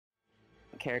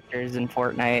characters in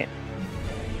Fortnite.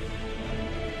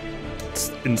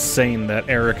 It's insane that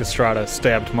Eric Estrada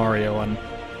stabbed Mario on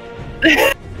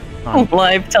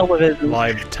Live television.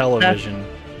 live television.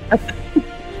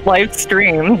 Live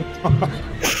stream.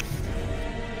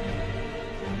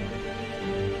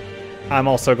 I'm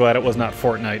also glad it was not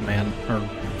Fortnite man or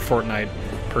Fortnite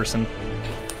person.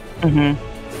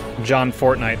 Mm-hmm. John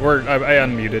Fortnite. I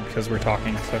unmuted because we're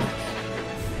talking, so.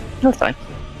 That's fine.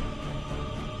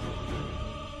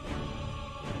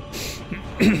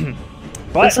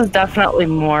 But This is definitely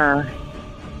more...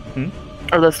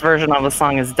 Or this version of the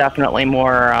song is definitely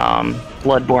more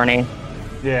Bloodborne-y.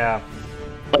 yeah,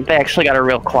 Like, they actually got a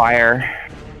real choir.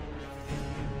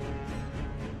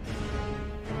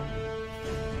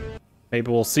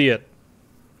 maybe we'll see it.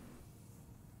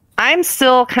 I'm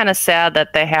still kind of sad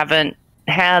that they haven't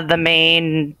had the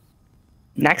main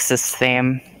Nexus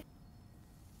theme.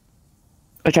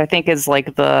 Which I think is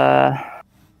like the...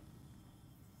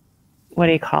 What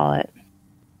do you call it?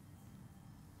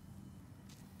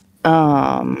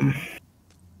 The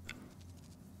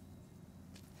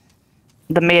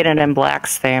Maiden in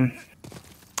Black's theme.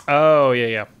 Oh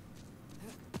yeah.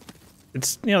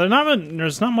 It's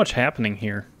there's not much happening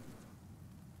here.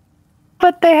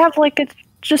 But they have like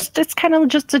it's kind of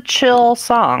just a chill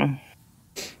song.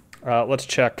 Let's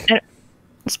check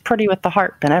It's pretty with the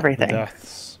harp and everything.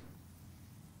 deaths.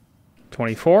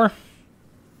 24.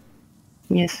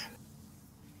 Yes.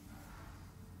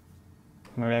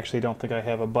 I actually don't think I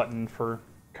have a button for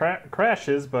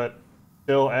crashes, but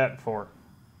still at 4.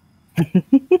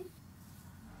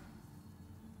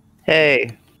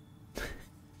 Hey.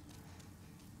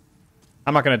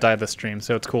 I'm not gonna die this stream,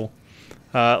 so it's cool.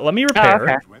 Let me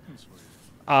repair.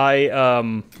 Oh,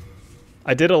 okay.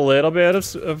 I did a little bit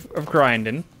of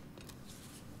grinding.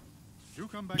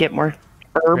 Get more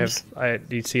herbs.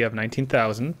 You see, I have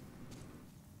 19,000.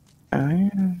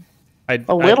 A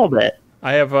little bit.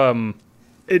 I have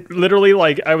it literally,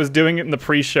 like, I was doing it in the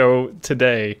pre-show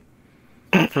today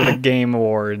for the Game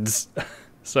Awards.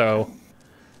 So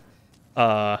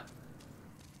it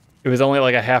was only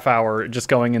like a half hour just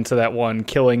going into that one,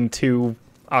 killing 2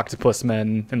 octopus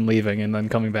men and leaving and then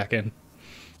coming back in.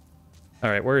 All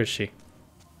right, where is she?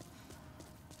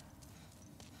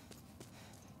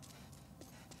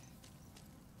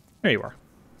 There you are.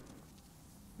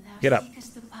 Get up.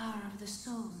 The power of the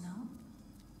soul, no?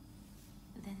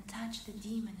 Then touch the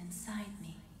demon inside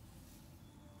me.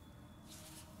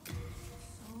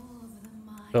 Soul of the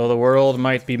mind, Though the world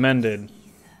might be mended.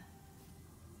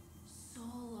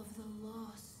 soul of the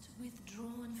lost,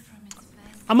 withdrawn from its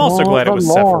vessel. I'm also glad it was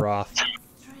Sephiroth.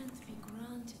 Strength be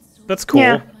granted, so That's cool.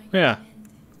 Yeah. Yeah.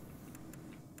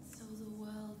 so the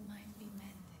world might be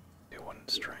mended. New one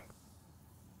strength.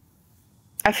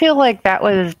 I feel like that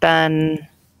would have been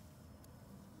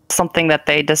something that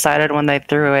they decided when they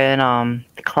threw in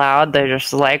the cloud. They're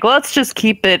just like, let's just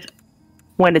keep it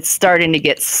when it's starting to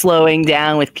get slowing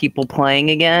down with people playing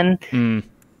again. And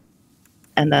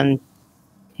then,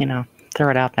 throw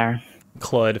it out there.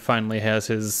 Clud finally has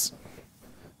his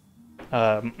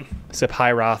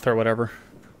Sephiroth or whatever.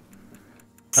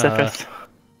 Sifith.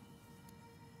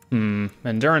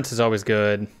 Endurance is always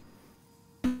good.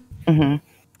 Mm-hmm.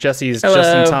 Jesse's Hello.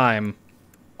 just in time.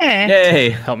 Hey. Yay!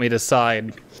 Help me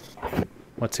decide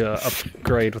what to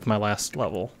upgrade with my last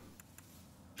level.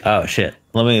 Oh shit!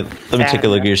 Let me take a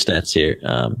look at your stats here.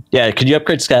 Yeah, could you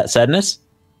upgrade sadness?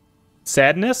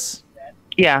 Sadness?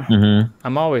 Yeah. Mm-hmm.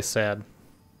 I'm always sad.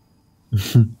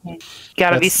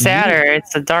 Gotta be That's sadder.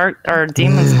 It's a dark or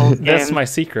Demon Souls game. That's my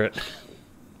secret.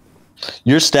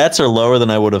 Your stats are lower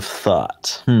than I would have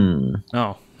thought.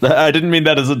 Oh. I didn't mean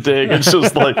that as a dig. It's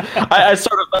just like I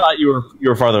sort of thought you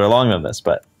were farther along than this,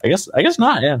 but I guess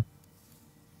not. Yeah.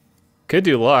 Could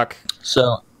do luck,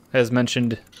 So, as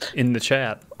mentioned in the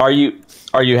chat. are you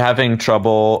having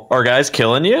trouble? Are guys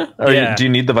killing you? Yeah. Do you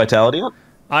need the vitality up?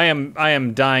 I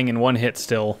am dying in one hit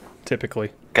still,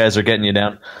 typically. Guys are getting you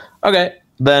down. Okay,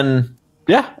 then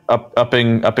yeah,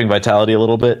 upping vitality a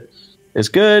little bit is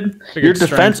good. Figured Your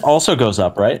defense strength. also goes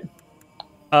up, right?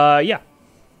 Yeah.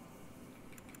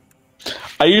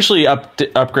 I usually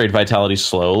upgrade vitality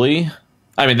slowly.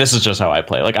 I mean, this is just how I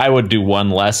play. Like, I would do 1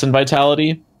 less in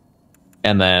vitality,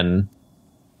 and then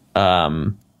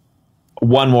 1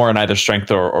 more in either strength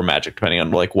or magic, depending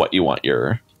on like what you want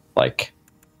your like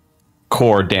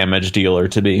core damage dealer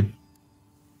to be.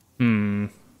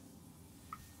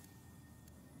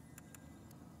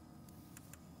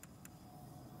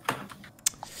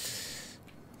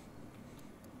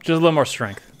 Just a little more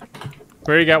strength.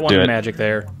 We already got 1 Do in it. magic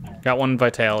there. Got 1 in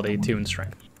vitality, 2 in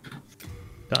strength.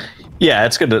 Done. Yeah,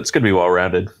 it's good to be well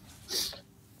rounded.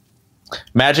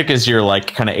 magic is your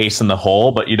like kind of ace in the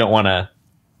hole, but you don't want to.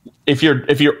 If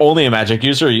you're only a magic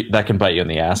user, that can bite you in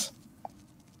the ass.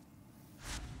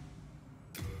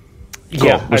 Cool.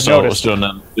 Yeah, I've so noticed.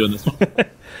 doing this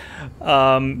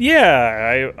one.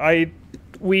 Yeah,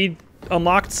 we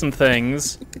unlocked some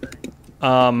things.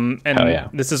 And Hell yeah.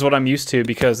 this is what I'm used to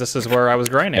because this is where I was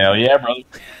grinding. Hell yeah, brother.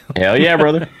 Hell yeah,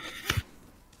 brother.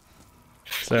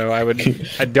 So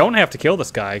I don't have to kill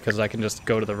this guy because I can just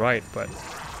go to the right, but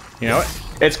you know what?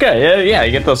 It's good. Yeah,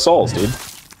 you get those souls, dude.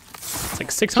 It's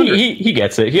like 600. He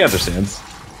gets it. He understands.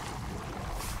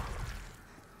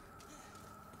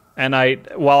 And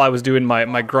while I was doing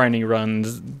my grinding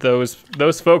runs, those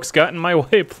folks got in my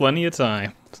way plenty of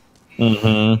time.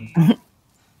 Mm-hmm.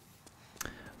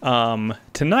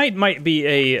 Tonight might be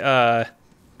a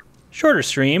shorter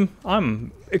stream.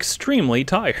 I'm extremely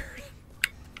tired.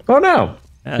 Oh no.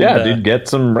 And, yeah, dude, get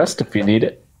some rest if you need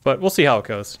it. But we'll see how it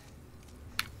goes.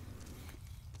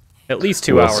 At least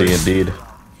 2 We'll hours. see, indeed.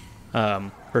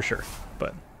 For sure.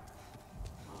 But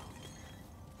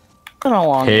Been a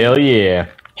long. Hell yeah.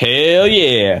 Hell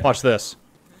yeah. watch this.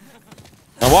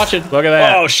 I'm watching. Look at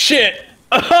that. Oh shit.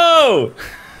 Oh.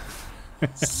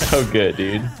 So good,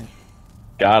 dude.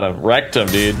 Got him. Wrecked him,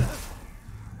 dude.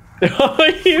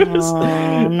 Oh, he was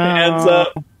hands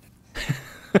up.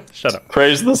 Shut up.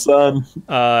 Praise the sun.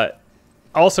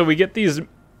 Also, we get these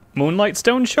Moonlight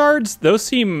Stone shards. Those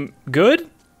seem good.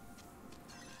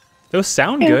 Those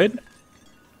sound good.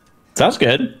 Sounds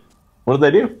good. What do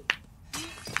they do?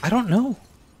 I don't know.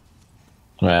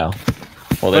 Well,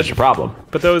 there's your problem.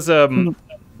 But those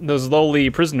lowly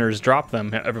prisoners drop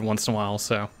them every once in a while,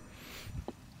 so.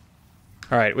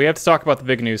 All right, we have to talk about the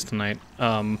big news tonight.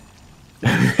 Yeah,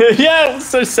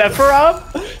 so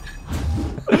Sephiroth?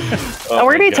 We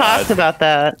already talked about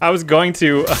that. I was going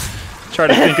to try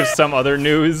to think of some other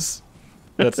news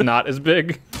that's not as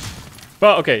big.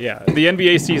 Well, okay, yeah. The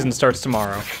NBA season starts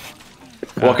tomorrow.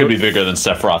 What could be bigger than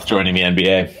Sephiroth joining the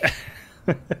NBA?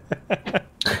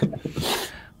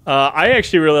 I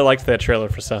actually really liked that trailer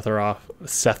for Sephiroth.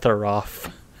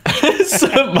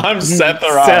 I'm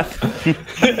Sephiroth.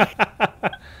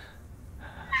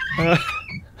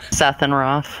 Seth and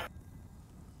Roth.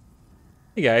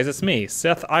 Hey guys, it's me,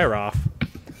 Seth Iroff.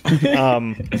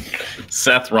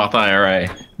 Seth Roth IRA.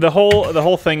 The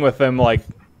whole thing with them, like,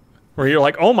 where you're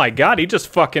like, oh my god, he just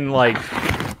fucking like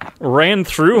ran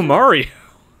through Mario.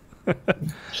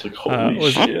 It's like,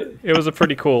 holy shit. It was a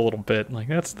pretty cool little bit. Like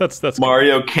that's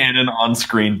Mario Cannon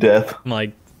on-screen death.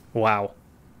 like, wow.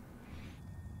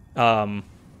 I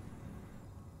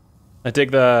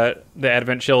dig the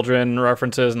Advent Children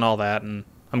references and all that, and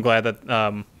I'm glad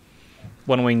that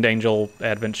One Winged Angel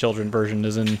Advent Children version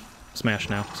is in Smash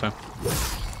now. So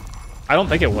I don't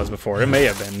think it was before. It may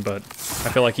have been, but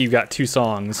I feel like you got 2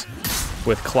 songs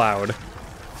with Cloud,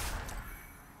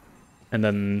 and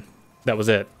then that was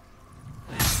it.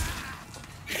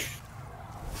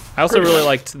 I also really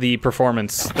liked the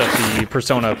performance that the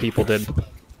Persona people did.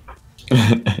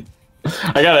 I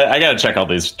gotta check all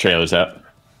these trailers out.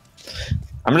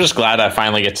 I'm just glad I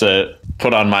finally get to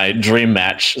put on my dream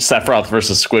match, Sephiroth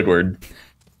versus Squidward.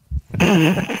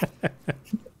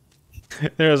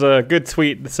 There's a good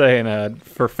tweet saying,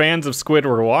 for fans of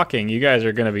Squidward walking, you guys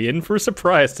are going to be in for a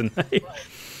surprise tonight.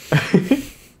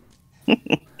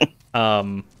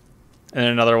 And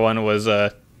another one was,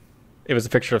 it was a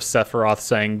picture of Sephiroth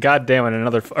saying, God damn it,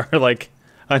 another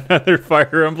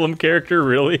Fire Emblem character,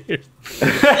 really?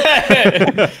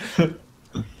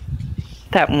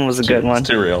 That one was a good one. It's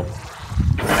too real.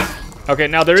 Okay,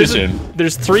 now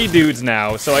there's 3 dudes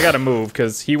now, so I gotta move,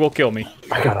 because he will kill me.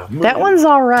 That one's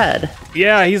all red.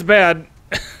 Yeah, he's bad.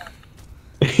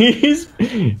 He's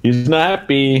not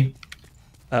happy.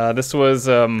 This was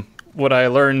what I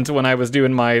learned when I was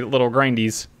doing my little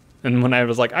grindies, and when I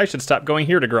was like, I should stop going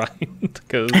here to grind,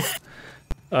 because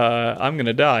I'm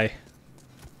gonna die.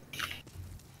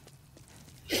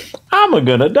 I'm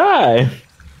gonna die.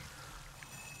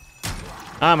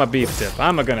 I'm a beef tip.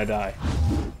 I'm gonna die.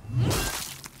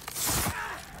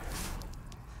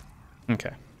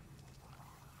 Okay.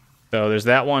 So there's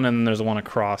that one, and there's the one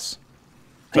across.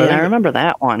 So Yeah, I remember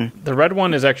that one. the red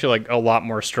one is actually like a lot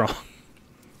more strong.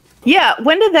 Yeah,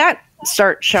 when did that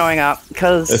start showing up?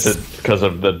 Because Is it because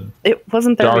of the it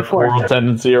wasn't there dark before. world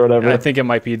tendency or whatever? I think it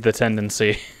might be the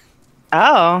tendency.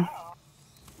 Oh,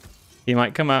 He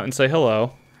might come out and say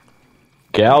hello.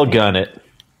 Gal gun it.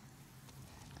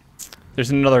 There's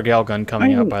another Galgun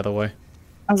coming out, by the way.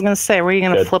 I was gonna say, were you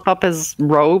gonna Good. flip up his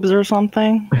robes or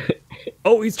something?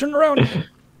 Oh, he's turning around.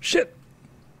 Shit.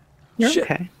 You're Shit.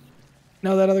 okay.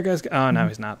 No, that other guy's... no,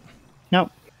 he's not. Nope.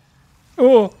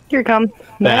 Oh, Here he comes.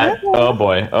 That. Oh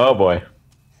boy. Oh boy.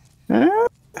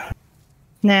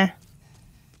 Nah.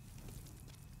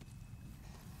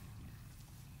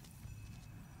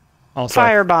 Also,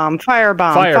 Firebomb.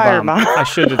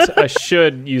 I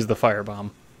should use the firebomb.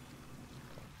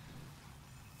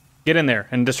 Get in there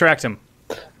and distract him.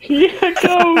 Yeah,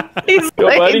 go. He's Go,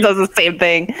 like, buddy. he does the same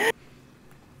thing.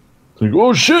 Like,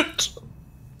 oh shit!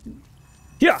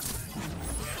 Yeah.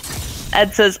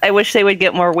 Ed says, I wish they would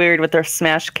get more weird with their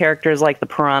Smash characters like the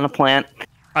Piranha Plant.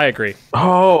 I agree.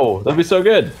 Oh, that'd be so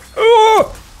good.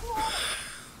 Oh!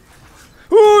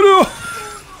 Oh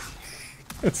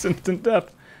no! It's instant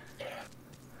death.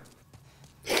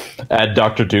 Add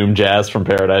Dr. Doom Jazz from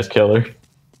Paradise Killer.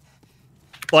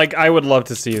 Like, I would love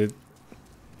to see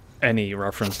any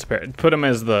reference to put him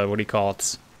as the, what do you call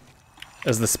it?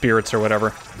 As the spirits or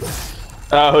whatever.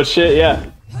 Oh shit, yeah.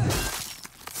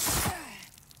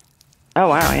 Oh,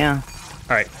 wow, yeah.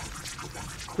 Alright.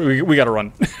 We gotta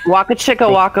run. Waka chicka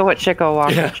waka what chicka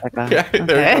waka chicka. Yeah,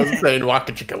 there Okay. goes saying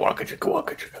waka chicka, waka chicka,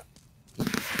 waka chicka.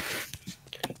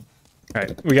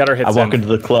 Alright, we got our hits I walk in.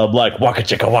 into the club like waka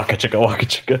chicka, waka chicka, waka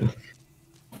chicka.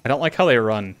 I don't like how they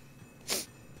run.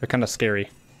 They're kind of scary.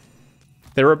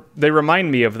 They remind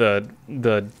me of the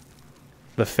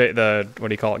what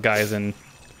do you call it, guys in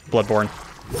Bloodborne.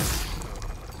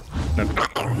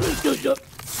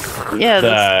 Yeah, the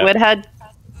The- squid head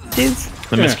dudes.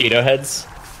 The Yeah. mosquito heads.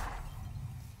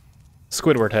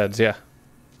 Squidward heads, yeah.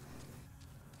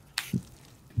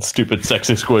 Stupid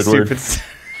sexy Squidward.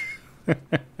 Stupid.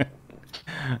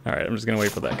 Alright, I'm just gonna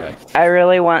wait for that guy. I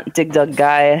really want Dig Dug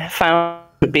Guy. Finally,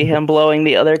 be him blowing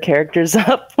the other characters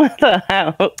up with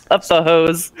up the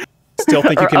hose. Still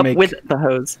think you Or can up make with the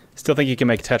hose. still think you can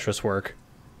make Tetris work.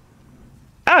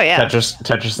 Oh yeah.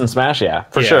 Tetris and Smash, yeah.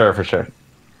 For Yeah. sure, for sure.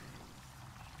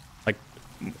 Like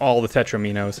all the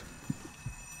Tetraminos.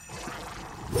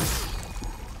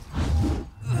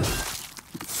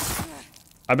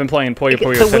 I've been playing Puyo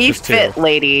Puyo The Wii Tetris Fit 2.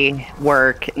 lady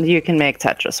work. You can make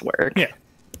Tetris work. Yeah.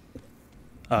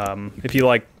 If you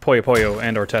like Puyo Puyo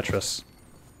and or Tetris,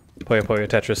 Puyo Puyo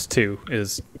Tetris 2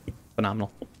 is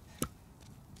phenomenal.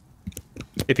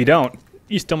 If you don't,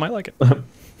 you still might like it.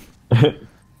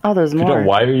 Oh, there's You more. know,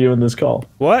 why are you in this call?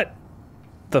 What?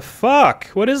 The fuck?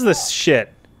 What is this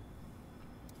shit?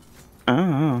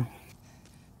 Oh.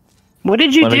 What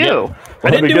did you Let me do? I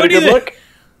Let didn't me do get a good anything. look.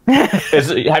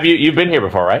 Have you've been here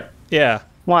before, right? Yeah.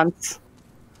 Once.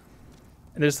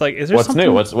 There's like, is there What's something?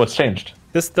 new? What's changed?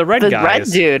 The red The guys. red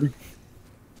dude.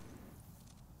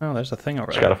 Oh, there's a thing over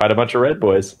Just there. gotta fight a bunch of red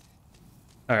boys.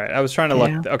 All right, I was trying to look.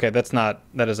 Yeah. Okay,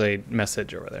 that is a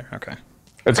message over there. Okay.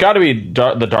 It's got to be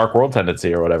the Dark World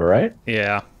tendency or whatever, right?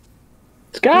 Yeah.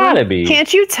 It's gotta be.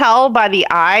 Can't you tell by the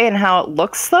eye and how it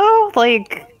looks though?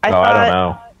 Like I thought I don't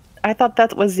know. I thought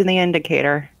that was the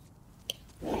indicator.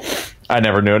 I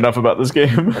never knew enough about this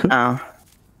game. Oh.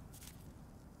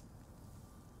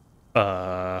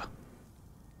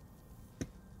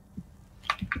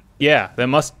 Yeah, that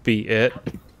must be it.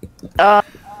 Where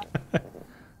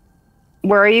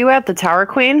are you at? The Tower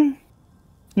Queen?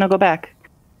 No, go back.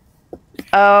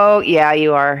 Oh, yeah,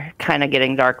 you are kind of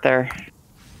getting dark there.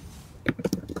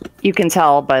 You can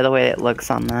tell by the way it looks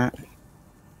on that.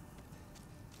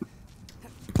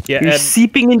 Yeah, You're Ed,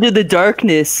 seeping into the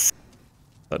darkness.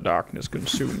 the darkness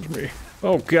consumes me.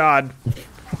 Oh God.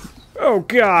 Oh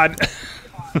God.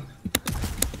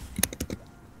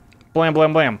 Blam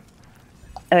blam blam.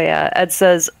 Oh, yeah. Ed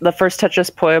says, the first Tetris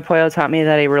Puyo Puyo taught me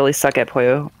that I really suck at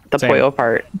Puyo. The Same. Puyo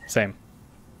part. Same.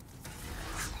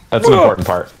 That's an important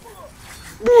part.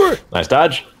 Nice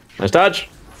dodge. Nice dodge.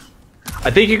 I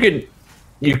think you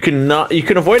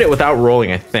can avoid it without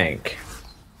rolling, I think.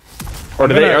 Or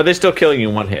are they still killing you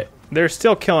in one hit? They're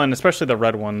still killing, especially the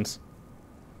red ones.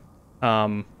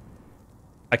 I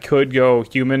could go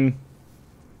human.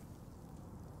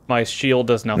 My shield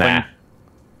does nothing. Nah.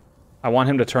 I want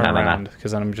him to turn Nah. around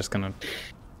because then I'm just gonna.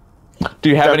 Do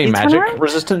you have Does any he turn magic around?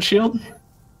 resistant shield?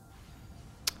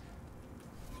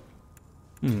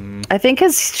 I think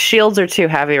his shields are too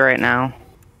heavy right now.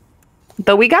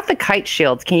 But we got the kite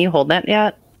shields. Can you hold that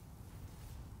yet?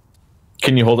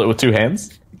 Can you hold it with two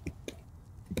hands?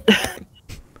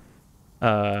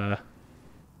 Oh,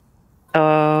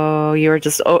 you're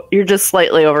just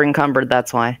slightly over encumbered.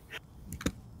 That's why.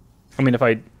 I mean, if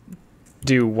I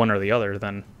do one or the other,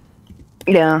 then.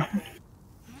 Yeah.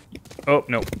 Oh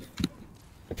no.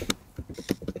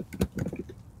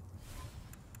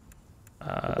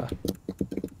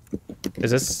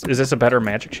 Is this a better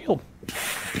magic shield?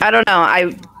 I don't know.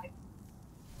 I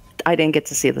didn't get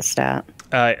to see the stat.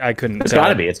 I couldn't. It's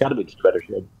gotta be. It's gotta be just a better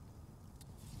shield.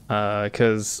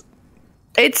 Because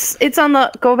It's on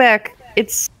the go back.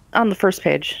 It's on the first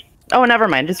page. Oh, never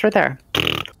mind. It's right there.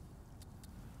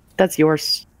 That's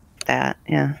yours. That,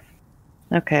 yeah.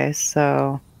 Okay,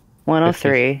 so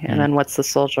 103, 50. and then what's the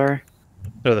soldier?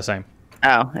 They're the same.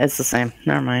 Oh, it's the same.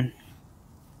 Never mind.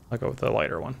 I'll go with the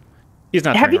lighter one. He's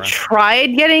not. Have you turning tried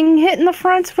getting hit in the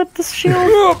front with the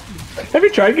shield? Have you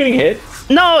tried getting hit?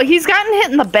 No, he's gotten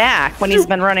hit in the back when he's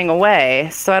been running away,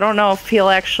 so I don't know if he'll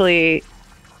actually...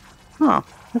 Oh,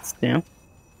 that's new. around.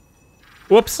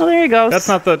 Whoops. Oh, there he goes. That's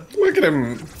not the. Look at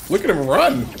him! Look at him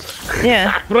run!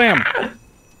 Yeah. Blam.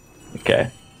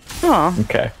 Okay. Oh,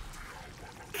 Okay.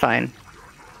 fine.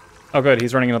 Oh, good.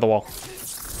 He's running into the wall.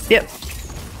 Yep.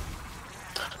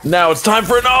 Now it's time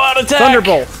for an all-out attack.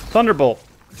 Thunderbolt. Thunderbolt.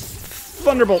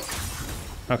 Thunderbolt.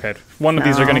 Okay, one of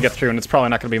these are No. going to get through, and it's probably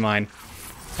not going to be mine.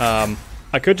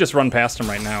 I could just run past him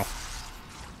right now.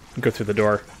 Go through the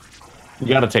door. You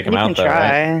gotta take him You out can though,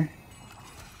 right?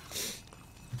 try.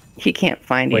 He can't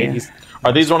find Wait, you. he's...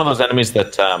 Are these one of those enemies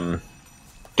that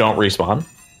don't respawn?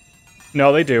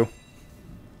 No, they do.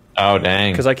 Oh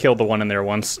dang! Because I killed the one in there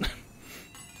once.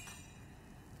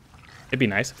 It'd be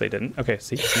nice if they didn't. Okay,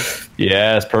 see?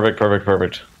 Yes, perfect. I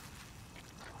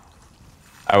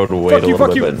would wait Fuck you, a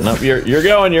little bit, but nope, you're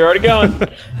going. You're already going.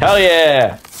 Hell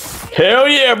yeah! Hell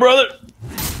yeah, brother!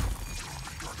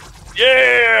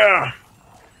 Yeah!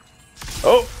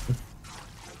 Oh,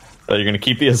 thought you're gonna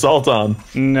keep the assault on.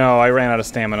 No, I ran out of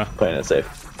stamina. Playing it safe.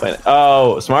 Playing it.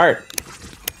 Oh, smart.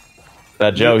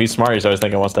 That Joe, he's smart. He's always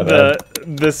thinking one step ahead.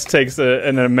 This takes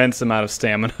an immense amount of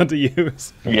stamina to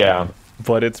use, Yeah,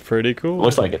 but it's pretty cool.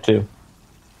 looks like it too.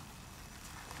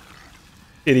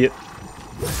 Idiot.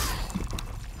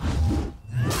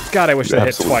 God, I wish I hit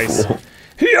Absolutely twice. cool.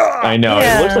 Yeah! I know.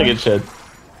 Yeah. It looks like it should.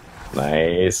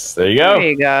 Nice. There you go. There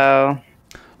you go.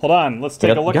 Hold on, let's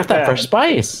take You a look got at that fresh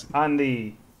spice. on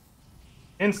the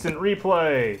instant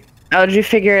replay. Oh, did you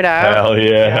figure it out? Hell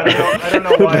yeah. I don't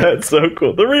know why. That's so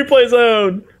cool. The replay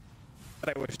zone.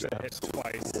 I wish I hit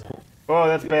twice. Oh,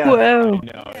 that's bad. Whoa.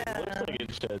 No, it looks like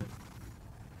it should.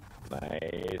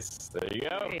 Nice. There you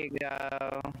go. There you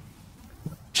go.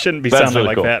 Shouldn't be That's sounding really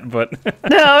like cool. that, but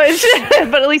No, it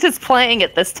should, but at least it's playing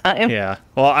it this time. yeah.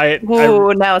 Well, I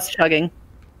Ooh, now it's chugging.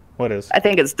 what is? I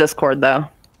think it's Discord though.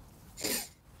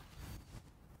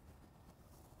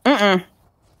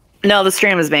 No, the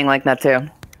stream is being like that too.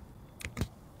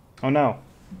 Oh no.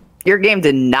 Your game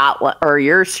did not, or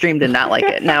your stream did not like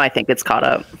it. Now I think it's caught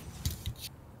up.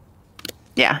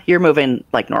 Yeah, you're moving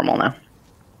like normal now.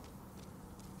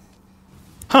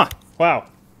 Huh. Wow.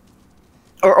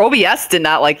 Or OBS did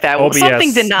not like that. OBS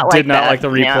Something did not like that. the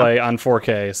replay on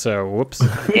 4K. So whoops.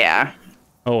 Yeah.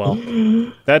 Oh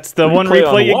well. That's the one Replay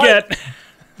on replay you what? get.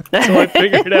 So I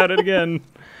figured out it again.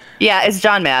 Yeah, it's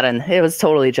John Madden. It was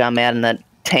totally John Madden that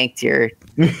tanked your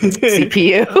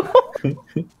CPU.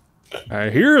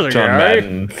 Here's a John guy.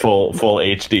 Madden, full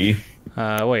HD.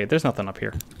 Wait, there's nothing up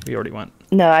here. We already went.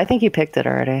 No, I think you picked it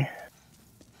already.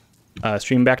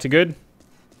 Stream back to good.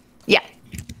 Yeah.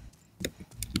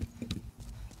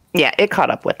 Yeah, it caught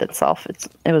up with itself.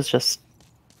 It was just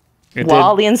It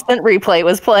while did. the instant replay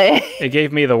was playing. It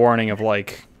gave me the warning of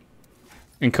like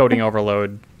encoding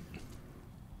overload.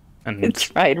 And It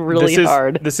tried really this is,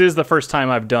 hard. This is the first time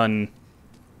I've done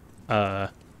the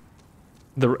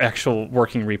actual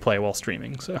working replay while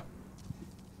streaming. So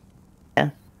Yeah.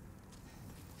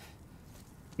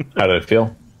 How did it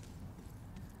feel?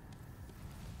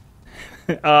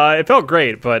 it felt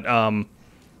great, but I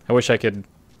wish it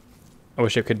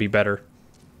could be better.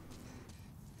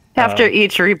 After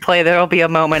each replay, there will be a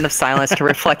moment of silence to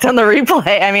reflect on the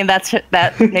replay. I mean,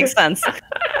 that makes sense.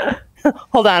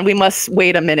 Hold on, we must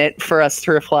wait a minute for us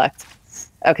to reflect.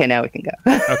 Okay, now we can go.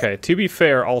 Okay, to be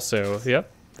fair, also,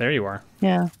 yep, there you are.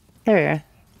 Yeah, there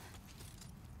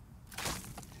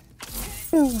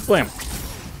you are. Blam.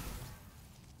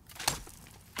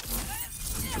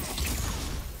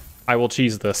 I will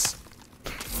cheese this.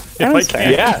 That If I was can.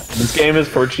 fair. Yeah, this game is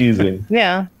for cheesing.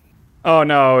 Yeah. Oh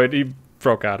no, he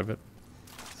broke out of it.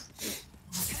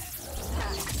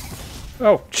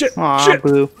 Oh shit! Aw, Shit!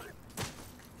 boo.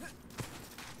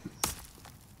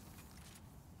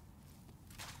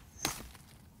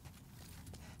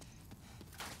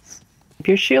 Keep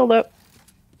your shield up.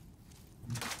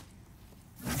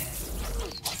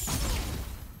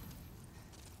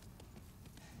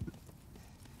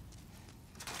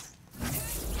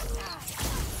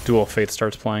 Duel Fate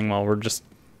starts playing while we're just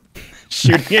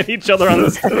shooting at each other on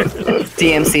the stairs.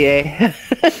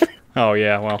 DMCA. Oh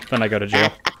yeah, well then I go to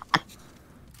jail.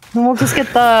 And we'll just get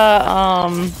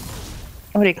the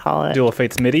what do you call it? Duel of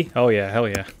Fate's MIDI? Oh yeah, hell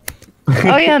yeah.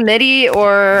 Oh yeah, MIDI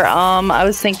or I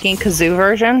was thinking kazoo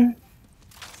version.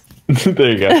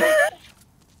 There you go.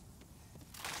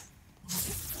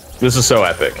 This is so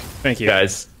epic. Thank you.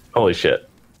 Guys. Holy shit.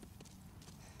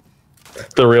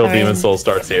 The real I mean- Demon Soul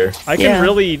starts here. I can Yeah.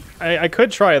 really... I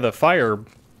could try the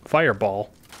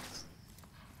fireball.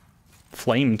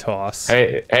 Flame toss.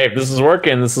 Hey, this is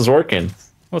working. This is working.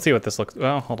 Let's see what this looks...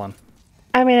 Well, hold on.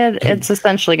 I mean, it's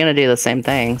essentially going to do the same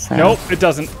thing. So. Nope, it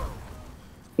doesn't. Well,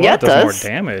 Yeah, it it does does.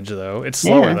 more damage, though. It's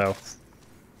slower, Yeah. though.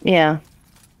 Yeah.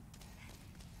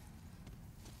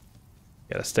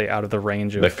 Gotta stay out of the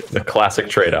range of... The classic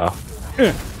trade-off.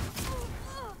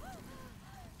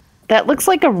 That looks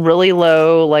like a really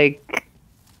low, like...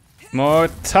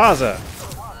 Mortaza!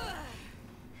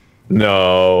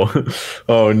 No.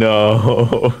 Oh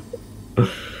no.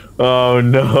 Oh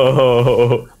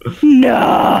no.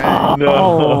 No!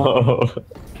 No.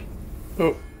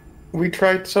 Oh, we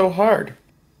tried so hard,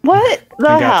 What the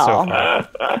I got so hell?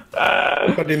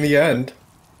 far. but in the end,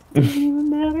 Doesn't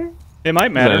matter. It might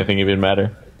Does matter. anything even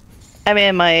matter? I mean,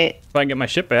 it might... If I can get my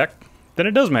ship back, then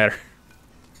it does matter.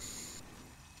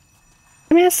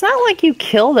 I mean, it's not like you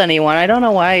killed anyone. I don't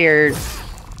know why you're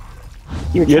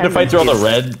You had to trying fight through all the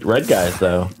do- red guys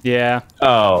though. Yeah.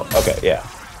 Oh, okay, yeah.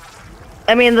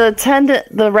 I mean,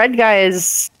 the red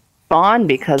guys spawn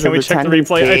because Can of we the check the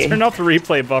tendency. replay? I turned off the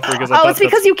replay buffer because I Oh, thought it's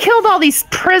because you killed all these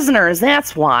prisoners.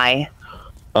 That's why.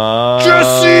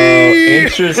 Jesse!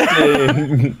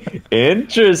 Interesting.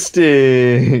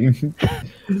 Interesting.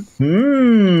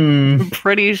 I'm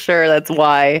pretty sure that's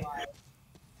why.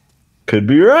 Could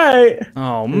be right.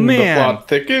 Oh, the man. plot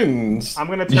thickens. I'm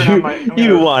gonna turn on my...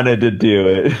 You wanted to do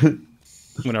it. I'm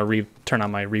gonna turn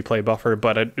on my replay buffer,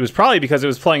 but it was probably because it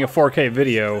was playing a 4K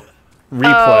video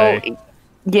replay. Oh,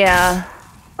 yeah.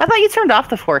 I thought you turned off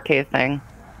the 4K thing.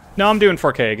 No, I'm doing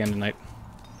 4K again tonight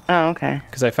Oh, okay.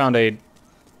 because I found a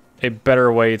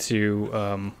better way to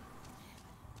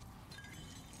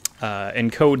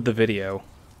encode the video,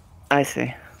 I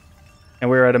see. and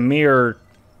we're at a mere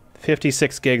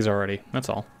 56 gigs already. That's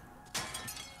all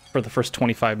for the first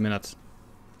 25 minutes.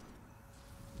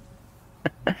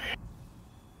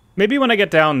 Maybe when I get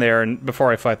down there and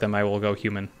before I fight them, I will go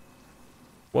human.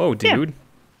 Whoa, dude.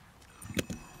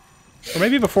 Or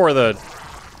maybe before the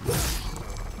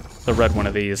red one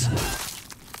of these.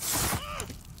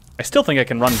 I still think I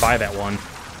can run by that one.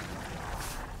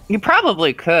 You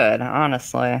probably could,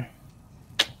 honestly.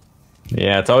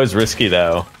 Yeah, it's always risky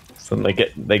though. So they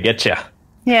get you.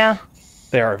 Yeah.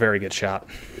 They are a very good shot.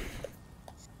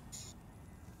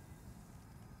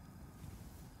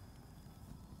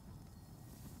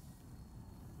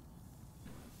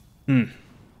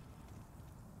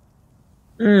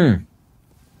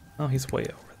 Oh, he's way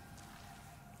over.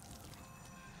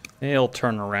 He'll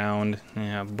turn around.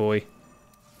 Yeah, boy.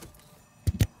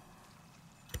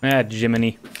 Ah,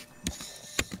 Jiminy.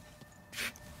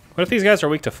 What if these guys are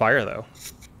weak to fire, though?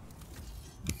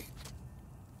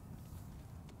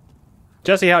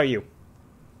 Jesse, how are you?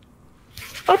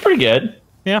 Oh, pretty good.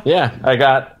 Yeah? Yeah, I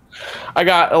got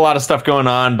a lot of stuff going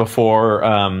on before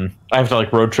I have to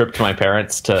like road trip to my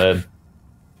parents to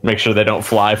make sure they don't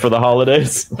fly for the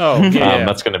holidays. Oh, yeah.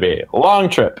 That's going to be a long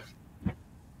trip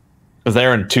because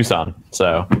they're in Tucson,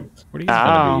 so What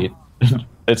are you Oh.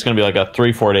 it's going to be like a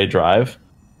 3-4 day drive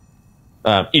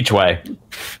each way.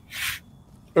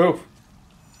 Oh,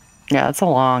 Yeah, it's a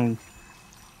long...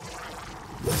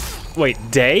 Wait,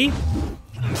 day?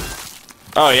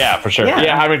 Oh yeah, for sure. Yeah.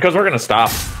 Yeah, I mean, because we're going to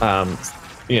stop,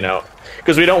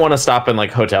 because we don't want to stop in like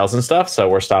hotels and stuff, so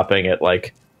we're stopping at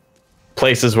like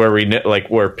places where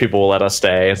where people will let us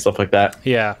stay and stuff like that.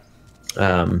 Yeah.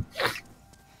 Trying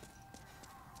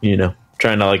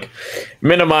to like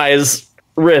minimize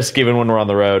risk even when we're on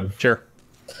the road. Sure.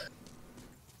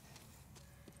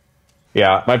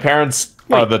 Yeah, my parents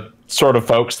are the sort of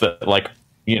folks that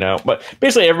but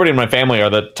basically everybody in my family are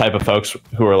the type of folks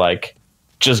who are like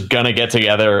just gonna get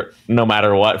together no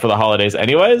matter what for the holidays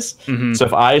anyways. So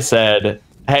if I said,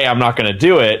 hey, I'm not gonna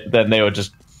do it, then they would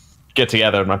just get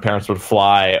together and my parents would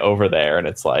fly over there, and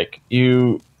it's like,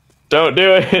 you don't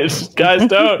do it. Guys,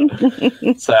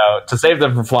 don't. So to save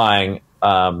them from flying,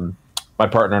 my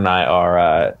partner and I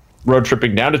are road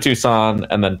tripping down to Tucson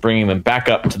and then bringing them back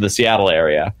up to the Seattle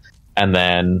area, and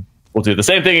then we'll do the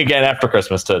same thing again after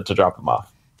Christmas to drop them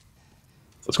off.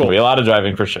 So it's gonna be a lot of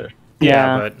driving for sure. Yeah,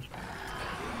 Yeah. but...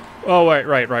 Oh,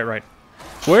 right.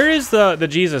 Where is the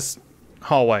Jesus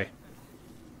hallway?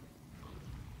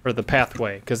 Or the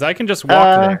pathway? Because I can just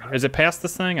walk there. Is it past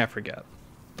this thing? I forget.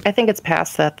 I think it's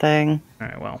past that thing.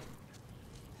 Alright, well.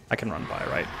 I can run by,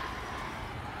 right?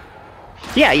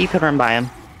 Yeah, you could run by him.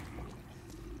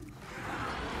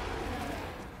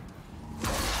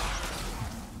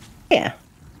 Yeah.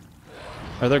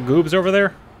 Are there goobs over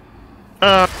there?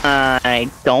 I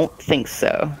don't think so.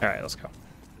 All right, let's go.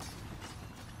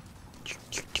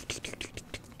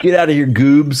 Get out of here,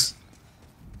 goobs.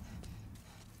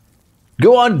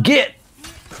 Go on, get.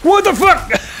 What the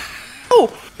fuck?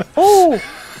 Oh,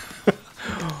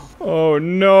 Oh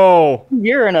no!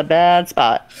 you're in a bad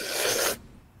spot.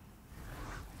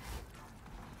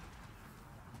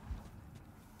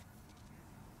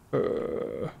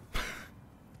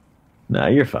 Nah,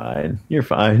 you're fine. You're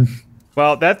fine.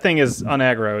 Well, that thing is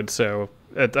unaggroed, so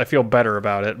I feel better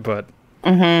about it. But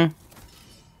Mm-hmm.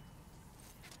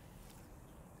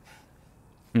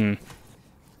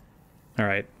 all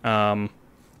right.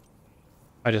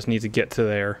 I just need to get to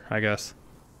there, I guess.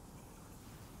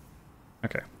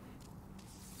 Okay.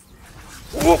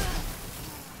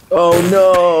 Oh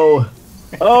no!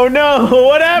 Oh no!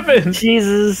 What happened?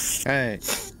 Jesus. Hey.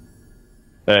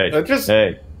 Hey, I just-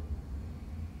 hey.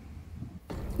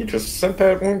 He just sent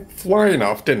that one flying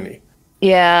off, didn't he?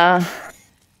 Yeah.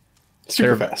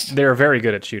 Super fast. They're very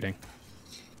good at shooting.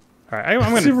 All right,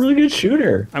 I'm He's a gonna really good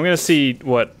shooter. I'm gonna see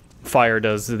what fire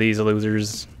does to these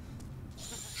losers.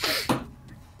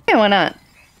 Yeah, why not?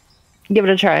 Give it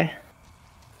a try.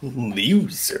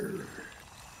 Loser.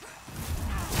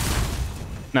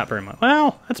 Not very much.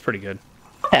 Well, that's pretty good.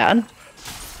 Bad. All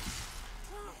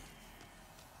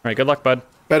right, good luck, bud.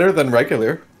 Better than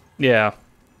regular. Yeah.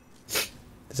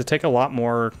 Does it take a lot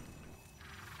more?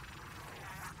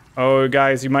 Oh,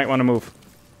 guys, you might want to move.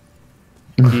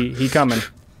 He coming.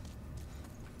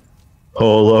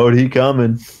 Oh Lord, he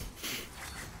coming.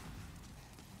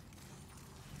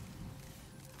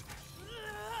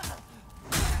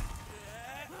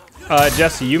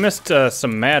 Jesse, you missed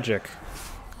some magic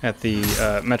at the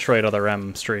Metroid Other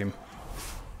M stream.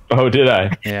 Oh, did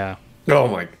I? Yeah. Oh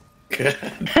my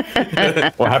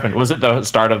god. What happened? Was it the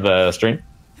start of the stream?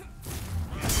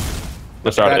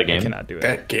 The start of the I game? cannot do it.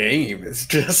 That game is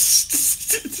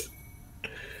just.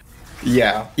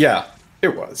 yeah,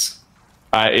 it was.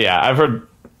 Yeah, I've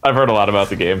heard a lot about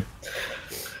the game.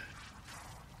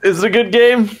 Is it a good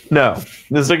game? No.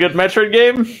 Is it a good Metroid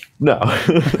game? No.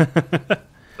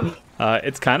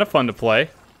 It's kind of fun to play.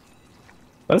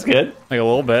 That's good. Like a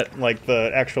little bit. Like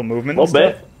the actual movement A and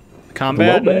little stuff. bit.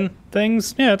 Combat A little and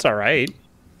things. Yeah, it's alright.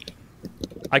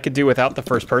 I could do without the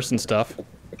first person stuff.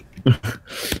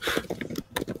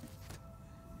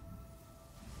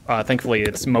 Thankfully,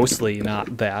 it's mostly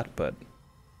not that, but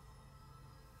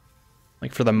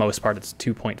like for the most part, it's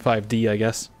 2.5D, I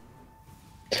guess.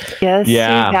 Yes,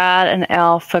 Yeah. you got an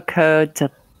alpha code to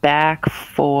Back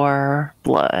for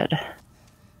Blood.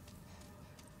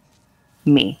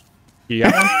 Me. You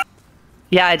got one?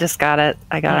 Yeah, I just got it.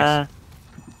 I got Nice.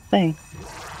 a thing.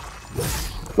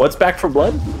 What's Back for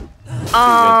Blood?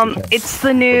 It's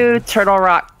the new Turtle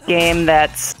Rock game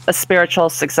that's a spiritual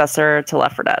successor to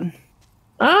Left 4 Dead.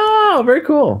 Oh, very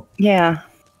cool. Yeah.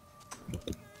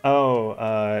 Oh,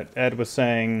 Ed was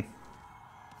saying.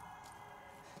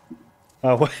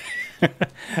 Oh,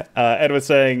 Ed was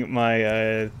saying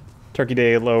my Turkey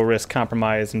Day low risk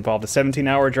compromise involved a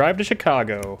 17-hour drive to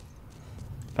Chicago.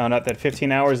 Found out that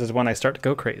 15 hours is when I start to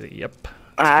go crazy. Yep.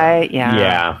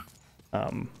 Yeah.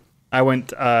 Yeah. I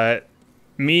went.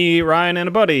 Me, Ryan, and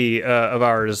a buddy of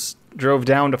ours drove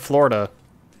down to Florida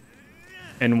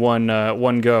in one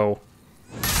go.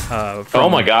 Oh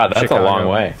my god, that's Chicago. a long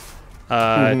way.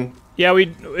 Yeah,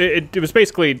 it was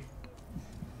basically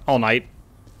all night,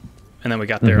 and then we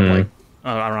got there like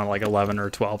around like 11 or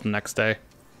 12 the next day.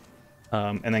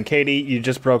 And then Katie, you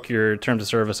just broke your terms of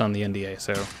service on the NDA,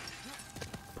 so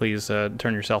please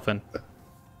turn yourself in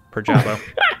per Jabo.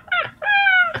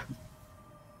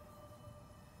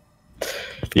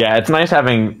 Yeah, it's nice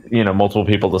having, multiple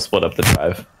people to split up the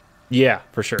drive. Yeah,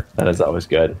 for sure. That is always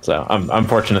good. So I'm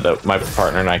fortunate that my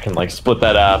partner and I can like split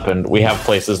that up, and we have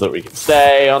places that we can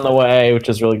stay on the way, which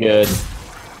is really good.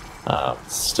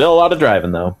 Still a lot of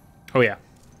driving though. Oh yeah.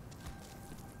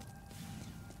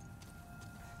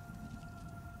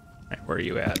 Right, where are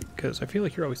you at? Because I feel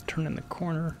like you're always turning the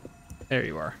corner. There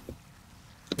you are.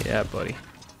 Yeah, buddy.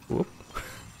 Whoop.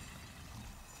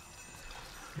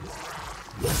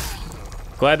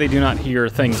 Glad they do not hear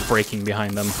things breaking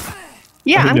behind them.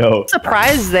 Yeah, I'm No.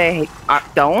 surprised they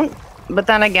don't. But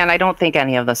then again, I don't think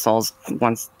any of the Souls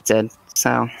ones did.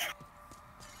 So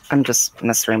I'm just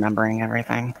misremembering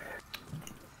everything.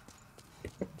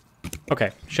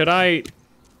 Okay, should I...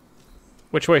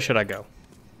 Which way should I go?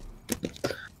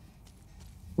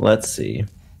 Let's see. Should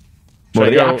What I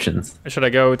are the go- options? Should I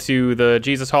go to the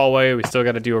Jesus hallway? We still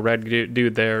got to do a red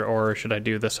dude there, or should I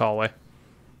do this hallway?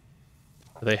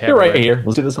 Do they have You're a right red- here.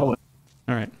 Let's do this whole way.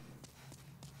 All right.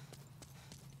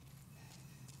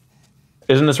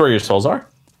 Isn't this where your souls are?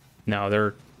 No,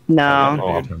 they're No.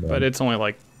 Oh, dude, but it's only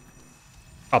like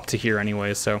up to here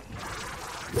anyways, so.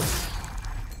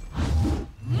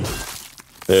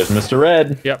 There's Mr.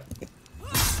 Red. Yep.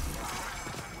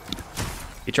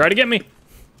 He tried to get me.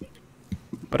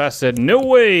 But I said, no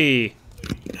way!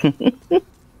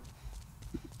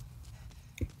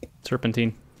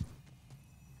 Serpentine.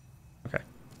 Okay.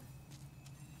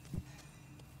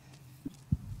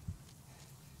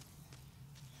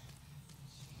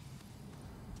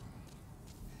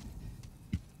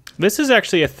 This is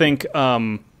actually, I think,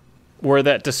 where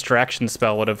that distraction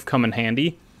spell would have come in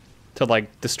handy to,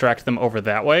 like, distract them over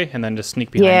that way and then just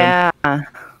sneak behind them. Yeah.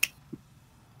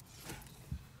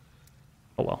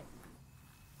 Oh, well.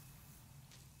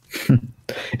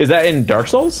 Is that in Dark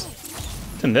Souls?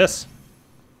 It's in this.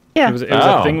 Yeah. It was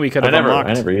a thing we could have unlocked.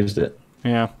 I never used it.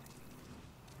 Yeah.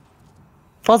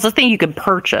 Well, it's a thing you can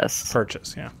purchase.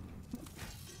 Purchase, yeah.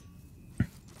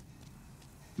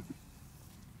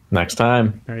 Next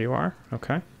time. There you are.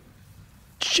 Okay.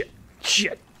 Shit.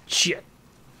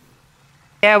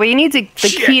 Yeah, we need the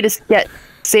Shit. key to get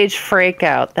Sage Freak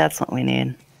out. That's what we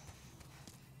need.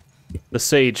 The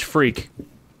Sage Freak.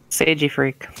 Sagey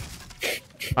Freak.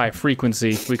 High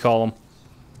frequency, we call them.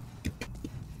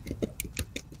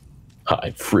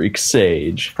 Hi, Freak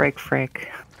Sage. Freak.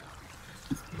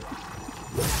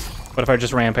 What if I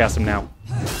just ran past him now?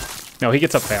 No, he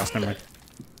gets up fast. Never mind.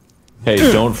 Hey,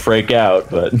 don't freak out,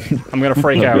 but I'm gonna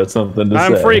freak I've out. got something to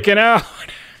I'm say. freaking out.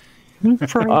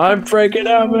 I'm freaking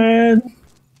out, man.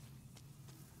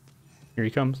 Here he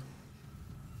comes.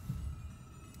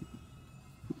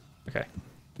 Okay.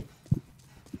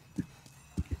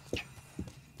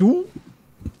 Ooh.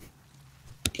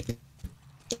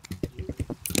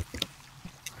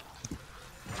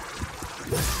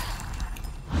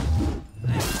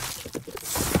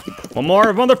 One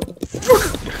more, mother.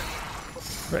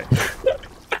 Right.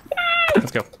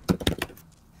 Let's go.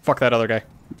 Fuck that other guy.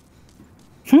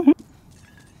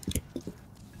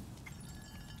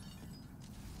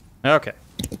 Okay.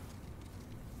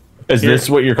 Is Here. this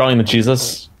what you're calling the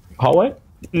Jesus hallway?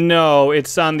 No,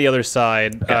 it's on the other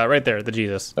side. Right there, the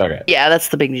Jesus. Okay. Yeah, that's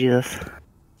the big Jesus.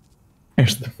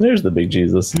 There's the big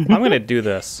Jesus. I'm gonna do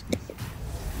this.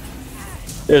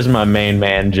 There's my main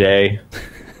man, Jay.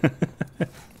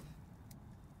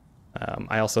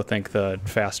 I also think the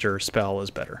faster spell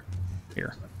is better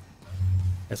here.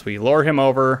 As we lure him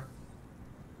over,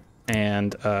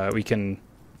 and we can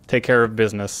take care of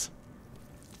business.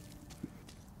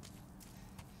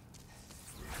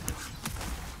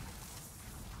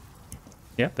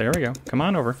 Yeah, there we go. Come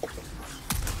on over.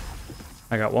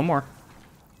 I got one more.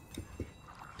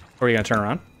 Or are you gonna turn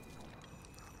around?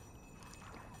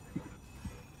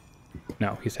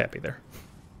 No, he's happy there.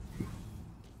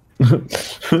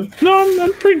 No,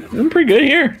 I'm pretty good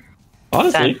here.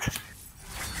 Honestly. That's-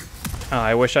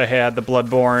 I wish I had the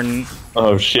Bloodborne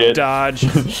Oh shit. dodge.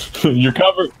 You're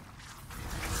covered.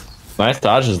 Nice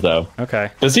dodges though. Okay,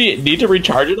 Does he need to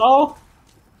recharge it all?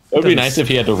 It would be Doesn't nice if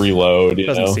he had to reload, you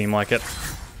doesn't know? seem like it.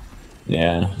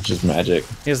 Yeah, it's just magic.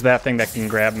 Is that thing that can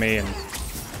grab me and...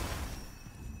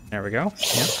 There we go.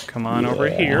 Yep, come on over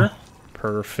Yeah. here.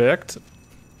 Perfect.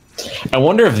 I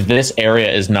wonder if this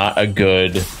area is not a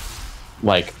good,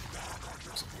 like,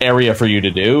 area for you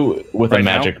to do with Right a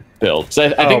now? magic build. 'Cause I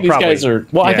Oh, think these probably. guys are...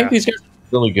 Well, I Yeah. think these guys are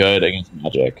really good against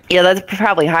magic. Yeah, that's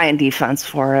probably high in defense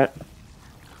for it.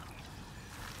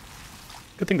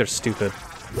 Good thing they're stupid.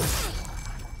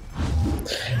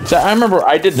 So I remember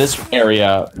I did this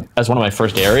area as one of my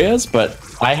first areas, but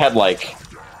I had, like...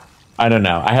 I don't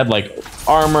know. I had, like,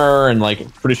 armor and,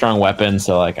 like, pretty strong weapons,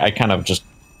 so, like, I kind of just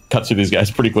cut through these guys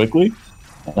pretty quickly.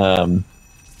 But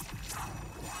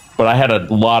I had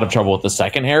a lot of trouble with the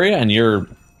second area, and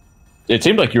it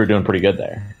seemed like you were doing pretty good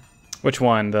there. Which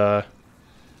one? The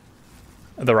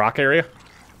rock area?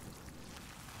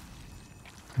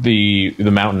 The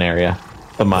mountain area.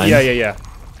 The mine. Yeah.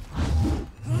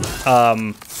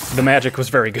 The magic was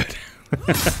very good.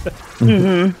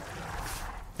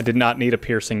 I did not need a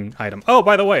piercing item. Oh,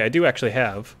 by the way, I do actually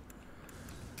have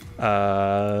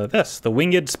the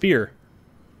winged spear.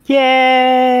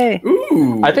 Yay!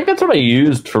 Ooh. I think that's what I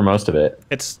used for most of it.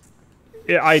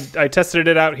 I tested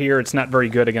it out here. It's not very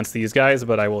good against these guys,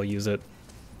 but I will use it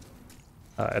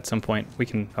at some point. We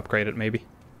can upgrade it maybe.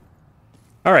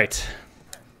 All right.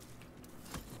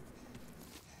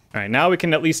 All right, now we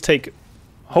can at least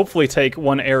hopefully take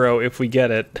one arrow if we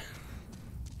get it.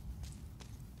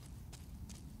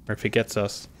 Or if it gets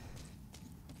us.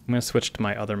 I'm gonna switch to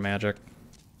my other magic.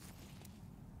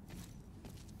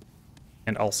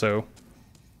 And also...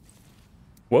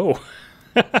 Whoa!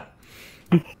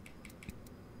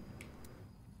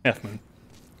 F-Moon.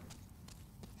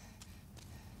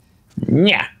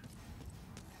 Yeah.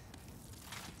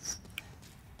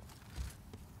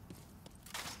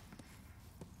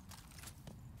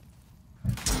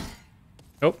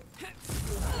 Oh.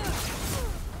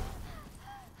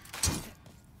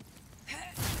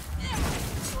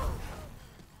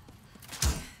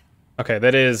 Okay,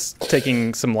 that is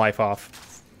taking some life off.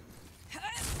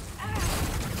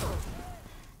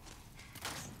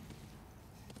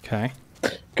 Okay.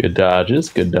 Good dodges.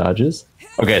 Good dodges.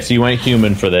 Okay, so you went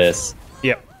human for this.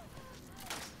 Yep.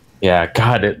 Yeah,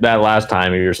 God, that last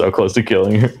time you were so close to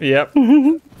killing her. Yep.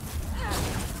 One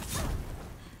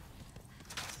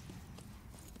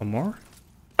more?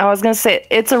 I was gonna say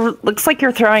looks like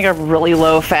you're throwing a really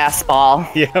low fastball.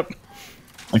 Yep.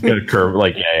 Like a curve,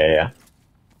 like, yeah.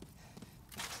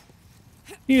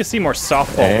 You need to see more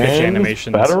softball pitch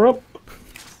animations. Batter up.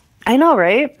 I know,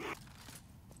 right?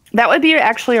 That would be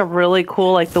actually a really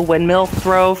cool, like the windmill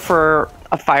throw for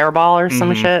a fireball or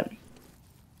some shit.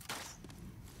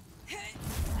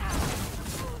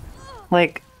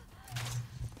 Like,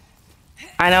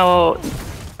 I know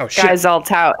Oh, shit. guys all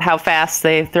tout how fast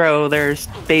they throw their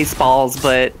baseballs,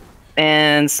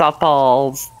 and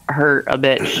softballs hurt a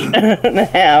bitch and a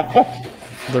half.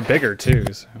 They're bigger, too.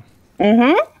 So.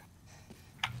 And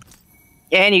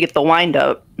you get the wind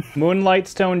up. Moonlight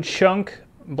Stone Chunk,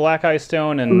 Black Eye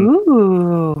Stone, and...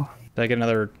 Ooh. Did I get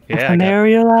another... Yeah, I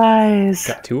Ephemeralize.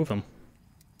 got two of them.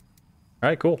 All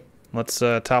right, cool. Let's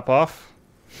top off.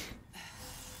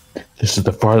 This is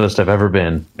the farthest I've ever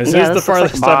been. This Yeah, is the this looks like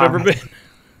farthest I've bomb. ever been.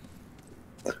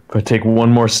 If I take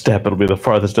one more step, it'll be the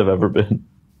farthest I've ever been.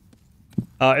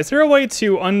 Is there a way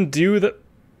to undo the...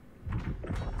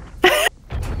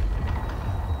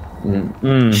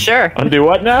 Sure. Undo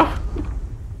what now?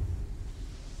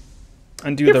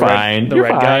 Undo You're the fine, red, the you're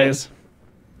red fine. guys?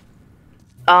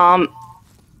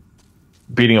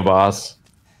 Beating a boss.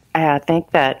 I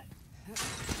think that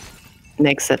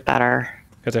makes it better.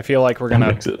 Because I feel like we're That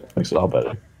gonna makes it all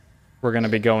better.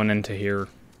 be going into here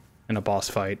in a boss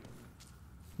fight.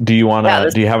 Do you want to? Yeah,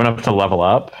 this- Do you have enough to level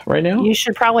up right now? You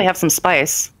should probably have some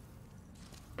spice.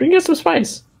 Bring get some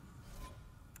spice.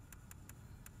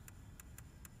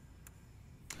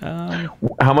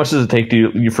 How much does it take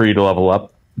for you to level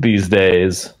up these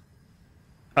days?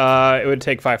 It would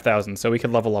take 5,000, so we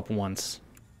could level up once.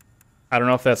 I don't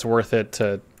know if that's worth it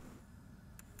to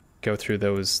go through the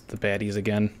baddies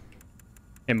again.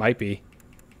 It might be.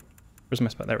 Where's my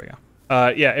spot? There we go.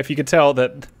 Yeah, if you could tell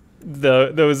that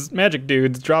those magic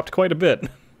dudes dropped quite a bit.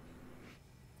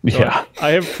 Yeah, I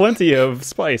have plenty of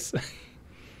spice.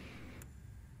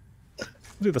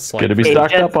 Do the slide. good to be Big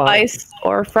stocked jet up on. spice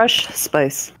or fresh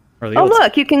spice. Or the Oh, old-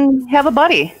 look, you can have a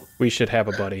buddy. We should have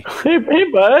a buddy. Hey,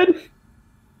 bud.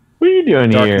 What are you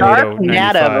doing here? Dark NATO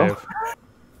Nato. 95.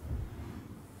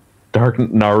 Dark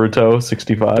Naruto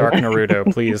 65. Dark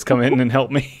Naruto, please come in and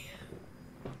help me.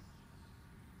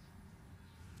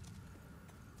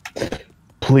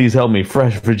 Please help me,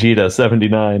 Fresh Vegeta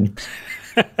 79.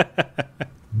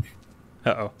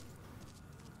 Uh-oh.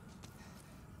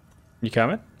 You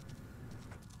coming?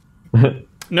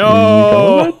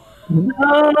 No!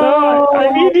 I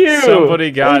need you.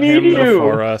 Somebody got I him need you.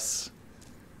 before us.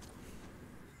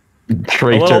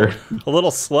 Traitor. A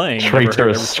little slaying. never hurt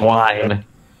Traitorous him. swine.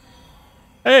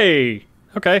 Hey!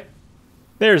 Okay.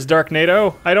 There's Dark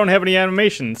NATO. I don't have any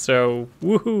animation, so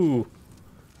woohoo!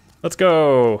 Let's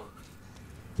go.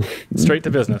 Straight to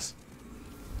business.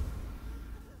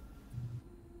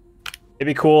 It'd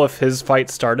be cool if his fight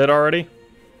started already,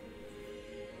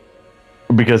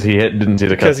 Because he didn't see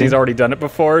the because he's cutscene. already done it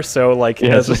before. So like, he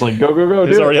Yeah, it's has, just like go go go.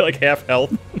 he's Do already it. like half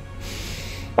health.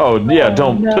 Oh yeah,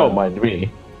 don't mind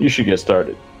me. You should get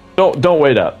started. Don't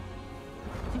wait up.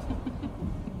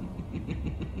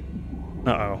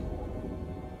 Uh-oh.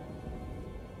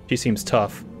 She seems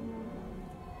tough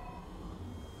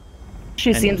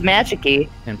She seems magic-y.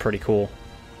 and pretty cool.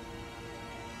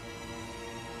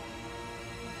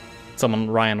 Someone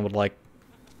Ryan would like.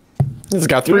 It's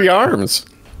got 3 arms.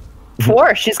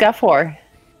 4. She's got 4.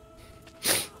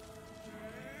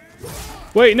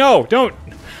 Wait, no, don't!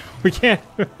 We can't.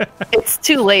 It's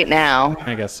too late now.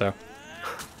 I guess so.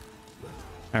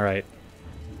 Alright.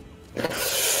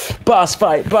 Boss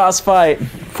fight.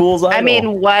 Fool's idol.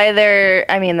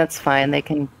 I mean, that's fine. They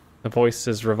can. The voice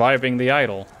is reviving the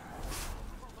idol.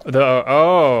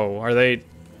 Are they...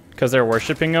 Because they're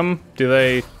worshipping him? Do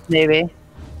they... Maybe.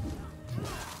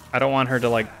 I don't want her to,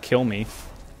 like, kill me.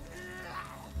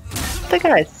 The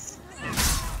guys.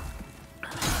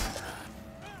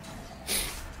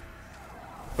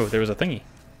 Oh, there was a thingy.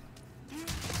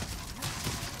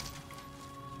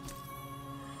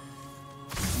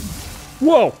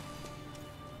 Whoa!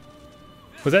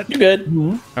 Was that You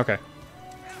good? okay?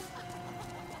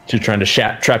 She's trying to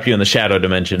trap you in the shadow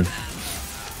dimension.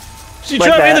 She Like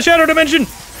trapped me in the that. shadow dimension.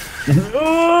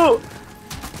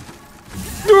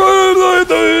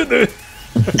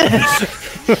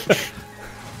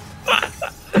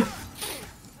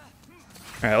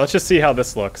 All right, let's just see how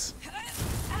this looks.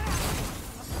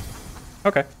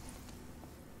 Okay.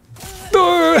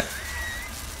 Oh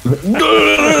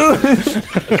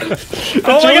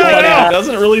my god! It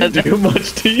doesn't really do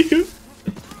much to you.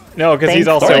 No, because he's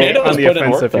Thanks. also Tornado on was the put in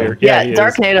work, offensive though. here. Yeah, he is.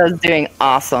 Darknado is doing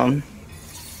awesome.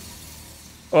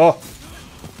 Oh,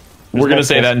 We're gonna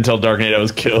say that until Darknado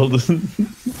is killed.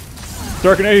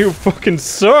 Darknado, you fucking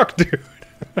suck, dude.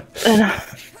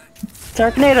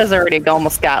 Darknado's already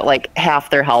almost got like half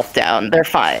their health down. They're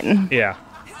fine. Yeah,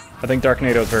 I think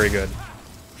Darknado is very good.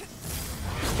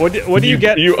 What do you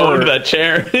get? You for- owned that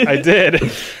chair. I did.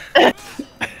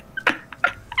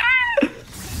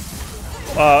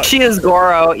 She is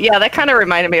Goro. Yeah, that kind of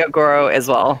reminded me of Goro as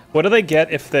well. What do they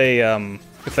get if they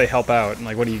help out?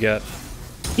 Like, what do you get?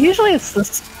 Usually it's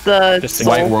the Just soul.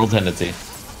 White world tendency.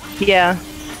 Yeah.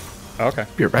 Oh, okay.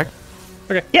 You're back.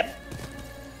 Okay. Yep.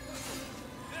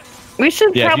 We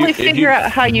should Yeah, if probably you- if figure you- out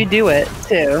how you do it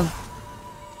too.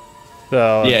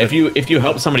 So Yeah, if you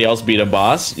help somebody else beat a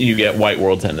boss, you get white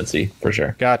world tendency for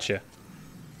sure. gotcha.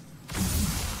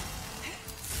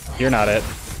 You're not it,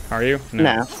 are you?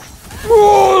 No.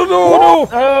 Oh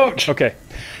no! Ouch! Okay.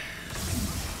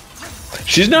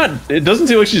 She's not. It doesn't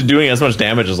seem like she's doing as much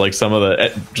damage as like some of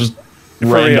the just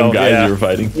random real, guys yeah. you were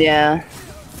fighting. Yeah.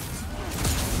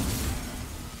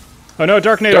 Oh no,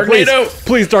 Darknado! Darknado!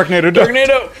 Please, Darknado! Don't.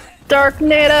 Darknado,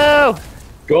 Darknado!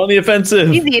 go on the offensive.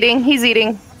 He's eating. He's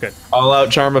eating. Good. All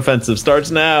out charm offensive starts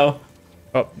now.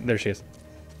 Oh, there she is.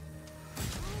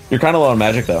 You're kind of low on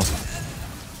magic though.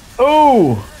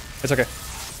 Oh, It's okay.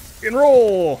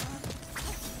 Enroll.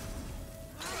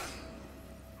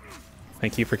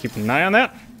 Thank you for keeping an eye on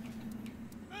that.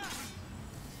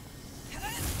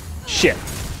 Shit.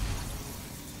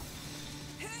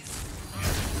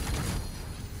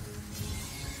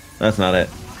 that's not it.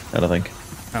 I don't think.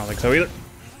 I don't think so either.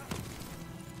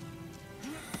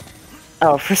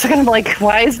 Oh, for a second I'm like,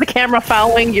 why is the camera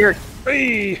following your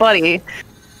Hey, buddy?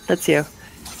 That's you.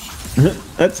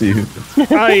 That's you.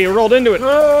 I rolled into it.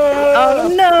 Oh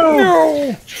no!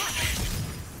 No.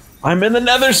 I'm in the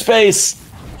nether space.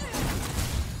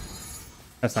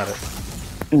 That's not it.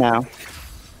 No.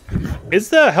 Is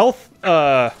the health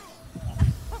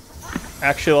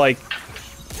actually like?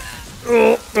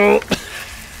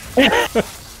 I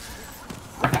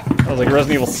was like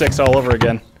Resident Evil 6 all over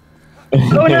again.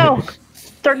 Oh no!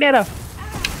 Darknado.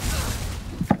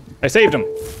 I saved him.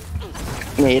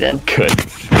 Yeah, you did. Good.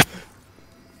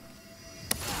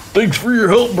 Thanks for your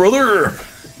help, brother.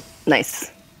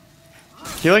 Nice.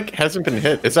 He like hasn't been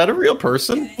hit. Is that a real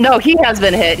person? No, he has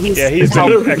been hit. He's Yeah, he's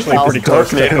helped been actually himself. pretty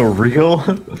close. Darknado real?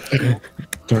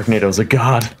 Darknado's a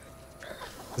god.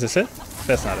 Is this it?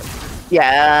 That's not it.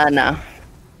 Yeah, no.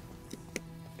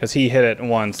 Because he hit it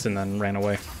once and then ran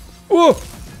away. Whoa!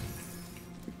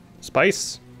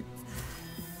 Spice.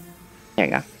 There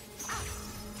you go.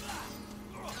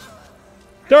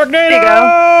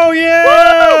 Darknado!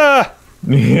 Yeah!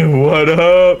 What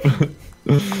up?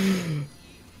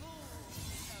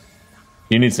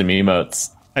 You need some emotes.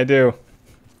 I do.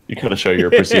 You gotta show your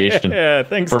appreciation Yeah,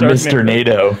 thanks, for Darknado. Mr.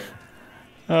 NATO.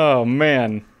 Oh,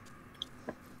 man.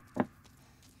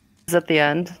 Is that the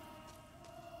end?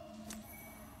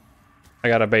 I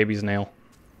got a baby's nail.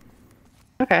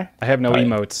 Okay. I have no Right.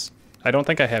 emotes. I don't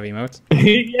think I have emotes.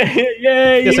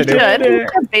 Yay! Yes, I do. Good. You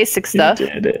have basic stuff.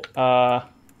 Did it. Uh,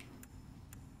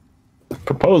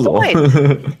 Proposal.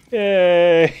 Nice.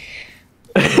 yay.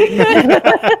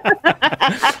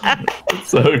 It's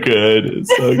so good.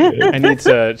 It's so good. I need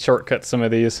to shortcut some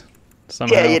of these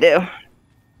somehow. Yeah, you do.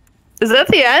 Is that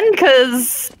the end?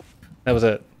 Cause That was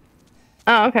it.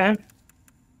 oh, okay.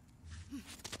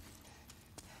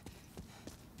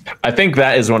 I think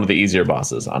that is one of the easier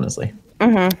bosses, honestly.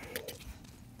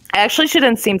 Actually, she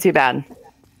didn't seem too bad.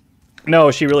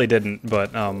 No, she really didn't,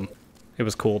 but it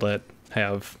was cool to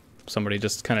have somebody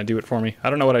just kind of do it for me. I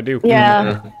don't know what I do.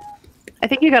 Yeah. I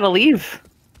think you gotta leave.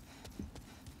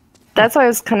 That's why I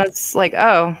was kind of like,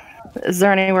 oh, is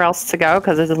there anywhere else to go?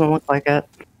 Because it doesn't look like it.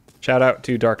 Shout out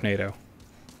to Darknado.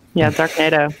 Yeah,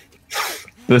 Darknado.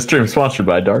 This stream sponsored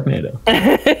by Darknado.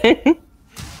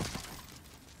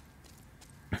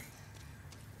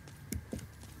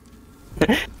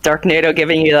 Darknado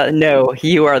giving you that. No,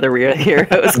 you are the real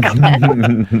heroes.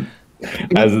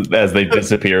 as they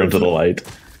disappear into the light.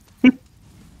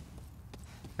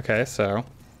 Okay, so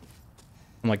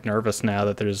I'm like nervous now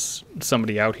that there's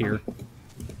somebody out here.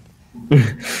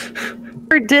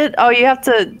 Or did you have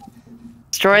to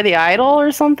destroy the idol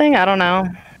or something? I don't know.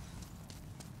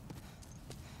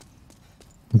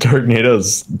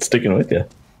 Darknado's sticking with you.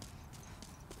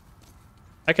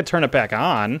 I could turn it back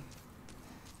on.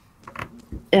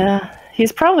 Yeah,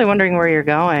 he's probably wondering where you're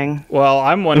going. Well,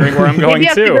 I'm wondering where I'm going Maybe you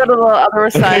have to too. go to the other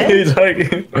side. He's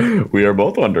like, we are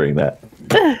both wondering that.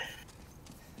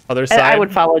 Other side. I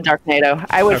would follow Darknado.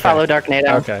 I would Okay. follow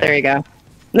Darknado. Okay. There you go.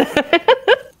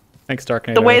 Thanks,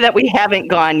 Darknado. The way that we haven't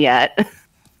gone yet.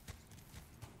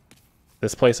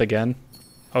 This place again.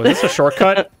 Oh, is this a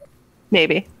shortcut?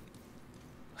 Maybe.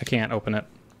 I can't open it.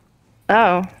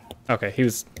 Oh. Okay, he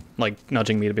was like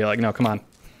nudging me to be like, no, come on.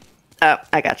 Oh,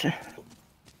 I gotcha.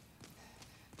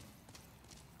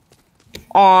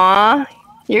 Aw,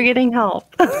 you're getting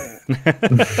help.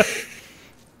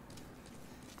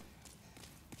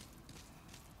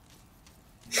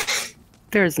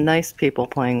 There's nice people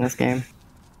playing this game.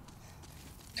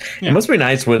 It must be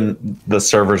nice when the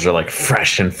servers are like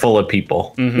fresh and full of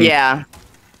people. Yeah.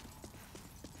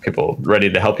 People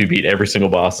ready to help you beat every single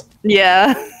boss.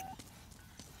 Yeah.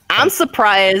 I'm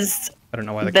surprised I don't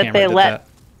know why the that camera they did let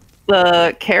that.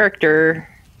 the character,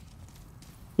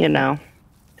 you know.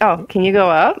 Oh, can you go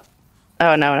up?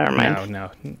 Oh, no, never mind.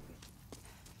 No.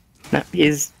 No,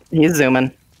 he's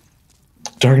zooming.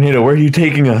 Darknado, where are you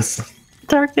taking us?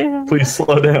 Darknado, Please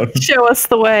slow down. show us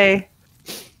the way.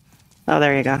 Oh,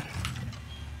 there you go.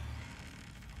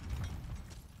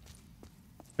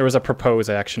 There was a propose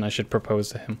action. I should propose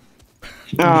to him.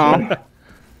 Oh.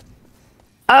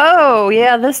 Oh,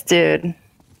 yeah, this dude.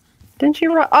 Didn't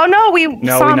you run? Oh, no, we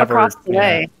saw we him never- across the yeah.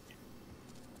 way.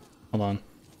 Hold on.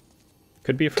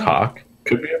 Could be a friend. Talk.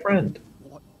 Could be a friend.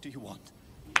 What do you want?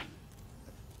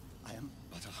 I am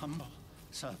but a humble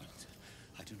servant.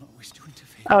 I do not wish to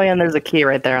interfere. Oh, yeah, and there's a key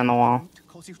right there on the wall. To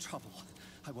cause you trouble.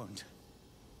 I won't.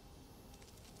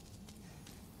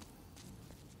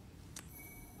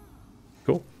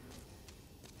 Cool.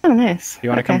 Oh, nice. You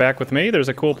want to come Okay. back with me? There's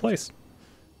a cool place.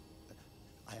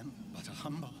 I am but a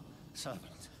humble servant.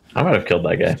 I might have killed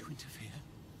that guy. To interfere.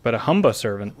 But a Humba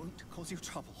servant. Won't cause you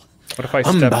trouble. What if I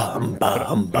step?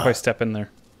 What if I step in there?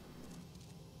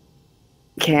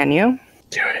 Can you?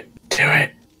 Do it. Do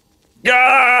it.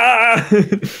 Ah!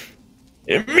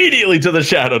 Immediately to the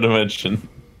shadow dimension.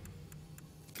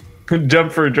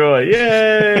 Jump for joy.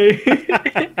 Yay!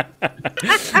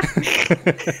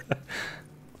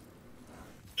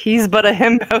 He's but a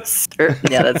himbo servant.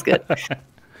 Yeah, that's good.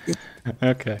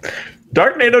 Okay.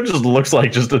 Darknado just looks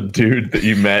like just a dude that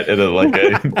you met at a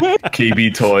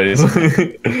KB Toys.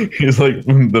 He's like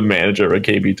the manager of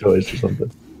KB Toys or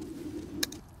something.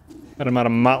 Met him at a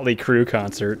Motley Crue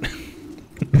concert.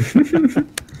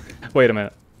 Wait a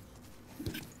minute.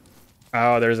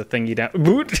 Oh, there's a thingy down.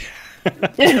 Boot.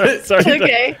 Sorry.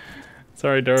 Okay.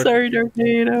 Sorry, Dark. Sorry,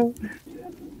 Darknado.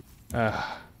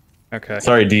 Okay.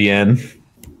 Sorry, DN.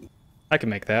 I can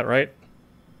make that, right?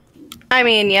 I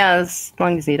mean, yeah, as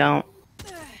long as you don't.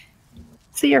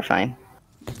 See, you're fine.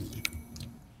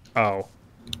 Oh.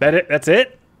 That it? That's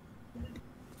it?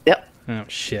 Yep. Oh,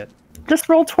 shit. Just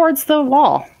roll towards the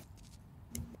wall.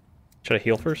 Should I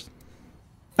heal first?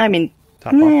 I mean,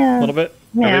 Top off Yeah. a little bit?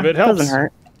 yeah, Every bit helps. doesn't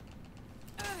hurt.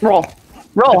 Roll.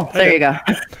 Roll. There you go.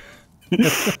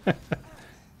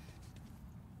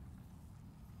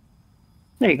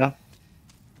 There you go.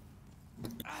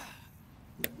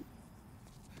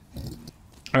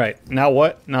 Alright, now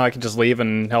what? Now I can just leave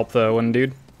and help the one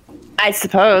dude? I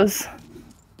suppose.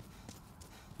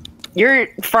 You're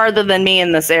farther than me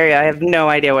in this area. I have no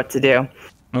idea what to do.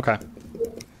 Okay.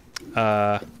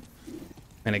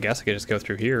 And I guess I could just go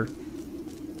through here.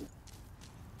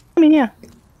 I mean, yeah.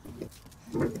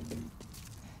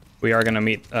 We are gonna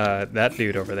meet that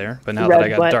dude over there, but now Red that I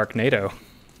got what? Darknado.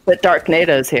 But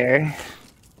Darknado's here.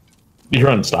 You're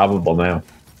unstoppable now.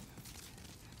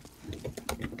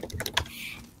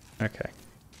 Okay.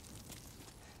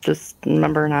 Just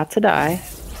remember not to die.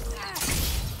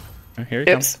 Oh, here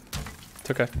he Oops. comes. It's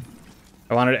okay.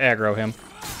 I wanted to aggro him.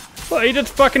 Well, he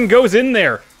just fucking goes in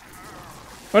there.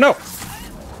 Oh no!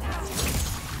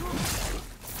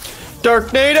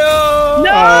 Darknado!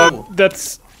 No!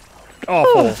 That's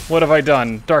awful. What have I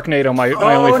done? Darknado, my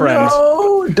only friend.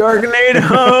 Oh, Darknado!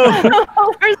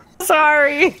 Oh, we're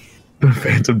sorry. The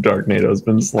Phantom Darknado has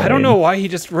been slain. I don't know why he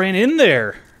just ran in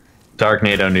there.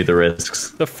 Darknado knew the risks.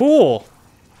 The fool.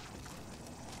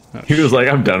 He was like,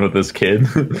 I'm done with this kid.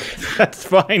 That's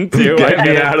fine too. Get I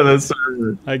me get out it. of this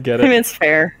server. I get I mean, it. it's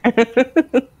fair.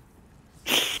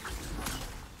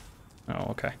 Oh,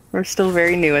 okay. We're still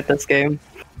very new at this game.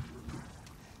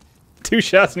 2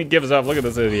 shots and he gives up. Look at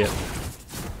this idiot.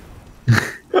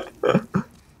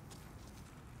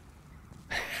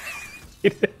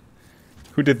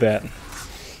 Who did that?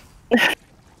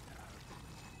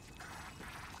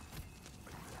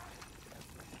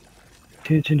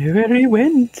 Did you know where he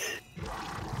went?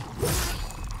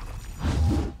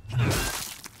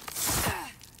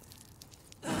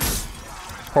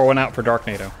 Pour one out for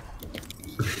Darknado.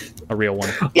 A real one.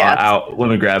 Yeah. Out. Let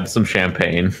me grab some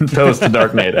champagne. Toast to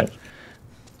Darknado.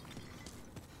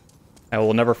 I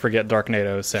will never forget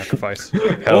Darknado's sacrifice.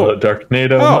 Hello,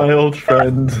 Darknado, Oh. my old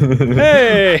friend.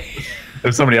 Hey!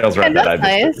 If somebody else read And that, that's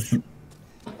I'd miss it.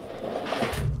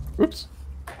 nice. Oops.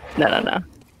 No.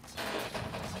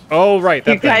 Oh, right.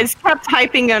 You That thing. guys kept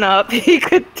hyping it up. He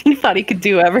thought he could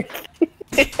do everything.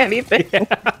 Anything.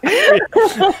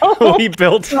 we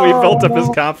built up his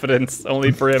confidence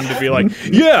only for him to be like,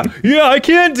 yeah, I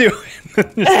can do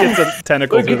it. Just gets a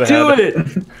tentacle through the head.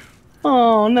 it.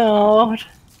 Oh no.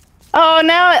 Oh,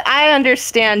 now I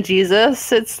understand,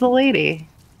 Jesus. It's the lady.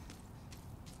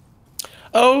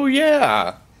 Oh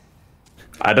yeah.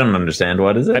 I don't understand.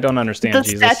 What is it? I don't understand The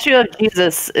Jesus. statue of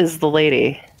Jesus is the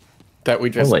lady That we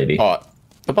just lady. fought.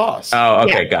 The boss. Oh,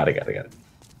 okay. Yeah. Got it.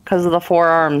 because of the 4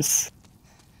 arms.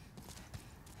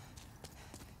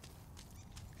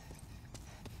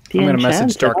 I'm going to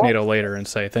message Enchanted. Darknado later and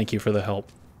say thank you for the help.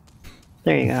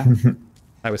 There you go.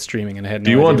 I was streaming and I had no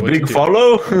Do you idea want what big to do.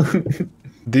 follow?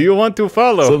 Do you want to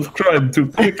follow? Subscribe to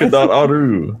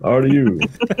Twik.ru.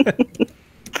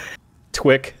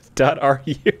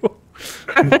 Twik.ru.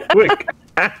 Twik.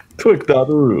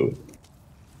 Twik.ru.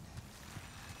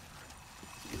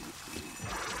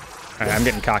 Alright, I'm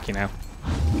getting cocky now.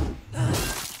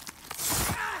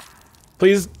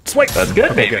 Please swipe. That's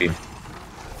good, Okay, baby.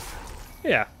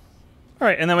 Yeah. All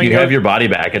right, and then we You can, have your body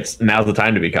back. Now's the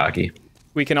time to be cocky.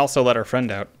 we can also let our friend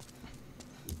out.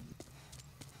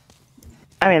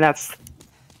 I mean, that's...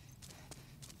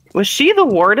 Was she the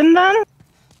warden then?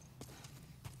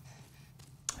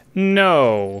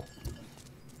 No.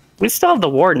 We still have the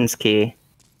warden's key.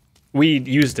 We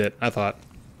used it, I thought.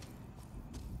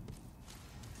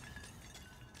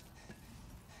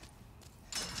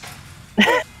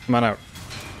 Come on out.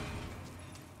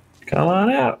 Come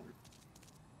on out.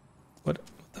 What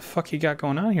the fuck you got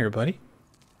going on here, buddy?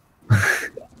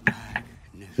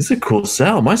 This is a cool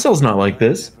cell. My cell's not like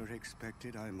this. Never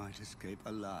expected I might escape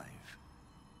alive.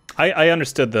 I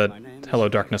understood the Hello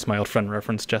Darkness, my old friend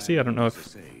reference, Jesse. I don't know if...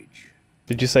 Sage.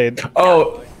 Did you say...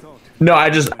 Oh, no, I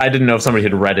didn't know if somebody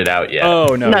had read it out yet.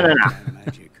 Oh, no. No.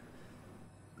 Magic.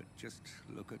 But just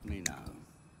look at me now.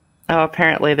 Oh,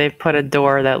 apparently they put a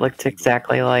door that looked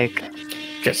exactly like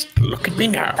Just look at me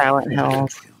now. Silent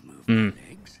Hills. Still move my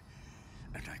legs,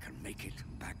 and I can make it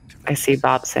back to I see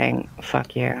Bob saying,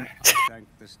 fuck you. thank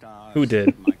the stars. Who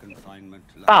did? My confinement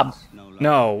Bob. lasts no longer.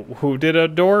 No, who did a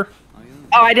door?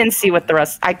 Oh, I didn't see what the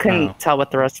rest... I couldn't Oh. tell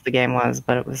what the rest of the game was,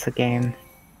 but it was a game.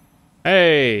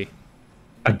 Hey.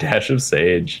 A dash of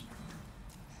sage.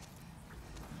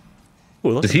 Ooh,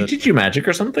 look Does at he that. teach you magic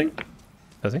or something?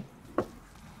 Does he?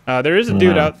 There is a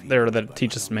dude No. out there that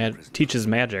teaches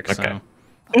magic, so... Okay.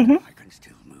 I can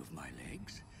still move my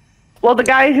legs. Well, the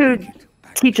guy who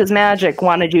teaches magic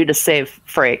wanted you to save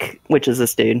Frake, which is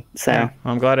this dude, so...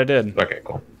 I'm glad I did. Okay,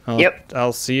 cool. Yep.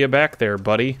 I'll see you back there,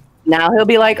 buddy. Now he'll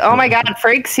be like, oh my god,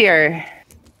 Frake's here.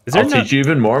 Is there I'll not... teach you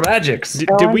even more magics. Did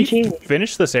we OMG.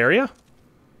 finish this area?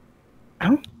 I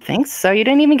don't think so. You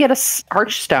didn't even get a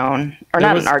archstone. Or There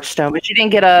not was- an archstone, but you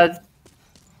didn't get a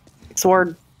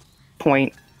sword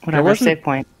point. Whatever, wasn't- save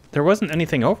point. There wasn't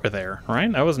anything over there,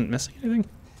 right? I wasn't missing anything.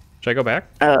 Should I go back?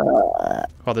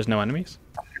 Oh, there's no enemies?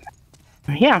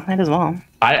 Yeah, might as well.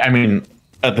 I mean,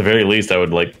 at the very least, I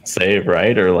would like save,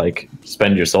 right? Or like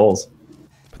spend your souls.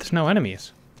 But there's no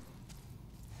enemies.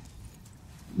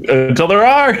 Until there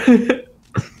are.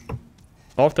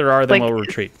 Well, if there are, then Like- we'll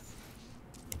retreat.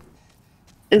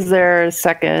 Is there a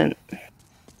second?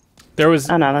 There was...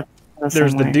 Oh no, that's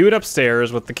There's same the way. dude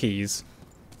upstairs with the keys.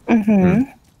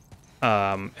 Mm-hmm.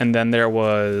 And then there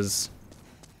was...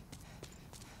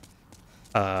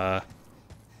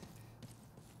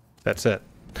 That's it.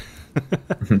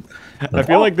 I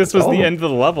feel like this was the end of the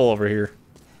level over here.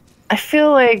 I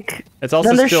feel like It's also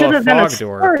then there still should a have been a fog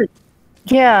door. sword.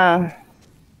 Yeah.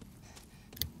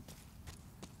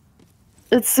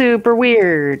 It's super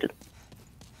weird.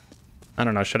 I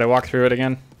don't know. Should I walk through it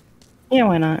again? Yeah,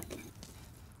 why not?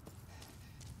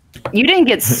 You didn't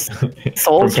get From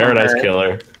souls from Paradise her.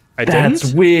 Killer. I That's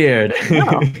didn't? weird.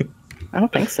 No, I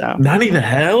don't think so. Nani the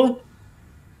hell?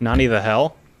 Nani the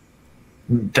hell?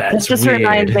 That's This just weird.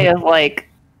 reminds me of like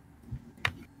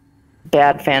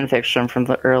bad fan fiction from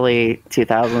the early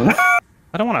 2000s.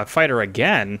 I don't want to fight her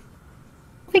again.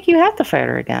 I think you have to fight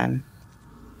her again.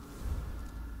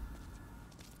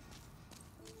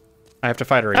 I have to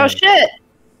fight her again. Oh shit!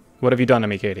 What have you done to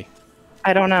me, Katie?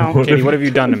 I don't know. Katie, what have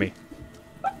you done to me?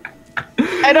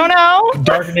 I don't know.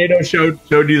 Darknado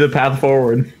showed you the path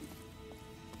forward.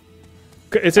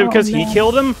 Is it because he no.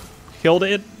 killed him? Killed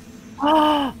it?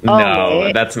 Oh, No,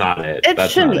 wait. that's not it. It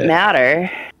That's shouldn't not it.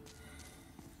 matter.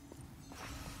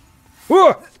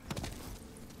 Whoa!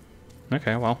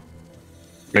 Okay, well.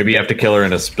 Maybe you have to kill her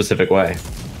in a specific way.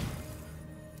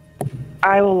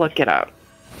 I will look it up.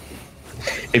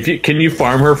 Can you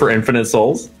farm her for infinite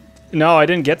souls? No, I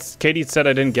didn't get... Katie said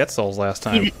I didn't get souls last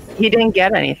time. He didn't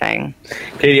get anything.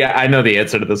 Katie, I know the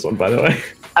answer to this one, by the way.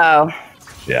 Oh,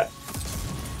 Yeah.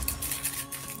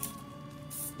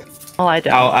 well, I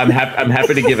don't. I'm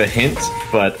happy to give a hint,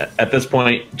 but at this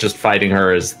point, just fighting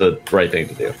her is the right thing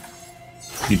to do.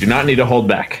 You do not need to hold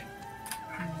back.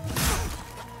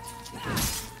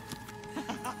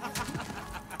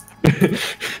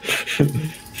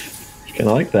 Kind of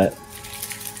like that.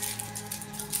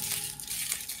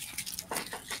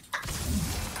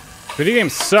 Video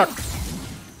games suck.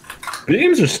 Video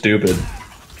games are stupid.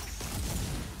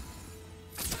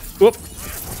 Whoop.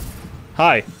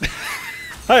 Hi.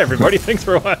 Hi, everybody. Thanks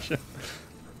for watching.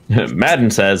 Madden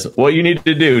says, what you need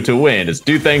to do to win is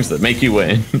do things that make you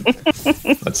win.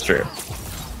 That's true.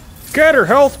 Get her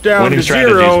health down Winning to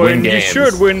strategies 0 win and you games.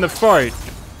 should win the fight.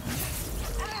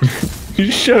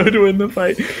 You should win the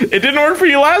fight. It didn't work for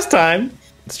you last time.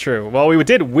 It's true. Well, we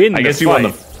did win I the guess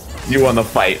fight. you won the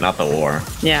fight, not the war.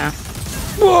 Yeah.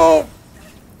 Whoa!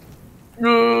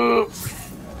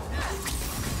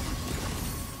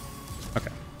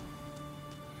 Okay.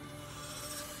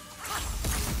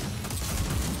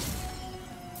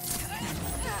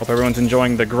 Hope everyone's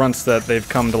enjoying the grunts that they've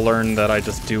come to learn that I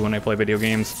just do when I play video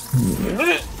games.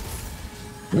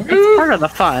 It's part of the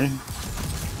fun.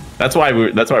 That's why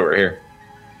we're here.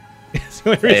 It's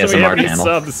the only reason we ASMR have any channel.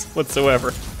 subs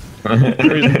whatsoever. The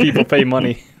reason people pay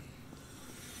money.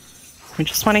 We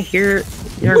just want to hear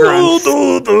your grunts.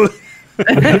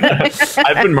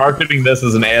 I've been marketing this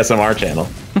as an ASMR channel.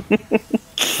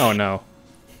 Oh no.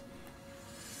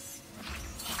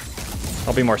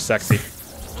 I'll be more sexy.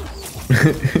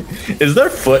 Is there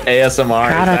foot ASMR?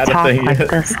 Is Gotta that a talk thing? like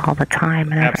this all the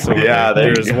time. And Absolutely. Yeah, there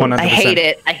you There's go. 100%. I hate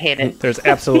it. I hate it. There's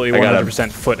absolutely I gotta- 100%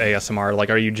 foot ASMR. Like,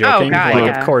 are you joking? God, like,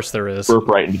 yeah. of course there is. Burp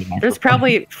right into the microphone. There's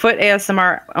probably foot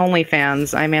ASMR only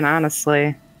fans. I mean,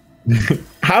 honestly.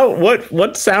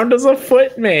 What sound does a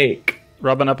foot make?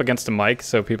 Rubbing up against a mic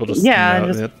so people just... Yeah, know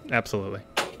just- it. Absolutely.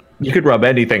 You could rub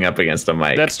anything up against a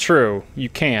mic. That's true. You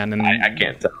can, and I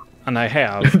can't tell. and I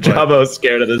have. but- Jabbo's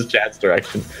scared of this chat's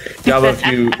direction.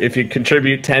 Jabbo, if you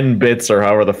contribute 10 bits or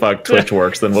however the fuck Twitch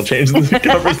works, then we'll change the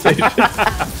conversation.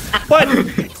 What?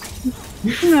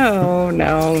 No,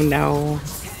 no, no.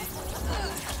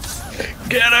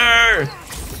 Get her!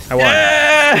 I won.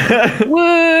 Yeah!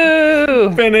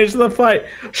 Woo! Finish the fight.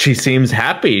 She seems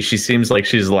happy. She seems like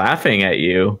she's laughing at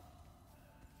you.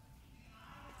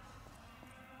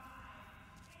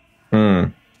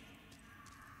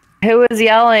 Who was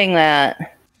yelling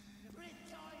that?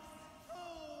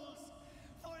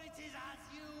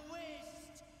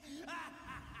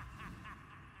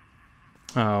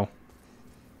 Oh.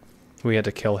 We had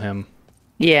to kill him.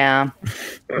 Yeah.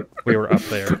 We were up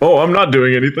there. Oh, I'm not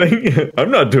doing anything.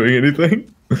 I'm not doing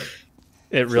anything.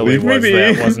 It really Leave me was be.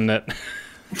 that, wasn't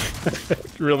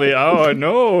it? Really, oh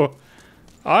no.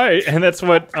 And that's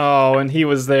what, and he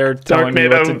was there telling me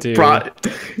what to do.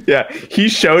 Yeah, he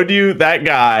showed you that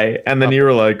guy, and then you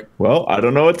were like, well, I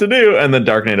don't know what to do. And then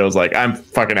Darknado was like, I'm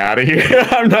fucking out of here.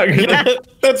 I'm not gonna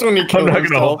That's when you I'm kill not him.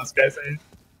 gonna hold this guy's hand.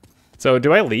 So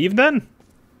do I leave then?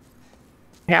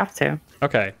 You have to.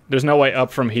 Okay. There's no way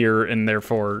up from here, and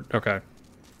therefore, okay.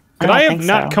 Could don't I have think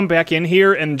not so. come back in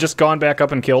here and just gone back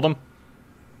up and killed him?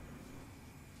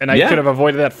 And I Yeah. could have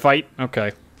avoided that fight?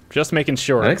 Okay. Just making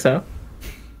sure. I think so.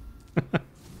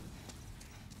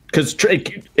 Because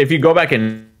if you go back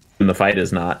in, the fight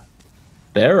is not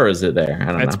there, or is it there?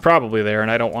 I don't It's know. probably there, and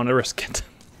I don't want to risk it.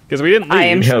 Because we didn't leave. I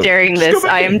am Yo, sharing just go this.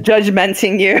 back I am in.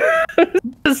 judgmenting you.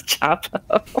 Just chop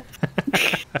up.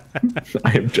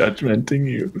 I am judgmenting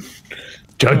you.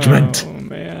 Judgment. Oh,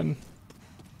 man.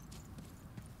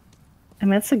 I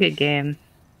mean, it's a good game.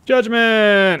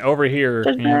 Judgment! Over here.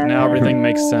 Yeah, now everything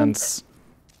makes sense.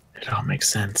 It all makes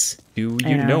sense. Do I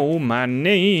you know. know my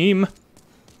name?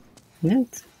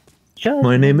 It's just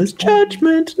My name is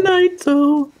Judgment Night,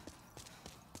 though.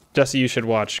 Jesse, you should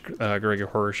watch Gregor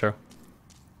Horror Show.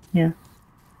 yeah.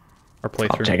 Or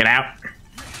playthrough. I'll check it out.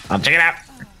 I'll check it out.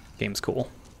 Game's cool.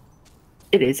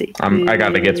 It is. I got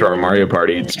to get through our Mario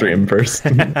Party stream first.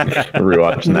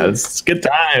 Rewatching that. It's good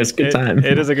time. It's good time.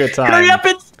 It is a good time. Hurry up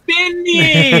and spin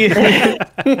me!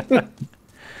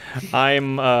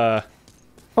 I'm Well,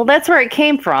 that's where it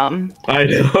came from. I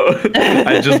know.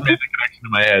 I just made the connection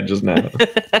in my head just now.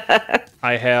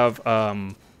 I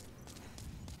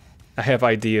have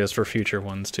ideas for future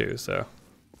ones too, so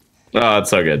Oh, it's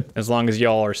so good. as long as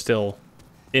y'all are still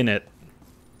in it.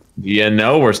 You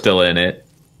know we're still in it.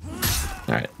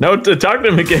 All right. No, to talk to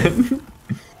him again.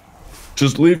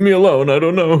 Just leave me alone. I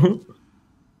don't know.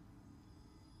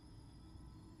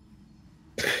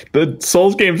 The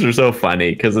Souls games are so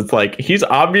funny because it's like he's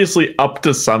obviously up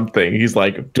to something. He's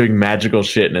like doing magical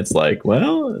shit, and it's like,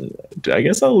 well, I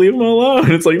guess I'll leave him alone.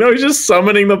 It's like, no, he's just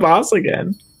summoning the boss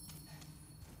again.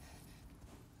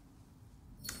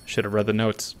 Should have read the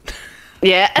notes.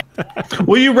 Yeah.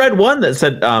 Well, you read one that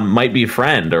said might be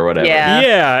friend or whatever. Yeah.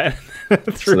 Yeah.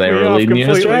 So they were leading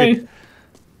you astray.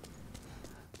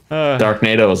 Uh,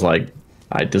 Darknado was like,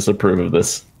 I disapprove of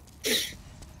this.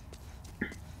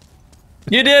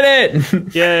 You did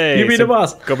it! Yay! You beat So the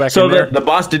boss. go back So in there. the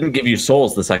boss didn't give you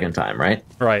souls the second time, right?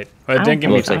 Right. It don't didn't give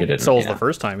think me so. Like it didn't, souls yeah. the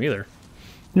first time either.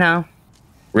 No.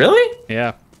 Really?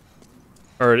 Yeah.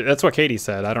 Or that's what Katie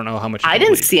said. I don't know how much. I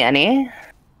didn't see any.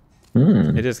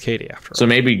 It is Katie after all. So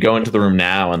maybe go into the room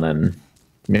now and then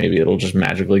maybe it'll just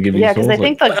magically give you Yeah, souls. because I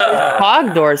think the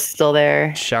fog door's still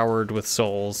there. Showered with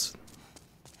souls.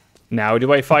 Now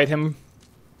do I fight him?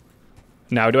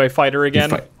 Now do I fight her again?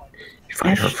 You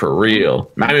fight her for real.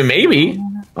 I mean, maybe.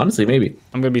 Honestly, maybe.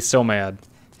 I'm gonna be so mad.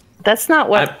 That's not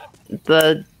what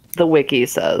the wiki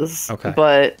says. Okay.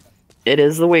 But it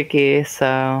is the wiki,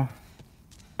 so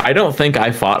I don't think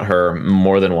I fought her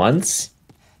more than once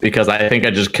because I think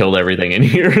I just killed everything in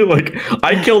here. Like,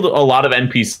 I killed a lot of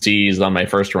NPCs on my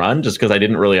first run just because I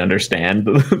didn't really understand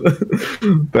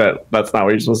that that's not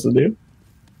what you're supposed to do.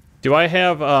 Do I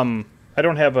have I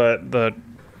don't have the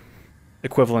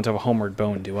equivalent of a homeward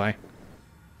bone, do I?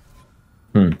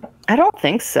 I don't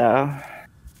think so. I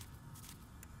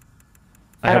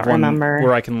have don't one remember.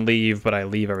 where I can leave, but I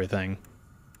leave everything.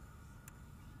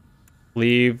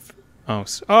 Leave. Oh.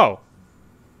 Oh.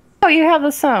 Oh, you have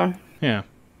the stone. Yeah.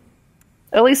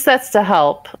 At least that's to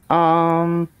help.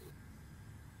 Oh,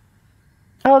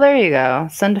 there you go.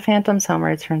 Send a phantom's home,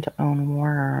 return to own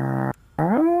world.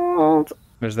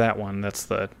 There's that one. That's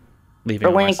the leaving.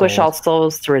 Relinquish all all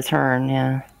souls to return,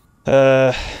 yeah.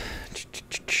 my souls.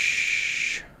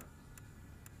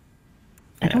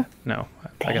 I don't No,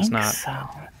 I guess think not. so.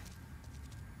 All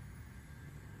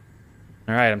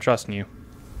right, I'm trusting you.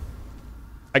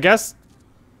 I guess.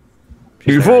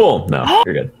 You fool! No,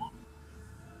 you're good.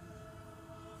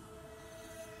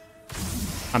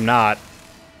 I'm not.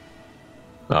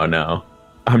 Oh no.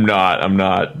 I'm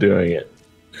not doing it.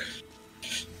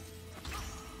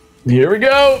 Here we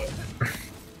go!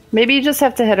 Maybe you just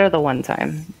have to hit her the one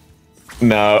time.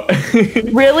 No.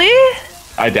 Really?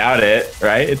 I doubt it,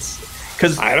 right? It's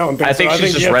because I don't think I think so.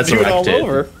 she's just you have to do it all resurrected.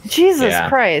 over. Jesus Yeah.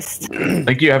 Christ. I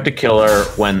think you have to kill her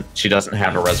when she doesn't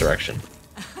have a resurrection.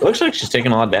 It looks like she's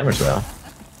taking a lot of damage though.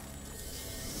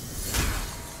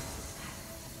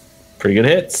 Pretty good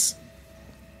hits.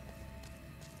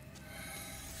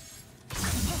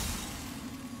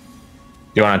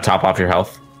 You want to top off your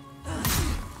health?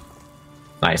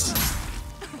 Nice.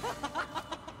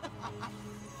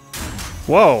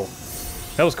 Whoa,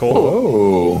 that was cool.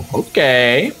 Oh,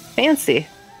 okay. Fancy.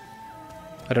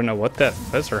 I don't know what that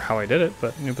was or how I did it,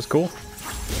 but it was cool.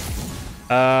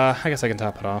 I guess I can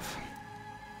top it off.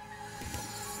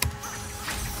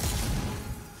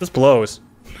 This blows.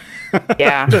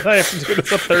 Yeah. I have to do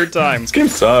this a third time. This game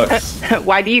sucks.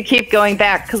 Why do you keep going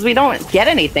back? Because we don't get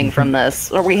anything from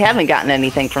this, or we haven't gotten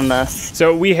anything from this.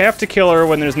 So we have to kill her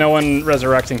when there's no one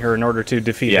resurrecting her in order to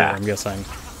defeat Yeah. her, I'm guessing.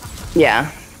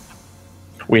 Yeah.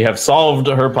 We have solved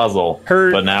her puzzle,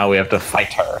 Her- but now we have to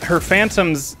fight her. Her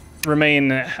phantoms remain,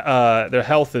 their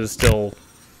health is still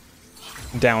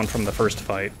down from the first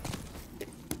fight.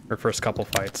 Her first couple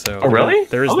fights, so... Oh, really?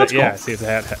 There is Oh, that's yeah, cool. see, it's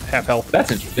half health.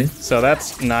 That's interesting. So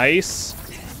that's nice.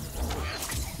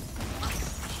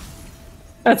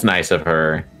 That's nice of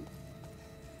her.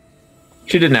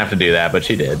 She didn't have to do that, but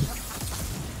she did.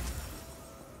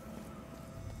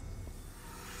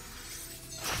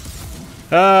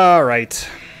 Alright.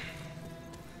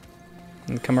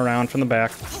 And come around from the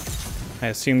back. I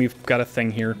assume you've got a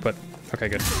thing here, but... Okay,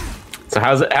 good. So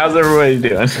how's everybody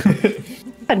doing?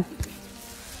 Good. I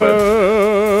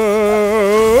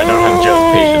don't have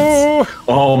jump patience.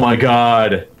 Oh my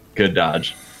god. Good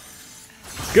dodge.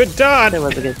 Good dodge! It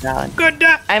was a good job. Good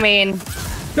dodge! I mean,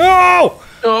 No!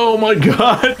 Oh my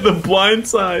god, the blind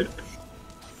side.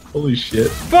 Holy shit.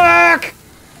 Fuck!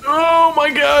 Oh my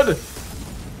god!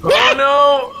 Oh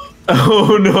no!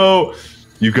 Oh no!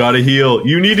 You gotta heal.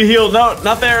 You need to heal. No,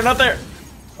 not there, not there.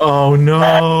 Oh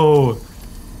no!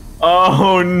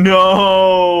 Oh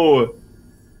no!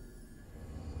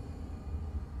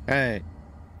 Hey.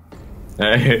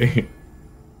 Hey.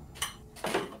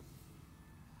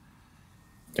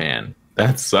 Man,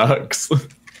 that sucks.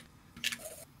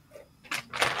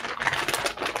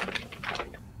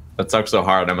 That sucks so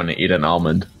hard, I'm gonna eat an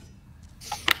almond.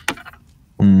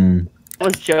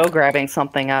 Was Joe grabbing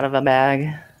something out of a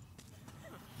bag?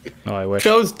 Oh, I wish.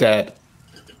 Joe's dead.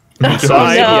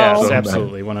 Inside, No. yes,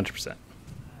 absolutely, 100%.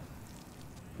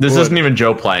 This isn't even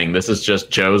Joe playing, this is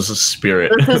just Joe's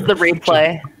spirit. This is the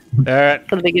replay All right.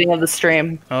 for the beginning of the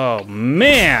stream. Oh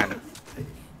man.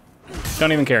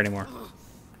 Don't even care anymore.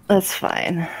 That's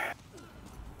fine.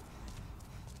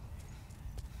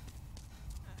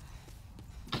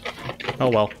 Oh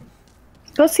well.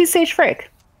 Go see Sage Frake.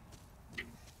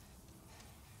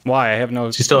 Why? I have no.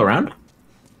 Is he still around?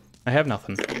 I have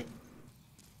nothing.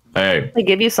 Hey. They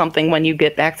give you something when you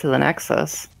get back to the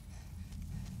Nexus.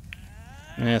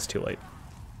 It's too late.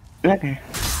 Okay.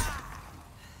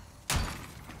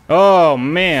 Oh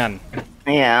man.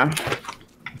 Yeah.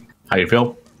 How you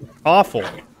feel? Awful.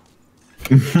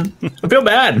 I feel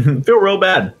bad. I feel real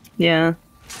bad. Yeah.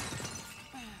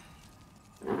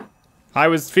 I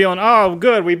was feeling, oh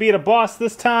good, we beat a boss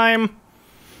this time.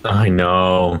 I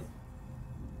know.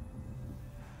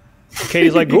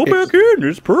 Katie's like, go back in,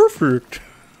 it's perfect.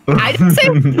 I didn't say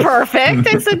perfect.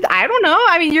 I said, I don't know.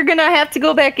 I mean, you're going to have to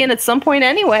go back in at some point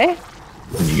anyway.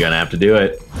 You're gonna have to do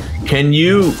it. Can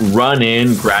you run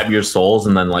in, grab your souls,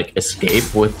 and then like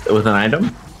escape with an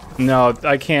item? No,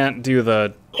 I can't do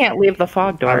the. Can't leave the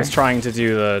fog door. I was trying to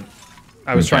do the.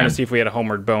 I was trying to Okay. see if we had a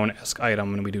Homeward Bone-esque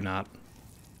item, and we do not.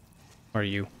 Or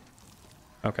you?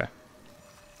 Okay.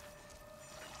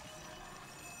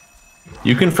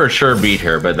 You can for sure beat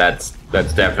her, but that's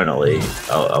definitely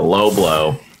a low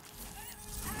blow.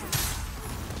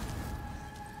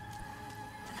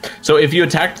 So if you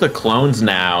attacked the clones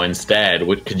now instead,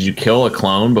 could you kill a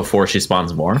clone before she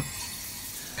spawns more?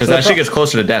 Because as she gets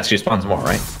closer to death, she spawns more,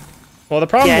 right? Well, the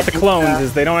problem Yeah, with I the think clones so.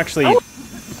 is they don't actually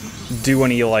do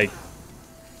any, like...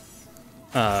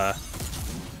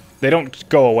 They don't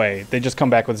go away. They just come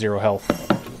back with 0 health.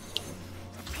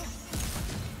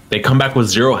 They come back with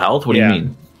 0 health? What do you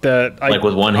mean? Like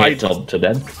with one hit to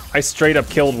dead? I straight up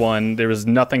killed one. There was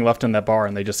nothing left in that bar,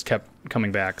 and they just kept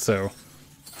coming back, so...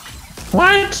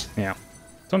 What? Yeah.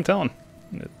 So I'm telling.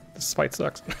 This fight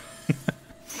sucks.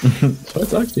 So it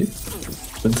sucks, dude.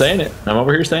 Been saying it. I'm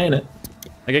over here saying it.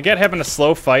 Like, I get having a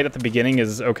slow fight at the beginning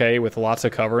is okay with lots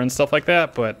of cover and stuff like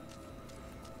that, but...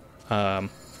 I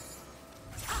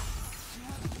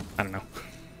don't know.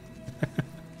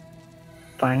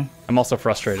 Fine. I'm also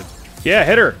frustrated. Yeah,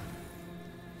 hit her!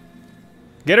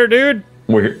 Get her, dude!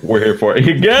 We're here for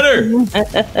it. Get her!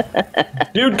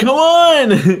 Dude, come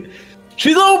on!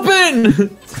 She's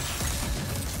open!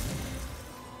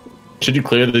 Should you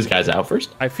clear these guys out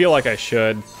first? I feel like I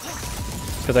should.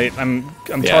 Because I'm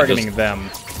Yeah, targeting just-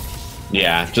 them.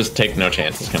 Yeah, just take no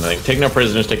chances kind of thing. Take no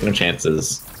prisoners, take no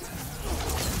chances.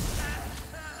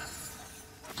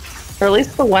 Or at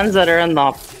least the ones that are in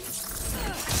the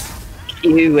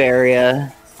queue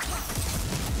area.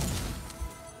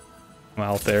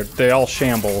 Well, they all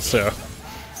shamble, so...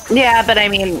 Yeah, but I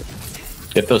mean,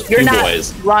 Get those you're two not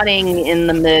boys. running in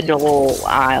the middle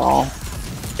aisle.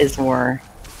 Is more.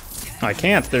 I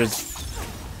can't. There's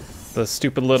the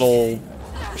stupid little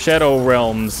Shadow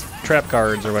Realms trap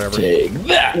cards or whatever. Take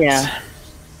that! Yeah.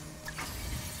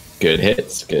 Good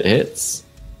hits, good hits.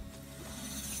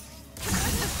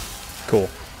 Cool.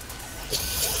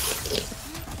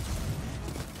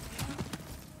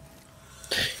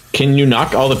 Can you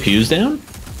knock all the pews down?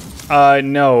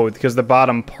 No, because the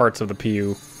bottom parts of the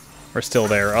PU are still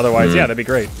there. Otherwise, yeah, that'd be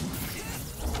great.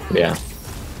 Yeah.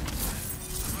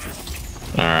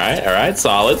 Alright,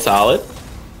 solid, solid.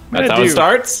 That's how it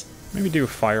starts? Maybe do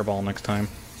Fireball next time.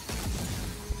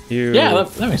 You... Yeah,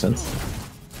 that makes sense.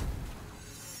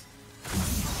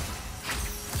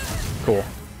 Cool.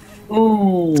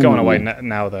 Ooh. It's going away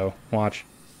now, though. Watch.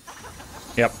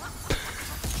 Yep.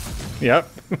 Yep.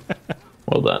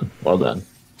 Well done, well done.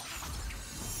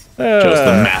 Just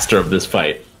the master of this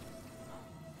fight.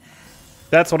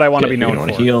 That's what I want to be Okay, you known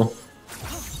wanna for. heal.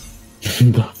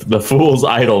 the fool's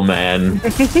idol, man.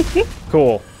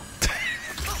 Cool.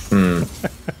 So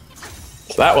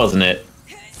that wasn't it.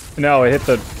 No, it hit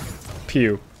the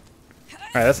pew.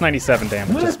 Alright, that's 97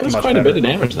 damage. Well, That's that's much quite better. a bit of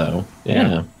damage, though.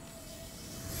 Yeah.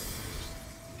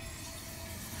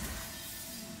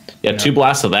 Yeah, 2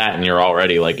 blasts of that, and you're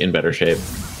already like in better shape.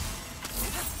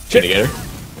 Shit. Can you get her?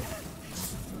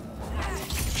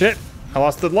 Shit! I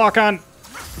lost the lock on.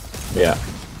 Yeah.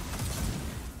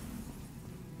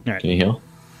 All right. Can you heal?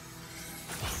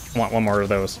 I want one more of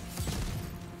those.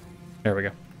 There we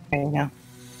go. There you go.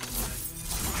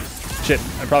 Shit!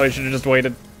 I probably should have just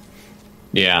waited.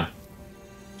 Yeah.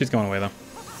 She's going away though.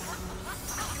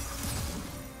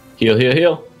 Heal, heal,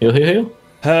 heal. Heal, heal, heal.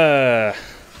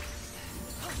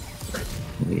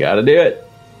 You gotta do it.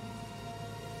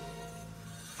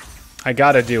 I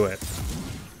gotta do it.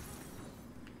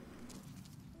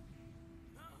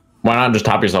 Why not just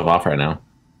top yourself off right now?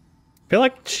 I feel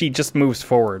like she just moves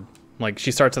forward. Like,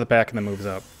 she starts at the back and then moves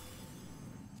up.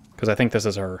 Because I think this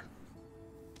is her.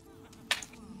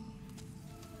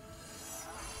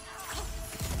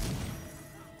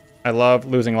 I love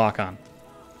losing lock-on.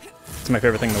 It's my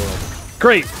favorite thing in the world.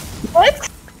 Great! What?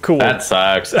 Cool. That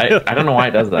sucks. I don't know why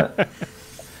it does that.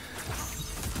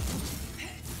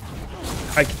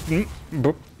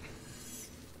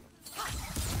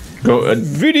 Go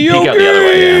Video peek out the other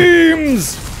way, yeah.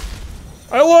 games!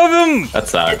 I love them! That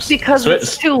sucks. Because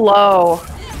it's too low.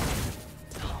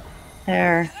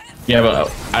 There. Yeah,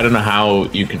 but I don't know how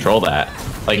you control that.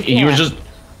 Like, he was just...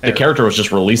 The character was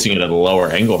just releasing it at a lower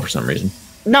angle for some reason.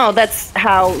 No, that's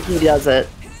how he does it.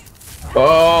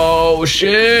 Oh,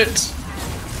 shit!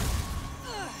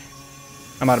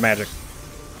 I'm out of magic.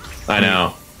 I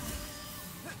know.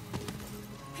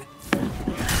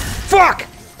 Fuck!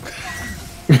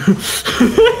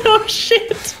 Oh,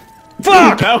 shit!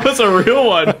 Fuck! That was a real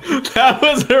one! That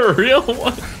was a real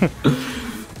one!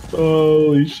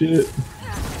 Holy shit.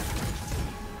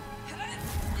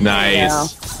 Nice. Yeah.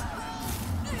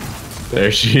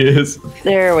 There she is.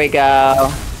 There we go.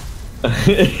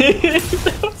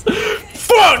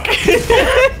 Fuck!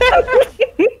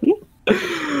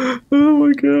 Oh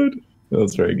my god. That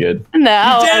was very good.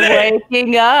 Now You did I'm it!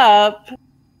 waking up.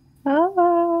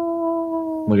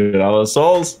 Oh. Look at all those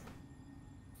souls.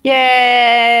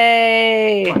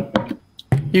 Yay!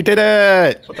 You did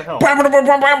it! What the hell?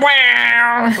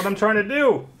 That's what I'm trying to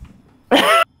do!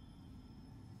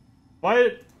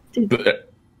 Why?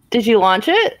 Did you launch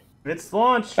it? It's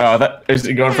launched. Oh, that is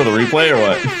it going for the replay or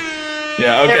what?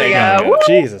 Yeah, There okay. we got go. it. Woo!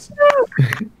 Jesus.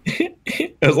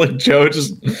 It was like Joe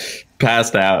just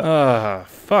passed out.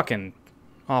 Fucking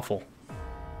awful.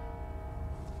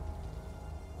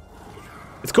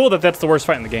 It's cool that that's the worst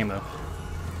fight in the game, though.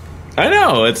 I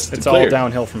know, it's It's all clear.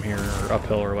 downhill from here, or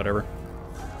uphill, or whatever.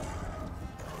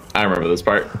 I remember this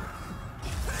part.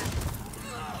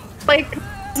 Like,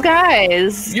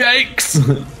 guys,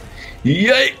 Yikes!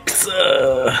 Yikes!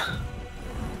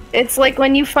 it's like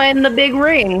when you find the big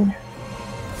ring.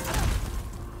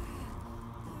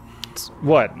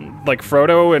 What? Like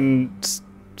Frodo and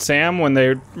Sam when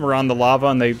they were on the lava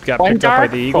and they got On picked up by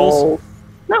Dark the eagles? Souls.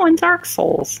 No, in Dark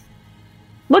Souls.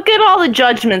 Look at all the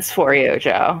judgments for you,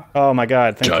 Joe. Oh my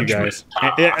god, thank you Judgment.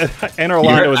 guys. Anne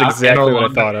Orlando was exactly what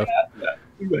I thought of.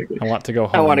 Exactly. I want to go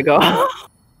home. I want to go.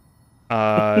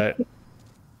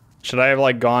 Should I have,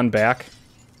 like, gone back?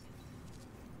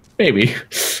 Maybe.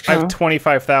 I have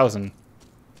 25,000.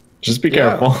 Just be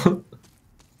careful.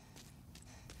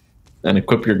 And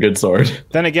equip your good sword.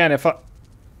 Then again, if I...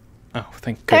 Oh,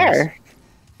 thank goodness. There.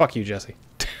 Fuck you, Jesse.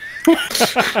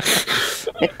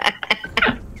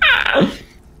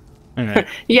 Alright.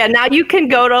 Yeah, now you can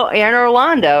go to Anne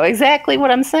Orlando. Exactly what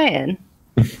I'm saying.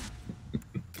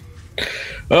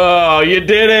 Oh, you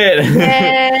did it!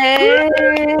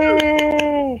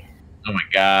 Yay! Oh my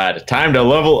god. Time to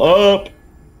level up!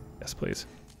 Yes, please.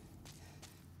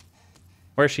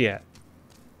 Where's she at?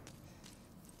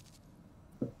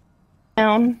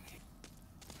 Down.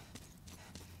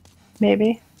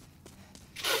 Maybe.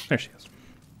 There she is.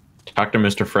 Talk to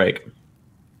Mr. Frake.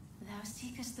 Thou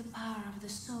seekest the power of the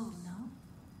soul, no?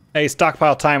 Hey,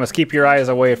 stockpile Timus, keep your eyes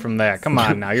away from that. Come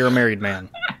on now, you're a married man.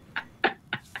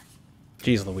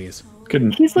 Jeez Louise.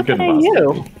 Couldn't, He's looking couldn't at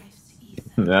possibly-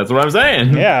 you. That's what I'm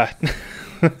saying. Yeah.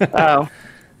 Oh.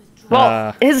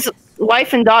 Well, his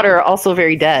wife and daughter are also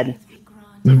very dead.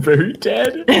 Very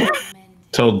dead.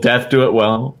 Till death do it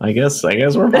well. I guess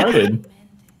we're parted.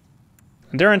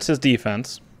 Endurance is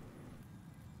defense.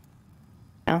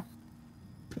 Yeah.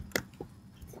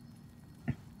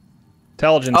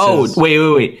 Intelligence Oh, is...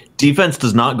 wait. Defense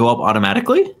does not go up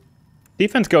automatically?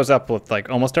 Defense goes up with, like,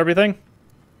 almost everything.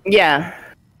 Yeah.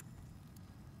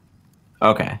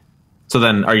 Okay. So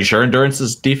then, are you sure endurance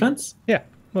is defense? Yeah,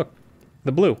 look.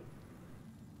 The blue.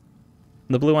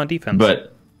 The blue on defense.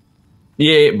 But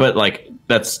yeah, but like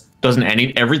doesn't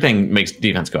everything makes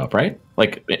defense go up, right?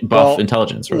 Like buff Well,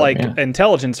 intelligence, or like, yeah.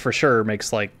 intelligence for sure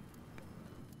makes, like,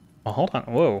 Well, hold on.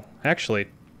 Whoa. Actually,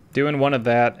 doing one of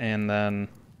that and then...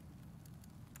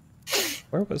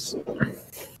 Where was...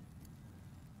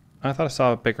 I thought I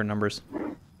saw bigger numbers.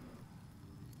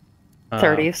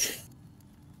 30s.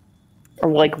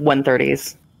 Or like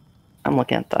 130s. I'm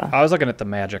looking at the... I was looking at the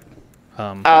magic.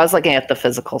 I was looking at the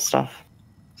physical stuff.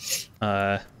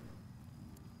 I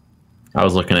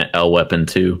was looking at L weapon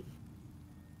too.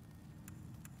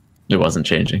 It wasn't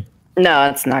changing. No,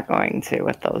 it's not going to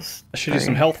with those. I should do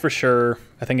some health for sure.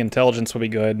 I think intelligence will be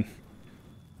good.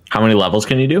 How many levels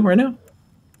can you do right now?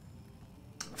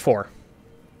 4.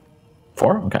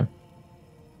 4? Okay.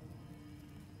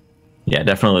 Yeah,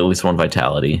 definitely at least 1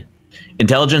 vitality.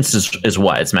 Intelligence is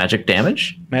what? It's magic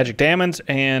damage? Magic damage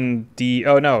and the...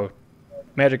 Oh, no.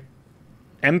 Magic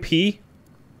MP,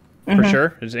 for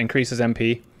sure. It increases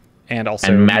MP. And also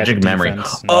And magic memory.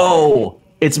 Oh!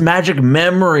 It's magic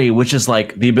memory, which is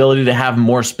like the ability to have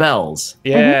more spells.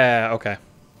 Yeah, okay.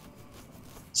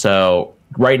 So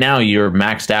right now you're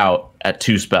maxed out at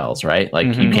 2 spells, right? Like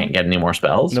you can't get any more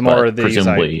spells. The more but these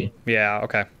presumably yeah,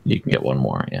 okay. you can get one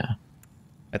more, yeah.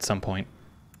 At some point.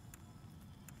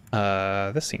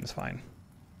 This seems fine.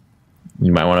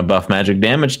 You might want to buff magic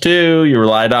damage too. You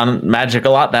relied on magic a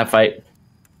lot that fight.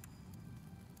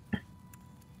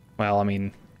 Well, I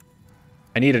mean,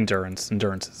 I need endurance.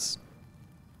 Endurance is...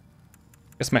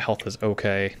 I guess my health is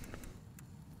okay.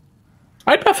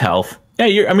 I'd buff health. Yeah,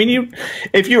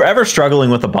 if you're ever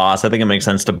struggling with a boss, I think it makes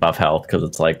sense to buff health because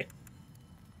it's like,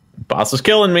 boss is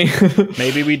killing me.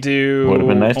 Maybe we do Would've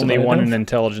been nice to only buy one health. in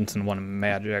intelligence and one in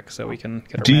magic, so we can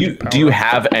get our Do magic you power.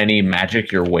 have any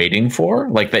magic you're waiting for,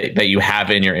 like that you have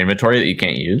in your inventory that you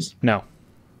can't use? No.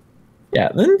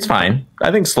 Yeah, then it's fine.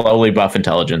 I think slowly buff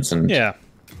intelligence and Yeah.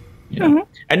 you know.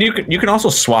 And you can also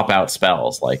swap out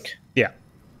spells like Yeah.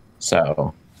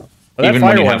 so. Well, that Even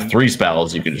when fire you one, have 3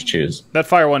 spells, you can just choose. that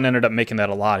fire one ended up making that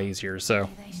a lot easier, so...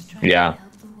 Thy strength Yeah.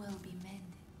 help the world be mended.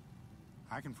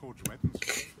 I can forge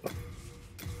weapons.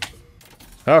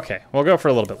 Okay, we'll go for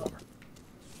a little bit longer.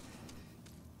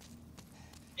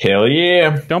 Hell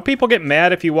yeah! Don't people get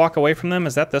mad if you walk away from them?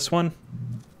 Is that this one?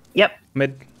 Yep.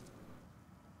 Mid?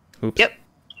 Oops. Yep.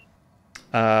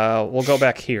 We'll go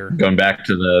back here. Going back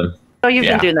to the So you've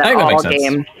Yeah, been doing I that think that all makes sense.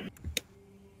 game.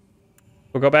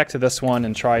 We'll go back to this one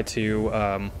and try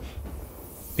to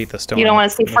beat the stone. You don't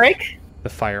want to see Frake? The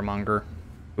firemonger.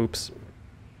 Oops.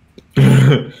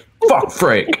 fuck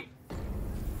Frake.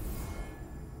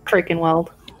 Freaking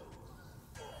Weld.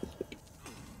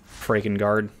 Fraken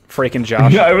guard. Fraken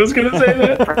Josh. I was gonna say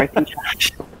that. Freaking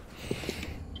Josh.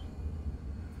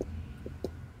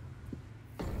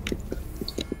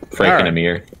 Frake Alright. and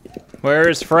Amir.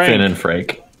 Where's Frank? Finn and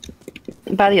Frake.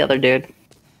 By the other dude.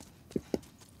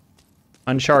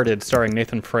 Uncharted, starring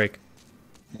Nathan Frake.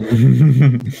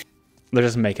 They're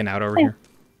just making out over here.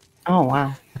 Oh,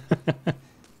 wow.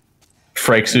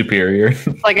 Frake Superior.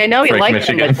 Like, I know you Frake, like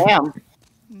him, but Michigan.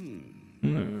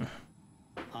 damn.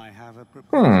 I have a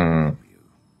proposal for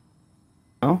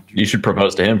you. You should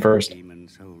propose to him first. Demon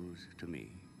souls to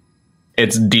me.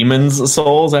 It's Demon's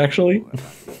Souls, actually.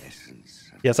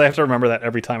 Essence of Yes, I have to remember that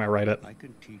every time I write it. I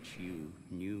can teach you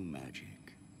new magic.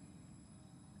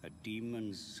 A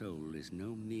demon's soul is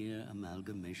no mere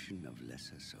amalgamation of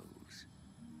lesser souls.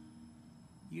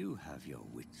 You have your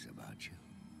wits about you.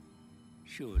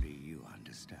 Surely you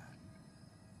understand.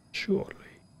 Surely.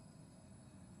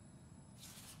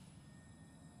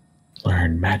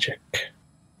 Learn magic.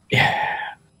 Yeah.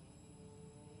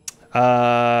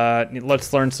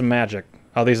 Let's learn some magic.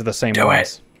 Oh, these are the same Do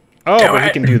ones. it. Oh, Do but we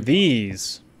it. can do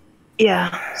these.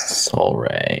 Yeah. Soul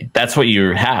Ray. That's what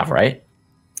you have, right?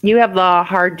 You have the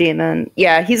hard demon.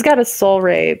 Yeah, he's got a soul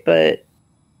ray, but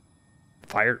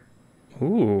Fire.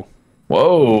 Ooh.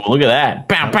 Whoa, look at that.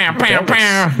 Bow, bow, bow, That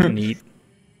bow. looks neat. Is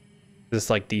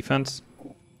this like defense?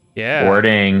 Yeah.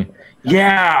 Warding.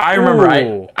 Yeah, I remember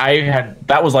Ooh. I had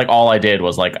that was like all I did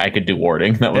was like I could do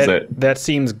warding. That was it. That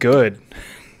seems good.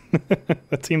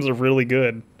 That seems really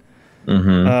good.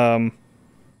 Mm-hmm.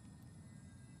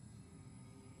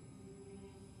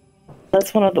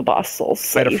 that's one of the boss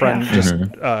souls. I had that a you friend have. just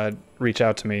reach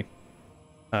out to me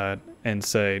and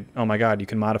say, "Oh my God, you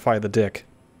can modify the dick."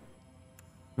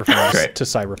 Referring Great. to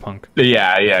Cyberpunk.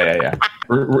 Yeah.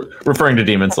 Referring to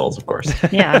Demon Souls, of course.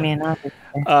 Yeah, I mean,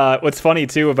 What's funny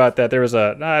too about that? There was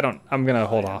a. I'm gonna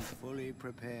hold off. Fully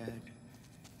prepared.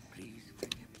 Please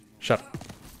forgive me. Shut up.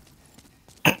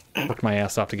 Worked my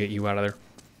ass off to get you out of there.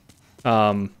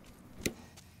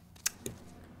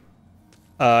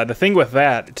 The thing with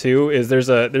that too is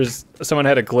there's someone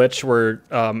had a glitch where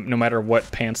no matter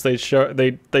what pants they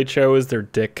chose, their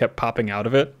dick kept popping out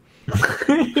of it. It's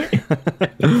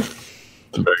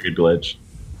a very good glitch.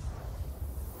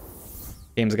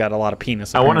 Game's got a lot of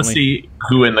penis. I want to apparently. see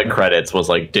who in the credits was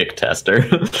like dick tester.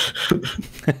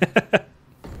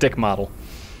 Dick model.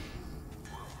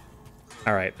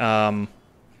 All right.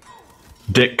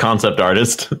 Dick concept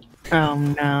artist. Oh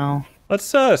no. Let's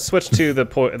switch to the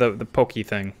pokey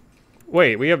thing.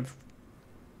 Wait, we have.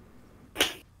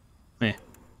 Eh.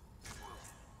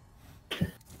 All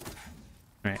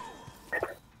right.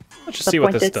 Let's just The see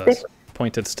what this pointed does. stick?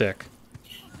 Pointed stick.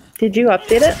 Did you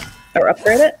update it or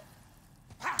upgrade it?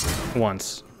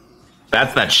 Once.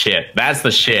 That's that shit. That's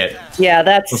the shit. Yeah,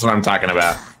 That's that's what I'm talking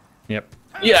about. Yep.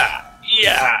 Yeah.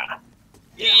 Yeah.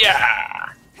 Yeah.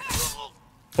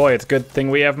 Boy, it's a good thing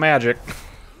we have magic.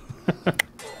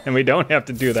 And we don't have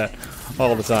to do that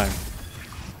all the time.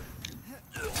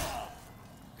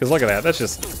 Because look at that. That's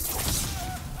just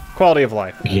quality of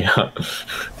life. Yeah.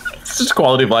 It's just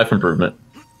quality of life improvement.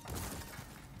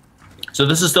 So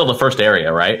this is still the first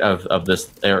area, right? Of this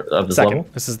Second. level.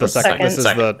 This is the Or second. This is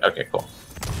Second. the Okay, cool.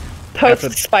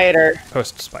 post spider.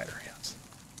 post spider. Yes.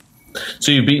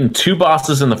 So you've beaten 2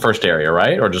 bosses in the first area,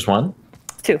 right? Or just one?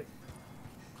 2.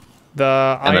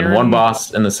 The And iron. then one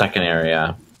boss in the second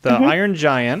area. The Iron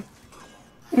Giant.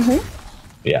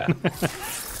 Yeah.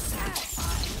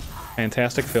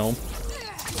 Fantastic film.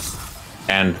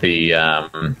 and the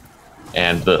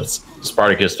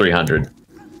Spartacus 300.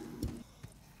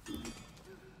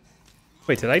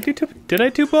 Wait, did I do two? Did I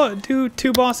do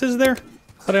two bosses there?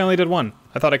 I thought I only did one.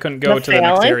 I thought I couldn't go The to the next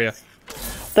phalanx? area.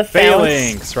 The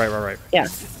phalanx. Phalanx. Right. Yeah.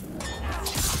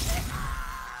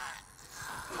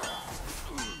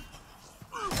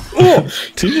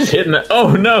 Did you just hit in the...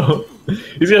 Oh no!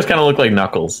 These guys kind of look like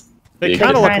Knuckles. They Yeah,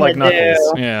 kind of look kinda like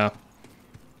Knuckles. do. Yeah.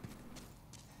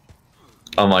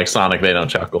 Unlike Sonic, they don't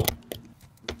chuckle.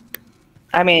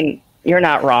 I mean, you're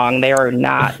not wrong. They are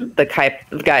not the type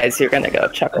of guys you're gonna go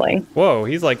chuckling. Whoa,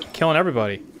 he's like killing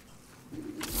everybody.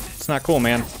 It's not cool,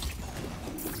 man.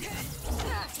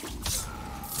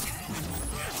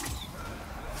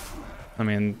 I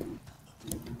mean,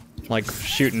 like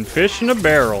shooting fish in a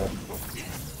barrel.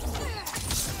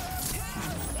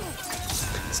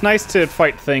 It's nice to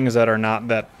fight things that are not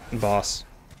that boss.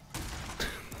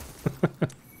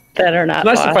 That are not.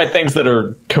 Nice to boss. fight things that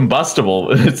are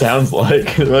combustible. It sounds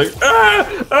like like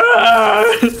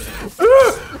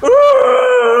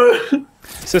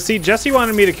So see, Jesse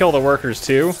wanted me to kill the workers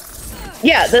too.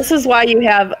 Yeah, this is why you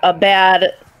have a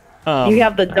bad. You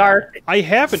have the dark. I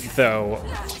haven't though.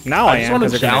 Now I I just am. want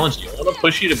 'cause to they're gonna- challenge you. I want to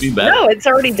push you to be better. No, it's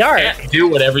already dark. You can't do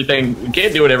what you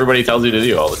can't do what everybody tells you to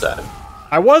do all the time.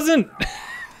 I wasn't.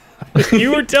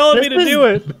 You were telling me This to is- do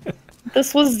it.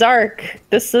 This was dark.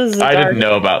 This is. I dark. didn't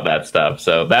know about that stuff,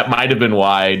 so that might have been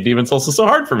why Demon's Souls is so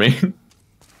hard for me.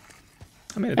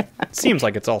 I mean, it seems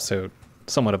like it's also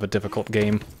somewhat of a difficult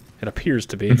game. It appears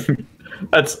to be. I I mean,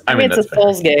 mean it's that's a fair.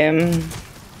 Souls game.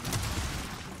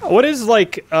 What is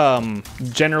like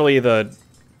generally the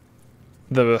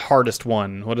hardest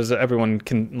one? What is it? Everyone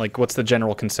can like. What's the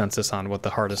general consensus on what the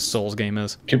hardest Souls game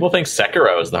is? People think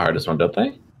Sekiro is the hardest one, don't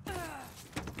they?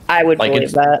 I would Like, believe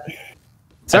it's- that.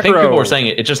 I think Sekiro- people were saying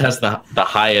it just has the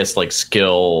highest like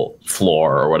skill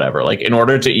floor or whatever. Like in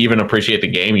order to even appreciate the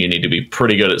game, you need to be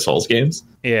pretty good at Souls games.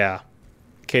 Yeah.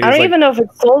 Katie's I don't like, even know if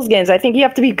it's Souls games. I think you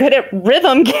have to be good at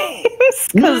rhythm games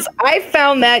because I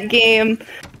found that game,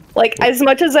 like, as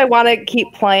much as I want to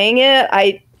keep playing it,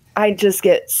 I just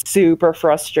get super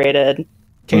frustrated.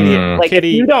 Katie, Like,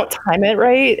 Katie, if you don't time it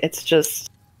right, it's just.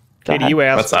 Go Katie, ahead. you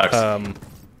asked. That sucks.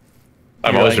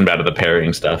 I've You're always like- been bad at the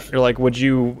parrying stuff. You're like, would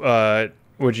you ever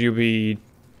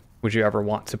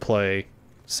want to play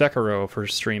Sekiro for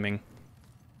streaming?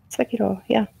 Sekiro,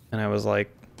 yeah. And I was like,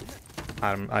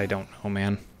 I don't know,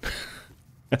 man.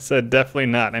 I said definitely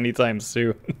not anytime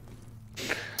soon.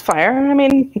 It's fire. I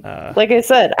mean, like I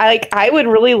said, I would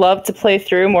really love to play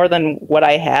through more than what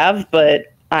I have,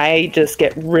 but I just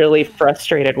get really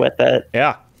frustrated with it.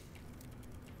 Yeah.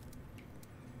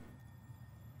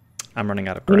 I'm running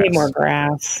out of You grass. need more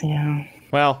grass, yeah.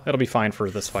 Well, it'll be fine for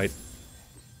this fight.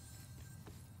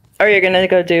 Oh, you're gonna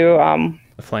go do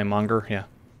The flame monger, yeah.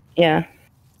 yeah.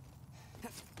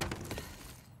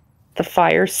 The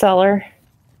fire seller.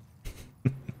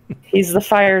 He's the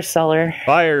fire seller.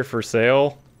 Fire for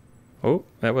sale. Oh,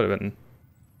 that would have been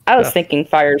I was Yeah. thinking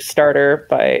Fire Starter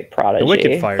by Prodigy. the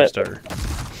wicked fire but- starter.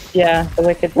 Yeah, the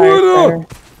Wicked Fire Starter.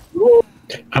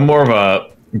 I'm more of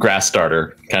a grass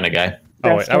starter kind of guy.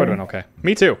 Oh wait, that would have been okay.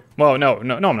 Me too. Well, no, I'm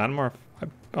not. I'm more. I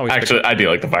always Actually, I do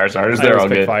like the fire starters. pick, I They're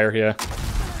always all pick good. fire, yeah.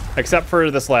 Except for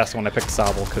this last one, I picked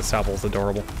Sobble because Sobble's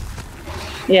adorable.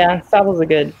 Yeah, Sabble's a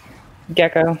good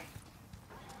gecko.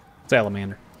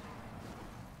 Salamander.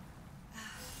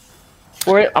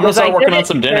 I'm gonna start working on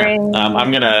some dinner.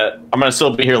 I'm gonna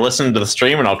still be here listening to the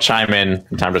stream, and I'll chime in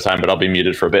from time to time, but I'll be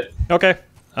muted for a bit. Okay.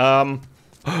 We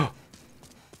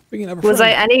can have a Was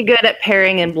I friend. any good at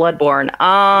pairing in Bloodborne?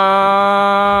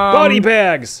 Body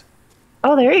bags?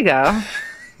 Oh, there you go.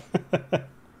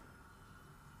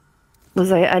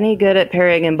 Was I any good at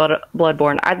pairing in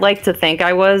Bloodborne? I'd like to think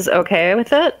I was okay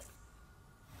with it.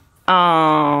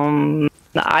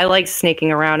 I like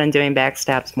sneaking around and doing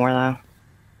backstabs more,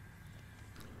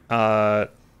 though.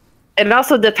 It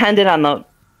also depended on the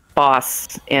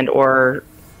boss and or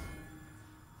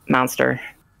monster.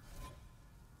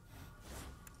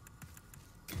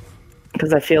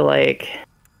 Because I feel like...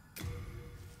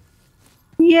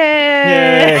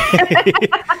 Yay!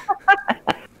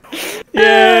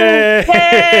 Yay!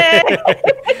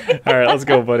 All right, let's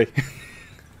go, buddy.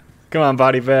 Come on,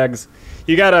 body bags.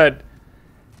 You got a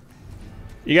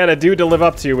dude to live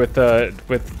up to with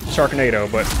Sharknado,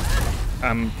 but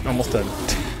I'm almost done.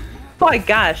 Oh my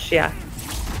gosh, yeah.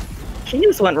 He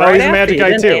just went Oh, right he's a after magic you, guy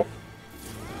didn't too.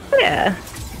 he? Yeah.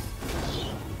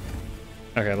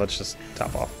 Okay, let's just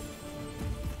top off.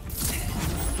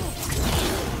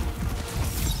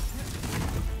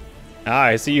 Ah,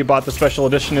 I see you bought the special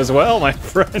edition as well, my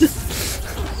friend.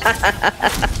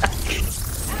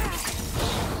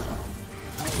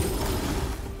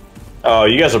 Oh,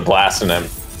 you guys are blasting him.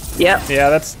 Yep. Yeah,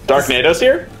 that's Darknado's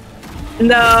here?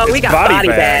 No, we It's got body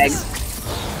bags. bags.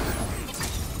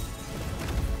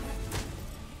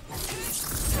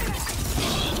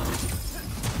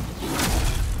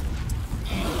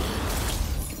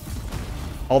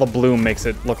 all the bloom makes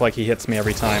it look like he hits me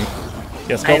every time.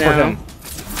 Yes, go I for know. him.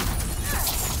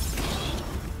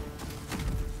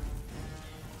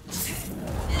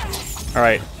 All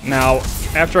right, now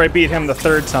after I beat him the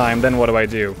third time, then what do I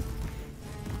do?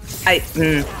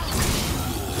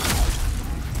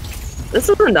 This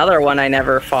is another one I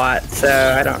never fought,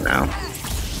 so I don't know.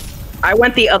 I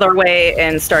went the other way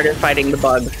and started fighting the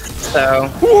bugs,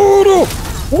 so...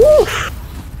 Woof!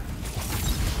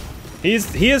 He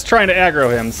is trying to aggro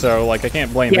him, so like I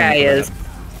can't blame him. Yeah, he for is.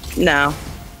 that. No.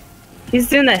 He's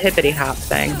doing that hippity hop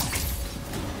thing.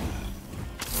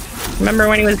 Remember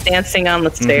when he was dancing on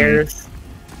the stairs?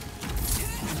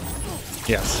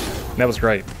 Yes, that was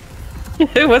great.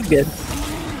 It was good.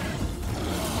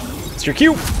 Mr.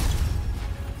 Q.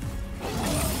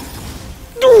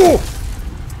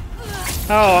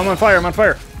 Oh, I'm on fire! I'm on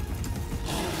fire!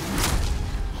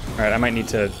 Alright, I might need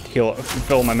to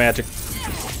fill my magic.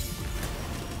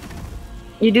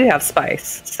 You do have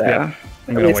spice, so Yeah, I'm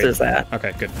at gonna least wait. there's that.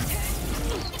 Okay, good.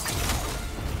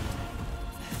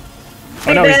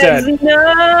 Oh no, he's dead.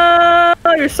 No,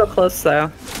 you're so close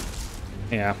though.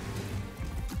 Yeah.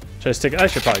 I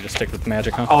should probably just stick with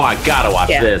magic, huh? Oh, I gotta watch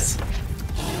Yeah. this.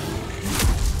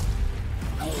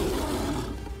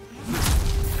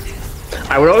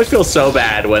 I would always feel so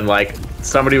bad when like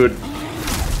somebody would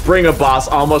bring a boss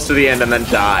almost to the end and then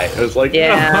die. It was like,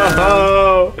 Yeah.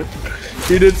 no,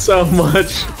 you did so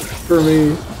much for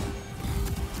me.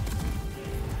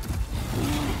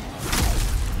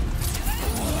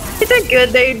 They did good.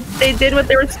 They did what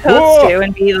they were supposed to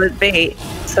and be the bait.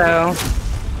 So,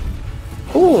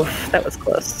 oof, that was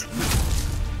close.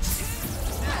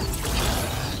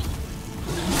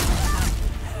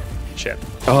 Shit.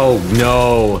 Oh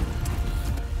no.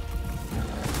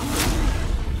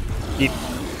 Eat.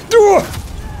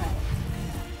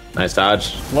 Nice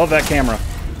dodge. Love that camera.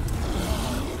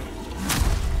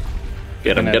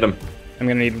 Get him, get him. I'm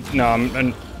gonna need. No,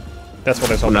 I'm that's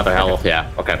what I saw. Another health, yeah.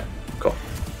 Okay, cool.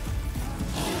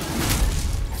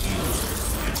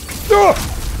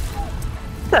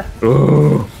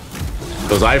 Ooh.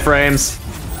 Those iframes.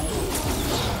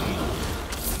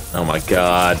 Oh my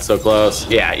god, so close.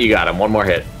 Yeah, you got him. One more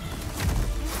hit.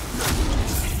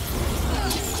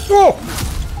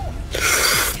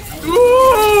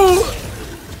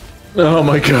 Oh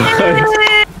my god.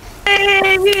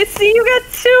 Hey, see, you got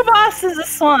 2 bosses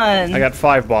this one. I got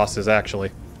 5 bosses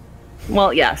actually.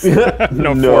 Well, yes.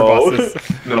 No, 4 bosses.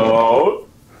 No.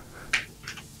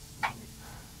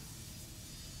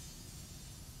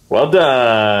 Well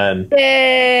done.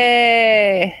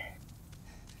 Yay!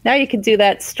 Now you can do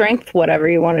that strength, whatever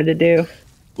you wanted to do.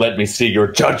 Let me see your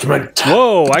judgment.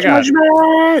 Whoa, I got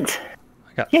Judgment!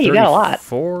 Yeah, you got a lot.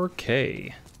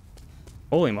 4K.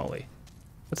 Holy moly.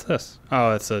 What's this?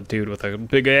 Oh, it's a dude with a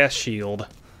big ass shield.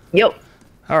 Yep.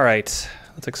 All right,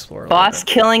 let's explore. Boss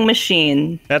killing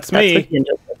machine. That's me. what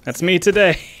Ninja is. That's me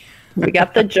today. We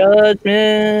got the judgment.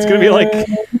 It's gonna be like.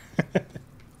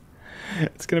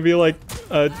 It's gonna be like.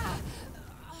 Where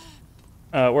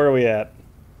are we at?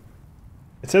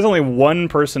 It says only one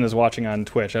person is watching on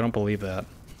Twitch. I don't believe that.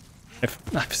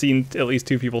 I've seen at least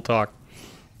 2 people talk.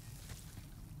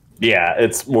 Yeah,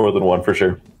 it's more than one for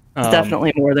sure. It's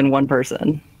definitely more than one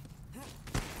person.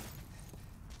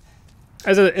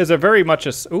 As a very much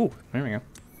a ooh, there we go.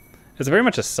 As a very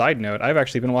much a side note, I've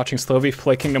actually been watching Slovie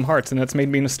play Kingdom Hearts, and that's made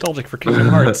me nostalgic for Kingdom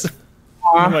Hearts.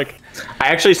 I'm like, I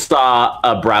actually saw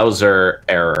a browser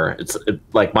error.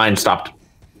 Like mine stopped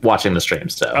watching the stream,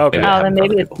 so Okay. Oh, then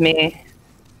maybe it's me.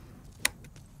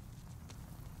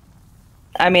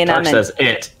 I mean, Dark says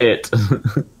it.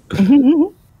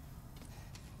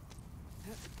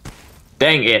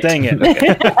 Dang it. dang it.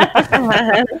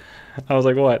 I was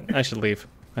like, what? I should leave.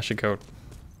 I should go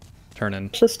turn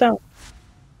in. just don't.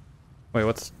 Wait,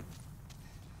 what's...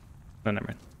 No, never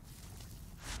mind.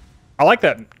 I like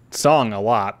that song a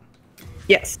lot.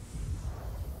 Yes.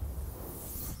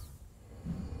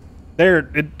 There,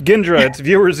 Gendra, it's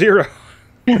viewer 0.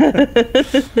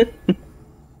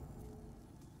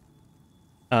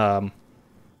 By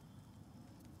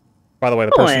the way,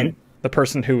 the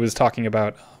person who was talking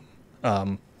about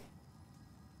the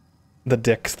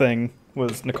dicks thing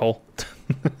was Nicole.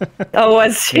 Oh,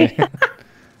 was she? I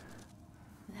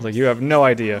was like, you have no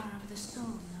idea. Power of the soul,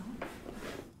 no?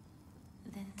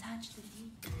 Then touch the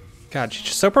deep God, she's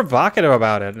just so provocative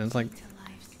about it. And it's like, to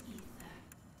life's ether.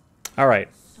 all right,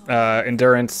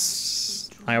 endurance.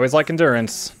 I always like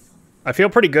endurance. I feel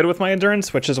pretty good with my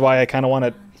endurance, which is why I kind of want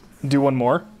to do one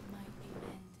more.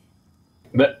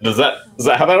 Is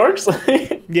that how that works?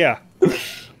 Yeah,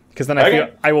 because then I Okay. feel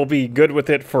I will be good with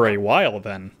it for a while.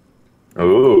 Then,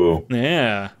 Ooh.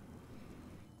 yeah.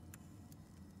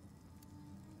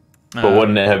 But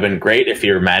wouldn't it have been great if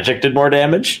your magic did more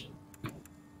damage?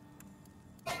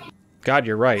 God,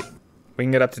 you're right. We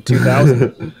can get up to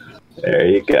 2,000 There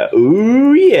you go.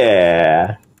 Ooh,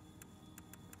 yeah.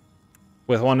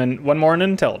 with one more in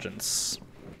intelligence.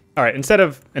 All right, instead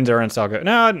of endurance, I'll go.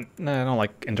 No, I don't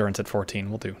like endurance at 14.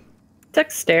 We'll do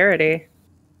Dexterity.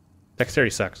 dexterity.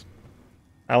 Sucks.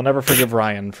 I'll never forgive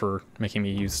Ryan for making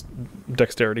me use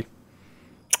dexterity.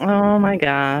 Oh my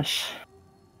gosh.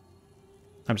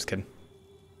 I'm just kidding.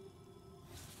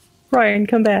 Ryan,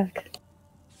 come back.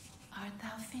 Art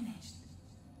thou finished?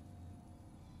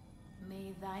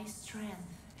 May thy strength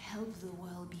help the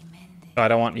world be mended. Oh, I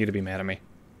don't want you to be mad at me.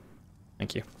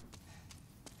 Thank you.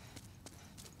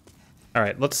 All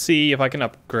right, let's see if I can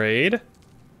upgrade.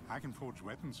 I can forge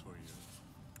weapons for you.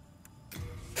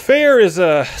 Fair is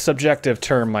a subjective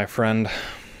term, my friend.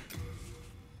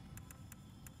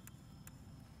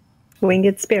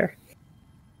 Winged spear.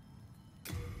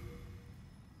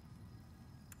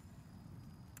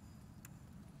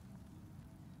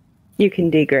 You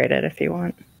can degrade it if you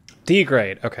want. D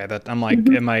grade. Okay, that I'm like,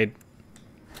 am I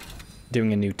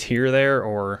doing a new tier there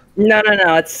or? No.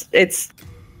 It's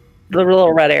the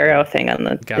little red arrow thing on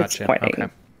the. It's Gotcha. pointing. Okay.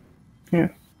 Yeah.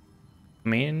 I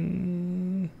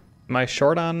mean, am I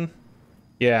short on?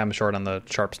 Yeah, I'm short on the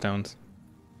sharp stones.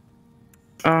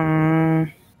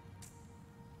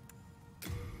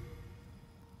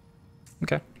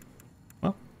 Okay.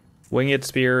 Well, winged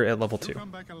spear at level 2.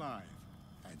 Come back alive.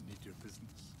 I need your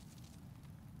business.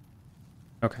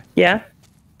 Okay. Yeah.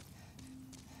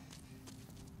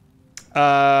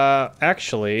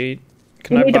 Actually,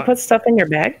 can You I need to put stuff in your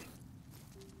bag.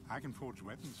 I can forge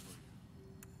weapons for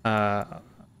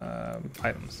you.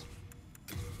 items?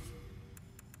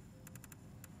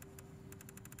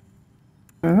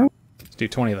 Let's do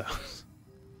 20 of those.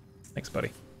 Thanks,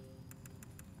 buddy.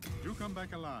 Do come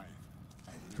back alive.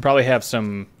 I probably have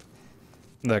some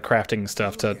the crafting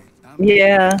stuff to.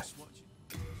 Yeah.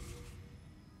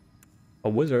 A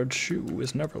wizard's shoe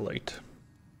is never late.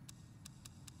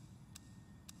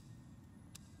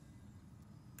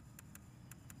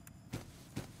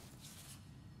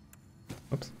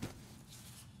 Oops.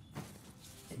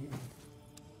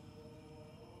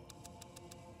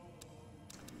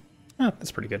 Oh,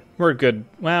 that's pretty good. We're good.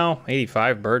 Well,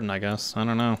 85 burden, I guess. I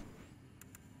don't know.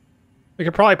 We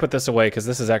could probably put this away because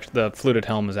this is actually the fluted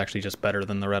helm is actually just better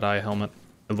than the red eye helmet.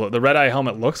 The red eye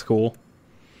helmet looks cool.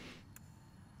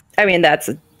 I mean, that's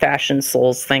a Fashion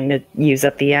Souls thing to use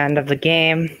at the end of the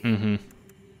game. Mm-hmm.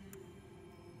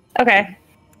 Okay.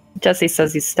 Jesse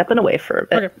says he's stepping away for a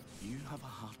bit. Okay. You have a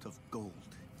heart of gold.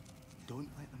 Don't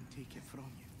let them take it from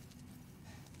you.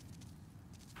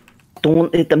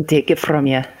 Don't let them take it from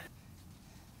you.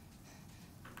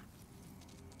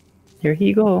 Here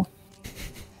you go.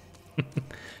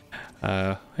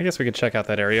 I guess we could check out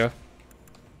that area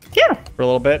Yeah. for a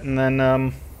little bit and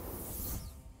then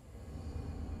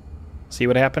see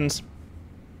what happens.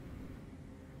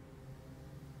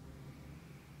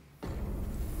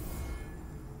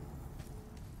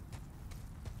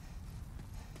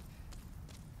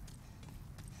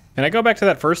 Can I go back to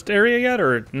that first area yet,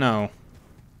 or no?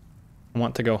 I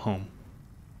want to go home.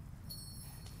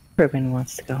 Ruben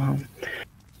wants to go home.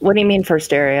 What do you mean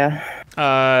first area?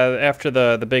 After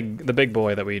the big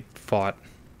boy that we fought.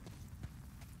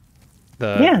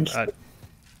 Yeah, just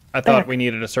I thought we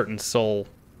needed a certain soul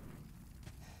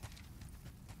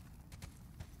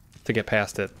to get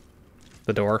past it.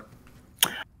 The door.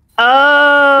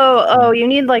 Oh, you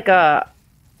need like a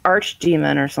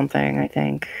archdemon or something, I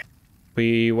think.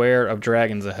 Beware of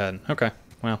dragons ahead. Okay,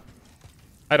 well,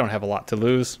 I don't have a lot to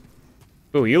lose.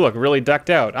 Ooh, you look really decked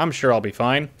out. I'm sure I'll be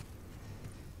fine.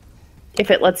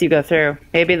 If it lets you go through.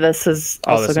 Maybe this is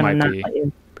also this going to might not be. let you.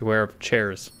 Beware of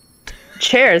chairs.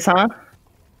 Chairs, huh?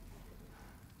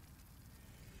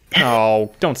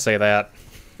 Oh, don't say that.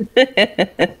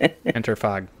 Enter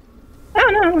fog.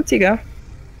 Oh, no, lets you go.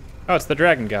 Oh, it's the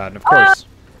dragon god, of course.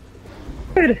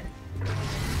 Good.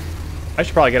 I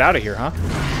should probably get out of here, huh?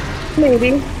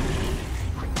 Maybe.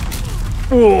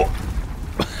 Oh,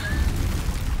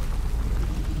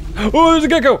 oh, there's a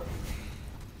gecko!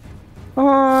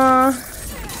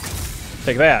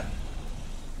 Take that.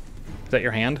 Is that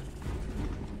your hand?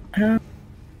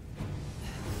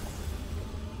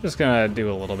 Just gonna do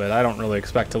a little bit. I don't really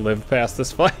expect to live past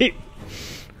this fight.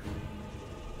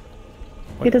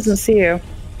 He doesn't see you.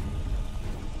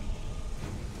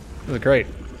 This is great.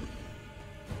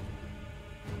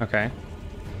 Okay.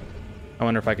 I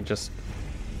wonder if I could just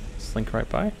slink right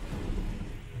by.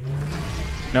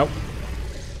 Nope.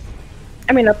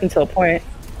 I mean, up until a point.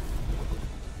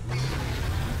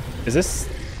 Is this...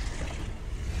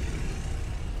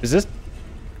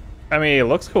 I mean, it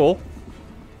looks cool.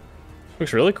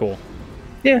 Looks really cool.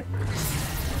 Yeah.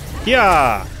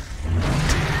 Yeah!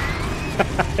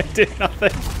 I did nothing.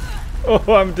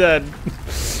 Oh, I'm dead.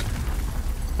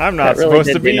 I'm not That really supposed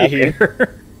to did do be nothing.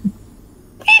 here.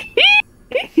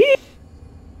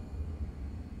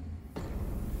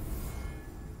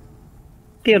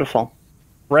 Beautiful.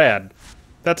 Rad.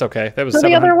 That's okay. That was Go the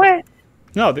 700 other way.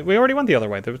 No, we already went the other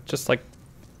way. There was just like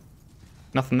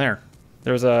nothing there.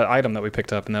 There was an item that we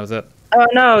picked up, and that was it. Oh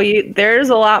no, there's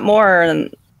a lot more,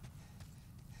 and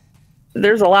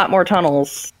there's a lot more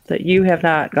tunnels that you have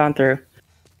not gone through.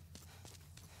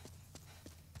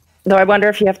 Though I wonder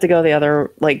if you have to go the other,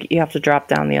 like you have to drop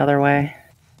down the other way.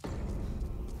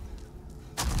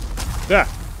 Yeah.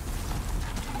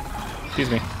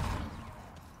 Excuse me.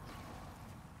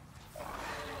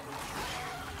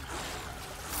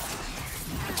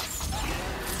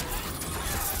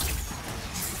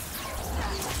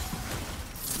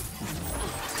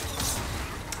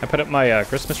 I put up my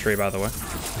Christmas tree, by the way.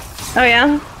 Oh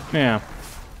yeah? Yeah.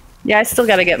 Yeah, I still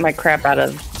gotta get my crap out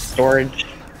of storage.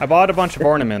 I bought a bunch of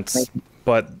ornaments,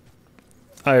 but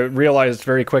I realized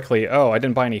very quickly, oh, I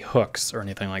didn't buy any hooks or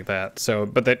anything like that. So,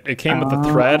 but it came with the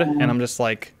thread, and I'm just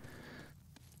like,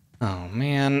 oh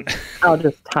man. I'll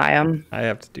just tie them. I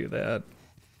have to do that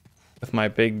with my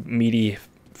big meaty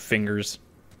fingers.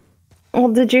 Well,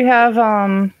 did you have,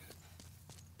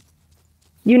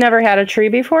 you never had a tree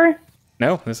before?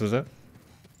 No, this was it.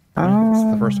 Oh. This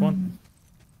is the first one.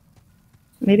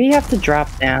 Maybe you have to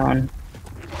drop down.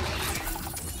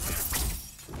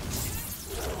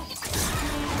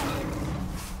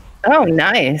 Oh,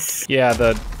 nice. Yeah,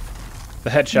 the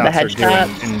headshots are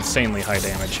headshots. doing insanely high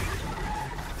damage.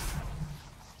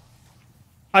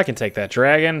 I can take that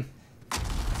dragon.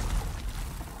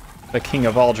 The king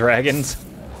of all dragons.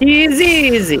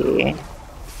 Easy.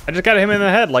 I just got him in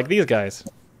the head like these guys.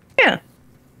 Yeah.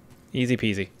 Easy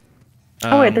peasy.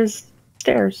 Oh, wait, there's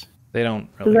stairs. They don't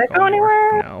really Does that go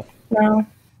anywhere? No. No.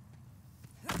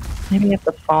 Maybe you have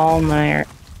to fall in my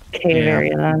cave Yeah.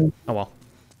 area then. Oh well.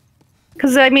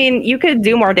 Because, I mean, you could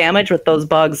do more damage with those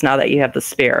bugs now that you have the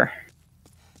spear.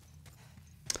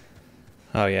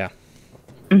 Oh yeah.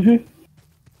 Mm-hmm.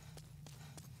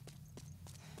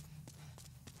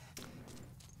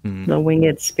 The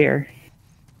winged spear.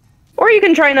 Or you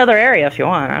can try another area if you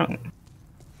want. I don't...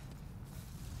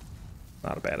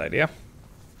 Not a bad idea.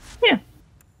 Yeah.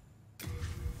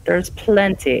 There's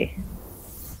plenty.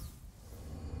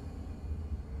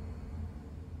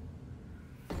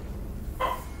 You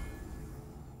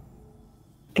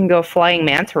can go flying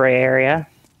manta ray area.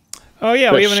 Oh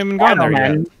yeah, we haven't even gone there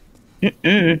yet.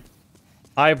 Mm-mm.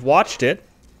 I've watched it.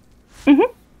 Mm-hmm.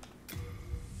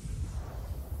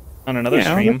 On another You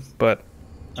know, stream, but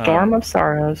Storm of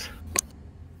Sorrows.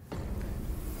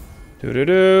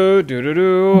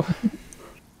 do.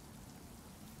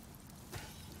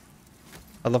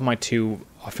 I love my 2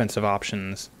 offensive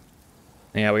options.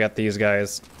 Yeah, we got these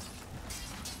guys.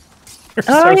 They're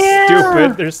so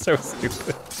stupid. They're so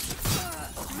stupid.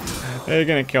 They're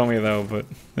gonna kill me though, but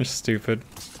they're stupid.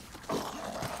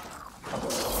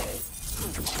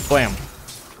 Blam.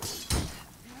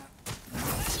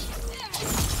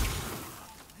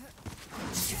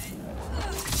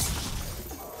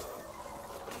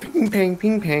 Ping pang,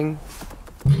 ping pang.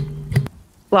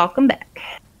 Welcome back.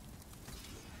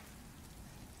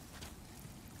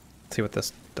 Let's see what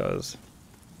this does.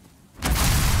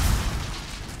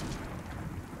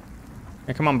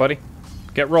 Hey, come on, buddy.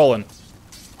 Get rolling.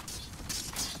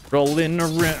 Rolling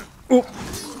around. Oop.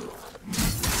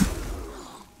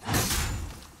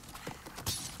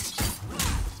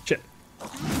 Shit.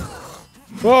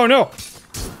 Oh, no.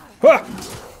 Ah.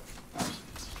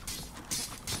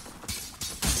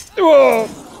 Whoa.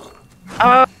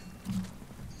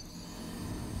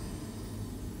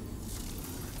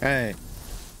 Hey.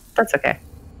 That's okay.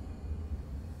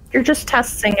 You're just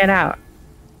testing it out.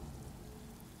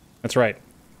 That's right.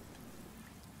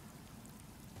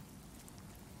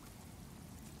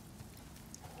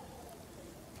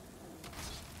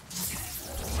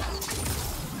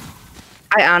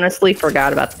 I honestly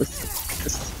forgot about this.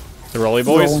 The Rolly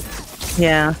Boys. roll.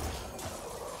 Yeah.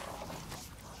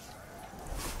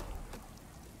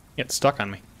 Get stuck on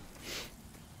me.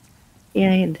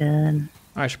 Yeah, you did.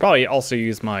 I should probably also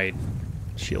use my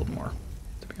shield more,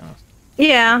 to be honest.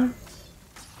 Yeah.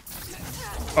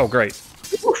 Oh, great.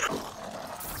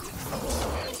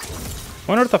 I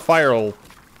wonder if the fire will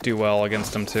do well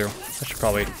against him, too. I should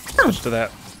probably switch to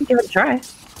that. Give it a try.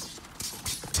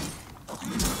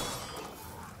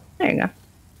 There you go.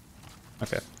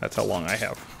 Okay, that's how long I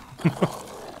have.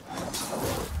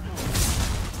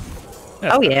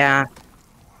 Oh, yeah.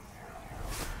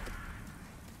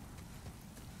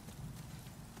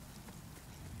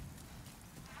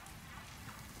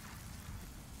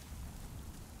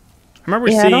 I remember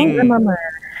Yeah, I don't seeing remember.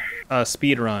 a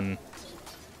speed run.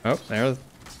 Oh, there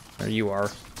you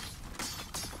are.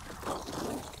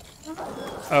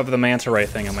 Of the manta ray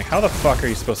thing. I'm like, how the fuck are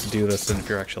you supposed to do this if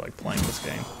you're actually like playing this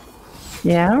game?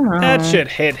 Yeah, I don't know. That shit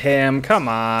hit him. Come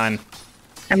on.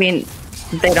 I mean,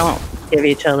 they don't give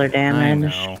each other I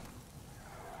damage. know.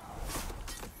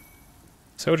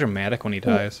 So dramatic when he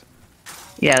dies.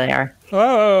 Yeah, they are.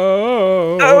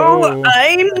 Oh. Oh,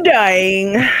 I'm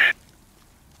dying.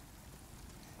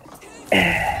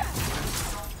 I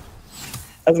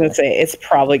was gonna say it's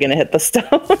probably gonna hit the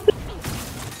stone.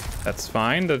 That's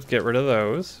fine to get rid of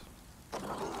those.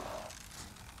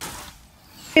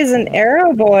 He's an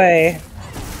arrow boy.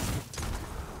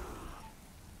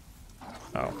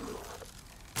 Oh.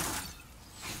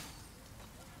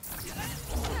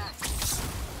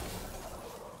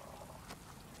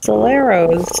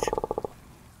 Soleros.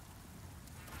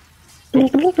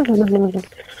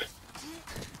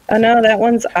 Oh no, that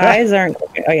one's eyes aren't.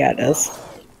 Oh yeah, it is.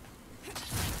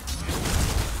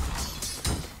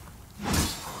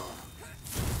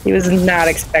 He was not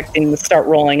expecting to start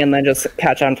rolling and then just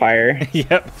catch on fire.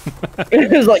 Yep.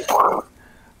 It was like.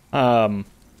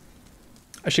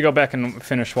 I should go back and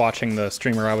finish watching the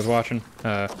streamer I was watching,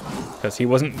 because he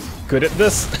wasn't good at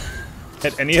this,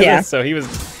 at any of this. So he was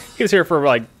here for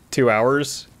like 2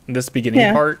 hours. In this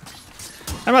beginning part.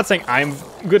 I'm not saying I'm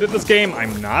good at this game.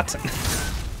 I'm not,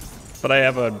 but I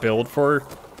have a build for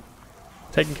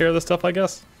taking care of this stuff, I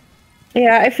guess.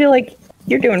 Yeah, I feel like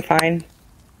you're doing fine.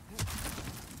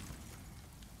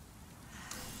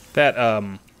 That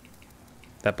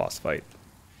that boss fight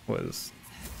was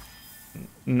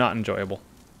not enjoyable.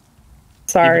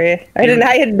 Sorry, I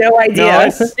had no idea. No,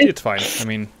 it's fine. I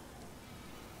mean,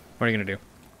 what are you gonna do?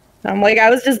 I'm like, I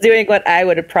was just doing what I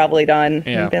would have probably done.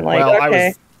 Yeah. And been like, well, okay. I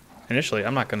was initially.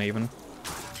 I'm not gonna even.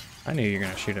 I knew you were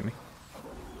gonna shoot at me.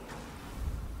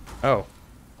 Oh.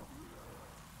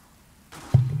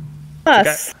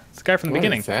 Us. It's the guy from the What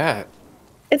beginning is that?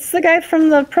 It's the guy from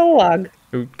the prologue.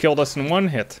 who killed us in one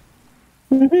hit.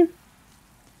 Mm-hmm.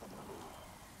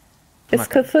 It's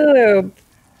Cthulhu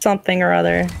something or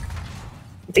other.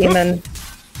 Demon.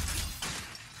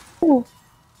 Ooh.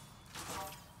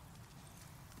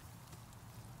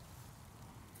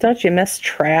 Don't you miss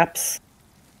traps?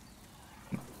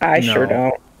 I sure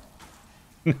No.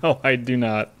 don't. No, I do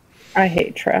not. I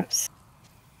hate traps.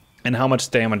 And how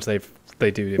much damage they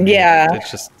do to me. Yeah. It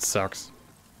just sucks.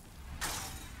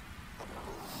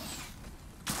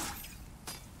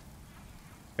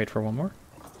 Wait for one more.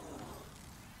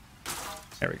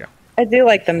 There we go. I do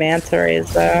like the manta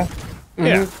rays though.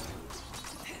 Yeah.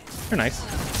 They're nice.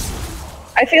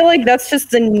 I feel like that's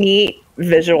just a neat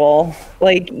visual.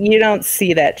 Like, you don't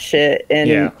see that shit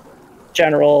in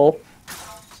general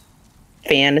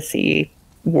fantasy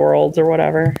worlds or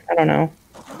whatever. I don't know.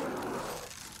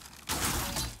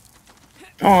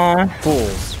 Aw.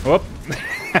 Fools. Whoop.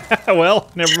 Well,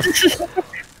 never.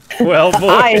 Well, boy.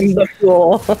 I'm the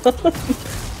fool.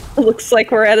 Looks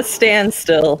like we're at a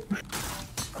standstill.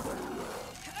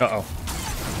 Uh-oh.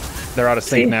 They're out of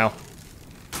sync See? now.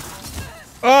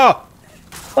 Oh!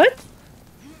 What?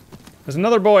 There's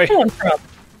another boy. Where from?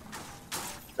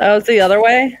 Oh, it's the other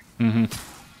way? Mm-hmm.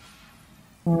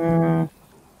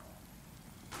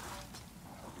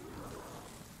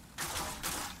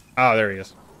 Oh, there he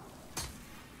is.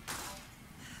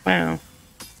 Wow.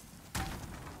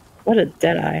 What a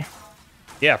deadeye.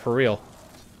 Yeah, for real.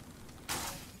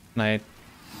 Can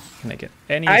I get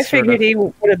any I sort figured of... he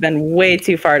would have been way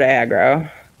too far to aggro.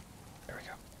 There we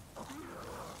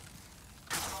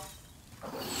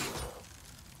go.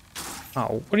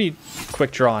 Oh, what are you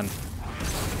quick drawing?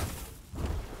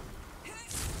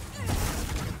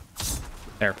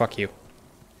 There, fuck you.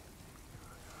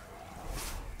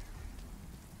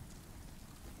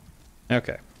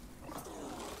 Okay.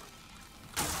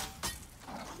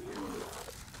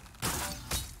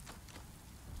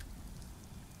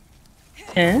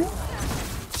 Eh?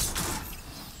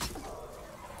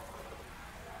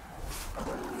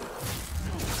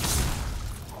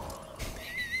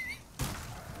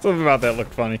 Something about that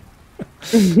looked funny.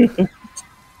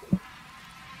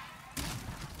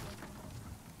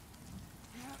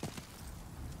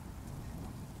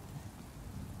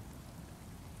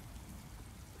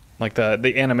 Like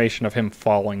the animation of him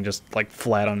falling just like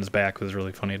flat on his back was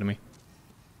really funny to me.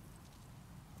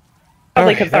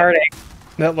 Probably Okay, cathartic.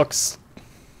 That looks,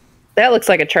 That looks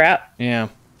like a trap. yeah.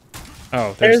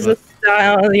 Oh, There's the, a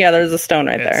stone. Yeah, there's a stone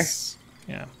right there.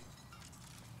 Yeah.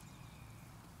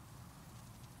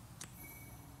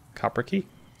 Copper key?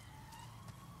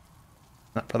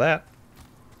 Not for that.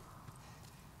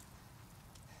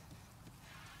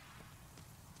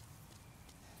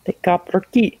 The copper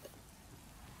key.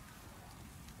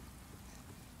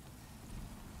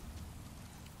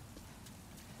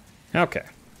 Okay.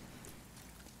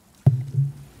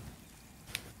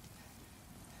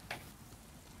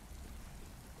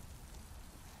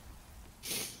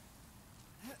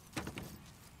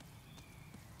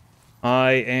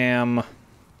 I am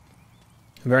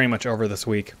very much over this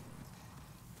week.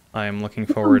 I am looking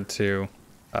forward to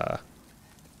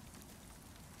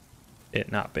it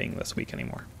not being this week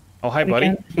anymore. Oh, hi,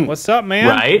 buddy. What's up, man?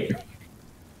 Right?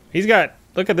 He's got...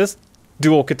 Look at this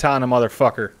dual katana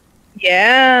motherfucker.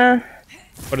 Yeah.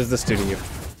 What does this do to you?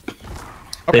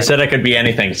 They said I could be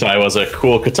anything, so I was a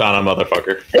cool katana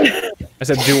motherfucker. I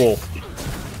said dual.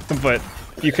 But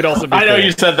you could also be... I know cool.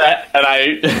 you said that, and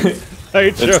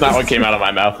it's not what came out of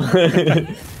my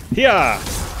mouth. Yeah.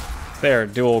 There,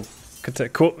 dual.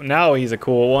 Cool. Now he's a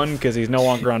cool one because he's no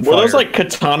longer on fire. Were those like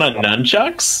katana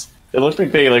nunchucks? It looked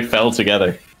like they like fell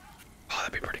together. Oh,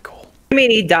 that'd be pretty cool. I mean,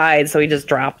 he died, so he just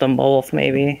dropped them both,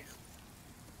 maybe.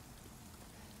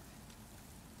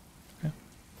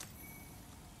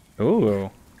 Ooh.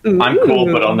 I'm cool,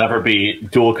 but I'll never be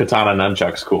dual katana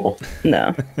nunchucks cool.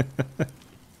 No.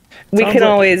 We Sounds can like-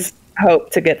 always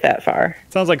hope to get that far.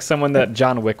 Sounds like someone that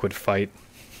John Wick would fight.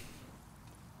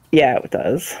 Yeah, it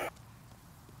does.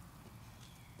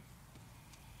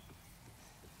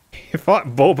 He fought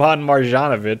Boban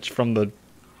Marjanovic from the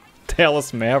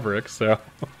Dallas Mavericks, so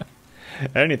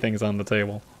anything's on the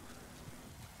table.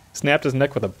 Snapped his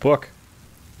neck with a book.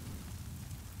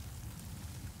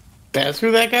 That's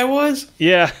who that guy was?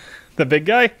 Yeah, the big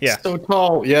guy? Yeah. So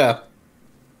tall, yeah.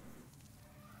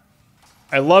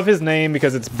 I love his name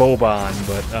because it's Boban,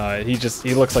 but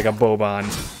he looks like a Boban.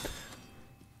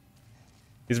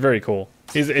 He's very cool.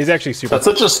 He's actually super That's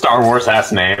such a Star Wars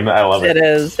ass name. I love It it.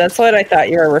 is. That's what I thought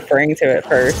you were referring to at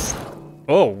first.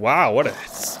 Oh, wow, what a...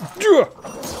 It's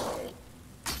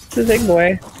a big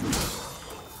boy.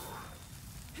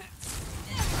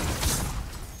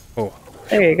 Oh,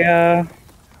 There you go.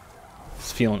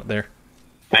 just feeling it there.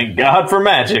 Thank God for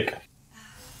magic.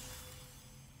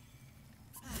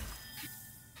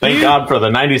 Thank God for the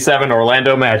 97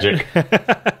 Orlando Magic.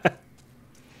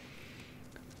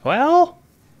 Well,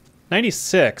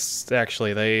 96,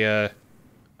 actually. They,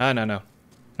 no.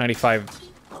 95.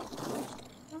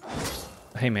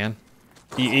 Hey, man.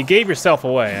 You gave yourself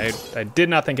away. I did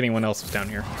not think anyone else was down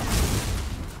here.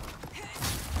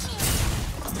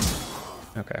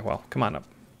 Okay, well, come on up.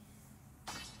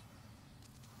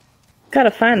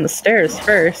 Gotta find the stairs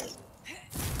first.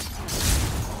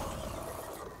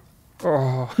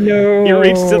 Oh, No. he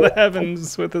reached to the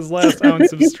heavens with his last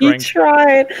ounce of He strength.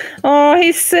 tried. Oh,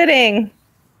 he's sitting.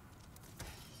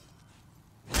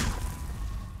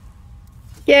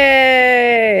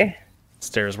 Yay!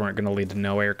 Stairs weren't going to lead to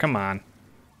nowhere. Come on.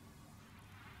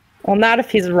 Well, not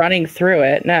if he's running through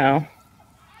it, no.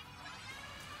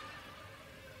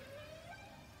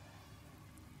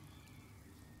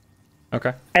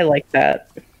 Okay. I like that.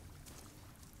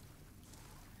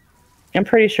 I'm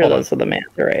pretty sure Hold on. those are the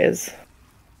manta rays.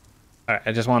 All right,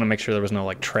 I just want to make sure there was no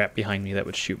like trap behind me that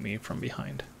would shoot me from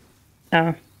behind.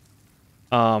 Oh,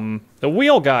 The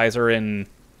wheel guys are in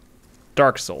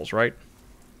Dark Souls, right?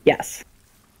 yes.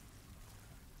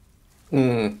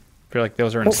 I feel like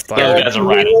those are Those inspired. guys are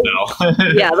right as hell.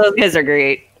 Yeah, those guys are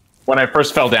great. When I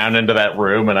first fell down into that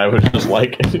room and I was just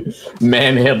like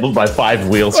manhandled by 5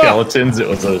 wheel skeletons, it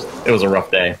was a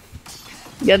rough day.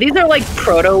 Yeah, these are like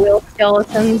proto-wheel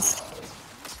skeletons.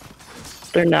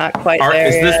 They're not quite there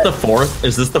Is this yet. the fourth?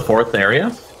 Is this the 4th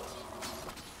area?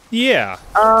 Yeah.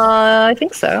 I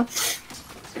think so.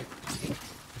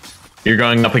 You're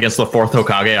going up against the 4th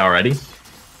Hokage already?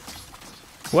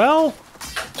 Well,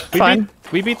 Fine.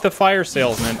 we beat the fire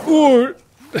salesman. Ooh.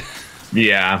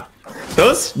 Yeah.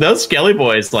 Those Skelly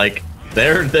boys, like,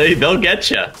 they'll get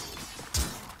you.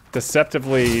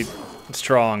 Deceptively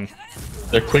strong.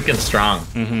 They're quick and strong.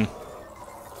 Mm-hmm.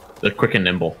 They're quick and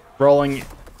nimble. Rolling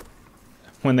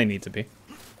when they need to be.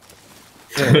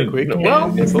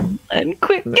 Well, And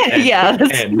quick. Yeah.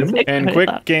 that's and nimble. exactly And what I quick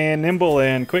thought. and nimble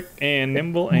and quick and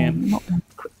nimble and...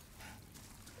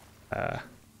 let's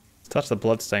touch the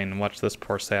bloodstain and watch this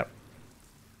poor sap.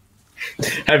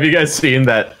 Have you guys seen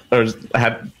that, or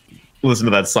have listened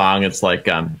to that song? It's like,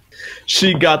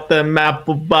 she got them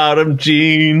apple bottom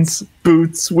jeans,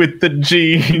 boots with the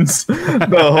jeans.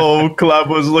 The whole club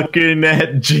was looking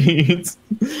at jeans.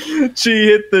 She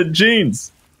hit the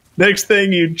jeans. Next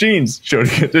thing, you jeans.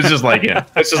 It's just like, yeah,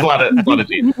 it's just a lot of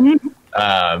jeans.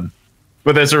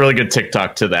 But there's a really good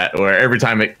TikTok to that, where every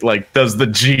time it like does the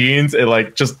jeans, it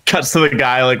like just cuts to the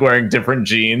guy like wearing different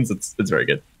jeans. It's very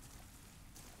good.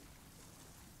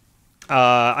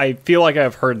 I feel like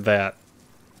I've heard that.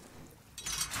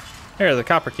 Here, the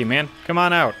copper key, man. Come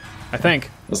on out. I think.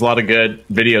 There's a lot of good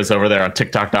videos over there on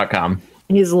TikTok.com.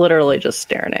 He's literally just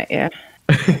staring at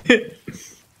you.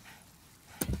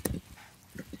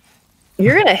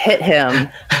 You're gonna hit him.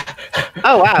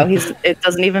 Oh wow, it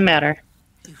doesn't even matter.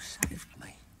 You saved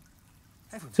me.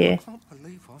 Heavens, Yeah. I can't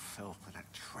believe I fell for that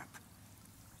trap.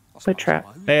 What trap?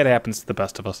 Hey, it happens to the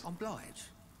best of us. I'm Blige,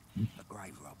 a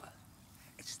grave robber.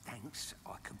 It's thanks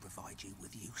I can provide you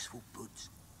with useful goods.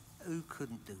 Who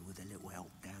couldn't do with a little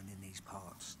help down in these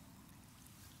parts?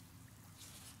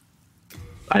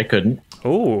 I couldn't.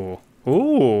 Ooh.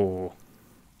 Ooh.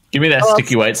 Give me that Oh,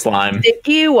 sticky white slime.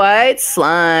 Sticky white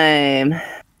slime.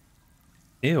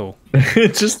 Ew.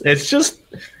 it's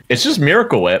just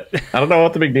Miracle Whip. I don't know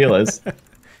what the big deal is.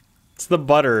 It's the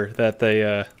butter that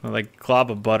they, like,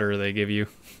 glob of butter they give you.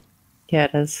 Yeah,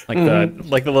 it is. Like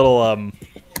the little,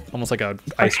 almost like a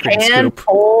ice cream And scoop.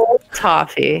 cold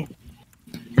toffee.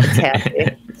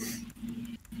 Taffy.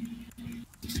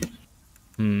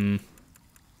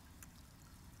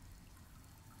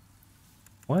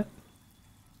 What?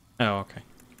 Oh, okay.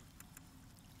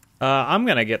 I'm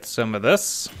gonna get some of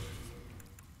this.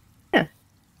 Yeah.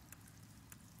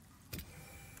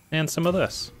 And some of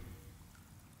this.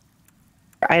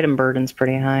 Our item burden's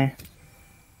pretty high.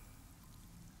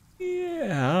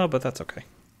 Yeah, but that's okay.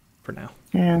 For now.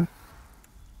 Yeah. And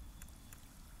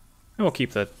we'll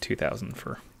keep the 2,000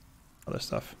 for other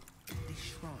stuff. This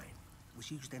shrine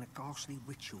was used in a ghastly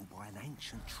ritual by an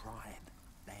ancient tribe.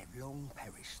 They had long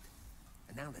perished,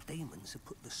 and now the demons have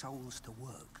put the souls to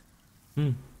work.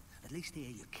 At least here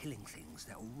you're killing things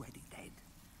that are already dead,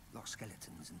 like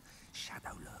skeletons and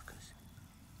shadow lurkers.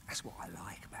 That's what I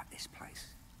like about this place.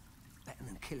 Better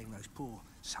than killing those poor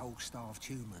soul-starved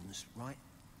humans, right?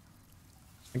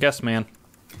 I guess, man.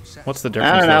 What's the I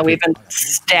difference? don't know. though? We've been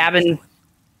stabbing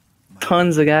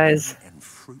tons of guys. And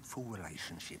fruitful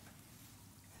relationship.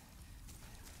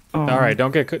 Oh. All right,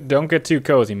 don't get too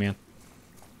cozy, man.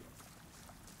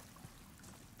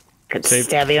 Could Save-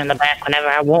 stab you in the back whenever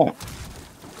I want.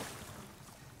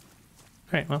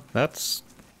 All right, well, that's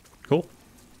cool.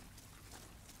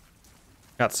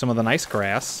 Got some of the nice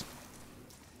grass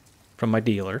from my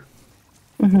dealer.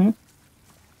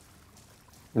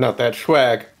 Not that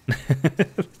swag.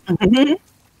 All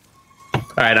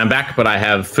right, I'm back, but I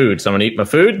have food, so I'm gonna eat my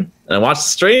food and then watch the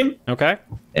stream. Okay.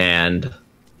 And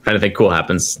if anything cool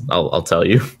happens, I'll tell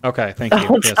you. Okay, thank you.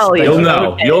 I'll tell you. thank You'll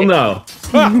know. Okay. You'll know.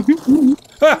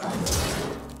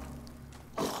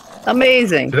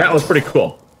 Amazing. That was pretty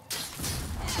cool.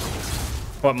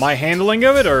 What, my handling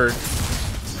of it, or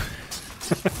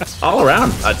All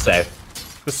around, I'd say.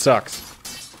 this sucks?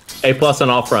 A+ on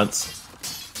all fronts.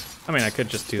 I mean, I could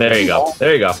just do There that. you go.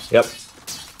 There you go. Yep.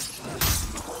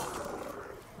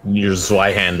 You're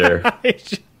Zweihander.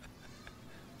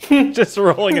 Just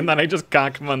rolling, and then I just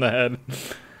conk him on the head.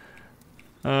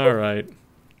 All right.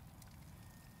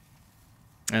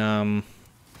 There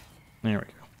we go.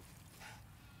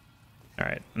 All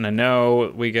right, and I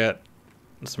know we got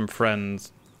some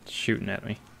friends shooting at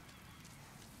me.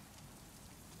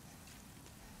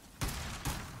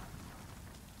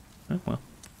 Oh, well.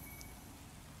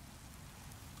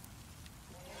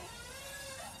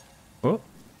 Oh.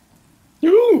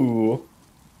 Ooh.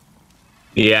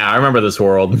 Yeah, I remember this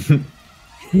world.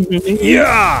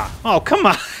 Yeah! Oh, come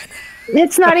on!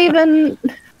 It's not even.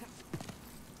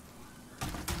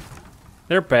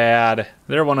 They're bad.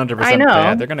 They're 100% I know.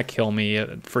 bad. They're gonna kill me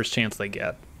at the first chance they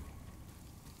get.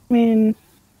 I mean,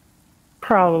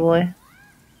 probably.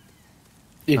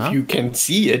 If Huh? you can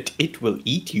see it, it will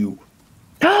eat you.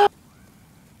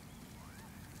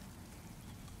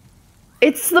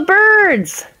 It's the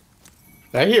birds.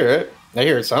 I hear it. I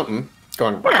hear something. It's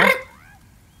going.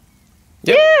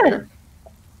 Yep. Yeah.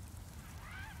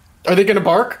 Are they gonna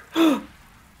bark? Like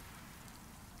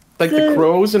the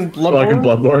crows in Bloodborne? Like in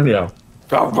Bloodborne, yeah.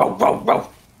 Row, row, row, row.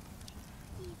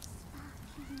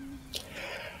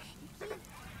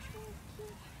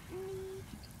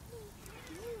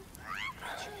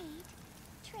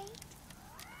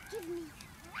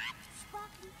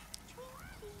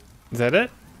 Is that it?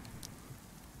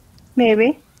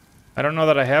 Maybe. I don't know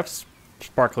that I have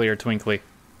sparkly or twinkly.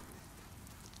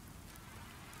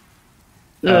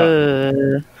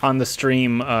 On the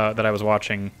stream that I was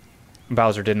watching,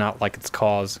 Bowser did not like its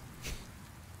cause.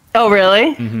 Oh,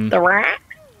 really? Mhm. The rat?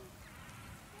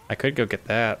 I could go get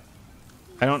that.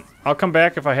 I'll come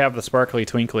back if I have the sparkly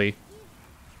twinkly.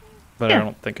 But I Yeah.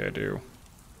 don't think I do.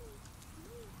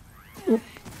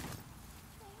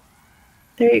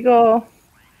 There you go.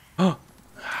 I didn't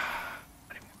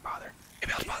even bother.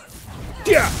 Maybe I'll bother.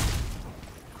 Yeah!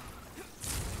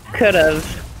 Could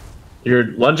have. Your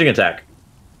lunging attack.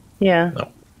 Yeah.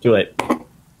 No, too late.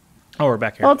 Oh, we're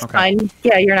back here. Well, it's Okay. fine.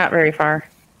 Yeah, you're not very far.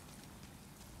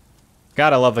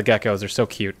 God, I love the geckos. They're so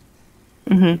cute.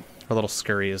 Mm-hmm. Her little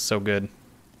scurry is so good.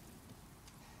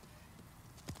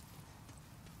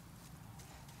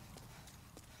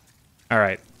 All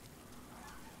right.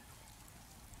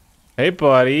 Hey,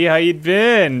 buddy. How you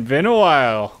been? Been a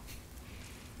while.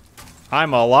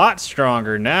 I'm a lot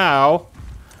stronger now.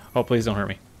 Oh, please don't hurt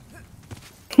me.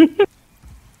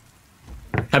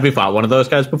 Have you fought one of those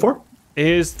guys before?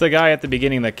 Is the guy at the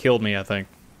beginning that killed me, I think.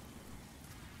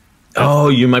 Oh,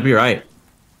 you might be right.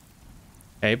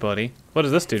 Hey, buddy. What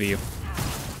does this do to you?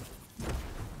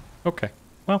 Okay.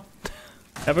 Well,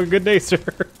 have a good day, sir.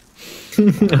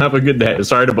 Have a good day.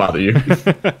 Sorry to bother you.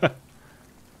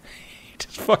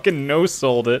 Just fucking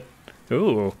no-sold it.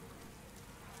 Ooh.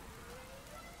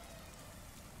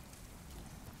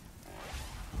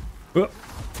 Ooh.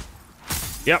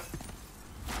 Yep.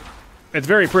 It's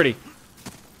very pretty.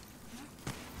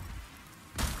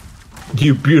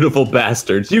 You beautiful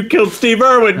bastards. You killed Steve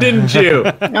Irwin, didn't you?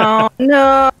 Oh,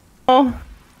 no.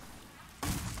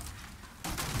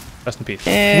 Rest in peace.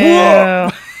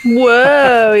 Ew.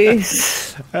 Whoa.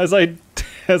 As I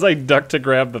duck to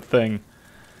grab the thing.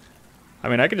 I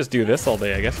mean, I could just do this all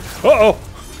day, I guess. Uh-oh!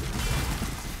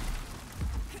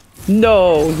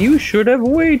 No, you should have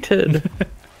waited.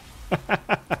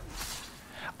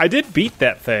 I did beat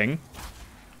that thing.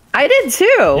 I did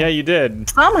too. Yeah, you did.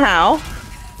 Somehow.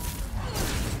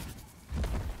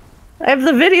 I have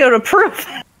the video to prove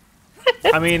it.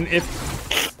 I mean,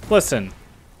 listen.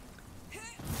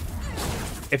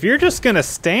 If you're just gonna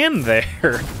stand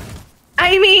there...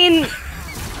 I mean...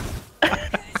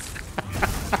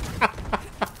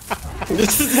 Can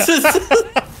Just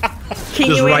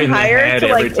you right aim in the higher head to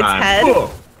like every its time. head?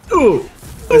 Ooh.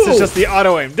 This is just the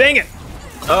auto aim. Dang it!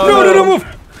 Oh. No, don't move!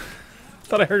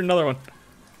 Thought I heard another one.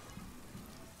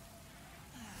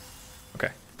 Okay.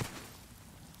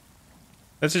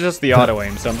 This is just the auto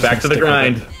aim, so I'm just Back to gonna the stick with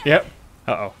grind. it. Yep.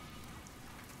 Uh-oh.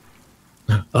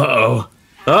 Uh-oh.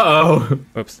 Uh-oh.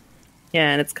 Oops.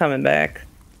 Yeah, and it's coming back.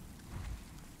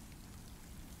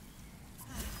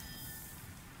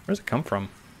 Where's it come from?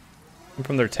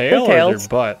 From their tail Their or tails. their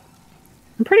butt?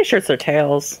 I'm pretty sure it's their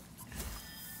tails.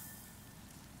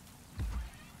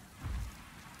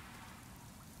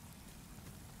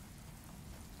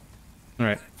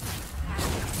 Alright.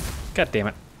 God damn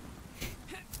it.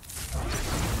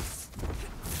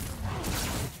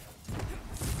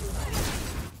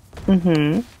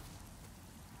 Mm-hmm.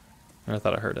 I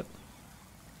thought I heard it.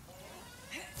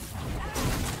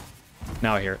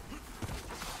 Now I hear it.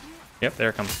 Yep, there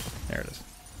it comes. There it is.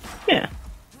 Yeah.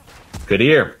 Good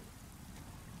ear.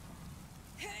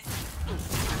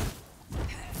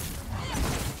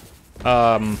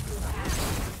 I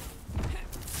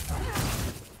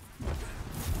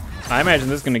imagine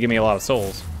this is going to give me a lot of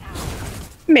souls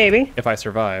Maybe. if I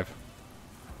survive.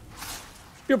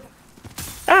 Yep.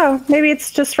 Oh. Oh, maybe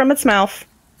it's just from its mouth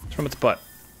It's from its butt.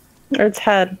 or its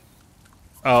head.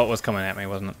 Oh, it was coming at me,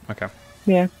 wasn't it? Okay.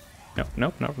 Yeah,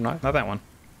 Nope, not that one.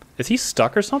 Is he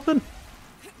stuck or something?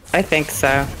 I think so.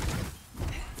 I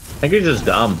think he's just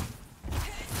dumb.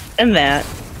 And that.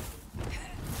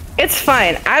 It's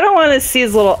fine. I don't want to see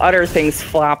his little udder things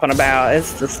flopping about.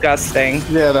 It's disgusting.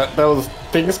 Yeah, that was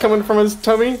things coming from his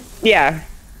tummy. Yeah,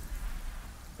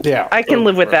 Yeah, I can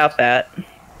live without that.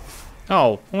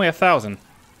 Oh, only 1,000.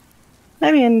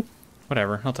 I mean,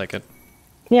 Whatever, I'll take it.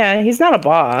 yeah, he's not a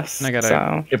boss. I gotta-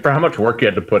 So. Yeah, for how much work you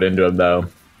had to put into him, though.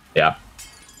 Yeah.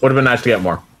 Would have been nice to get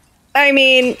more. I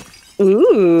mean,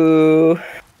 ooh.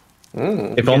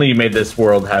 If only you made this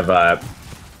world have a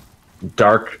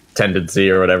dark tendency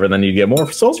or whatever, then you get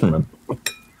more souls from him.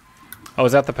 Oh,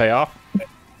 is that the payoff?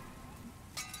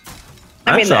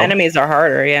 I mean, so. the enemies are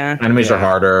harder, yeah. Enemies Yeah. are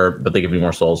harder, but they give you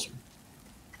more souls.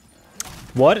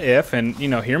 What if, and you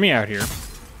know, hear me out here.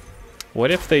 What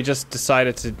if they just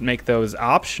decided to make those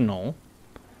optional,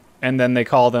 and then they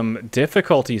call them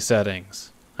difficulty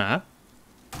settings? Huh?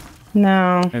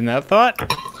 No. And that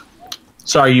thought?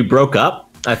 Sorry, you broke up?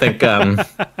 I think I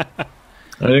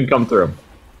didn't come through.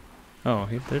 Oh,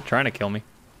 they're trying to kill me.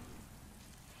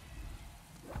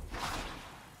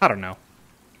 I don't know.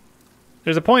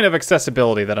 There's a point of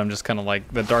accessibility that I'm just kind of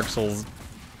like, the Dark Souls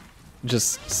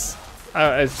just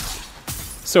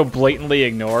so blatantly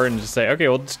ignore and just say, okay,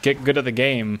 well, just get good at the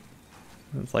game.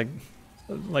 It's like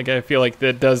I feel like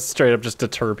that does straight up just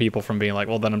deter people from being like,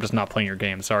 well, then I'm just not playing your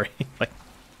game. Sorry. Like,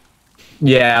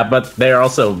 Yeah, but they're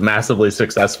also massively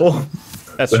successful.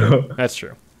 that's true. That's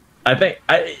true.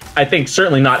 I think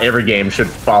certainly not every game should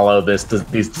follow these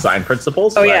design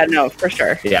principles. Oh, but yeah, no, for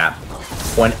sure. yeah,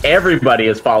 when everybody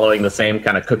is following the same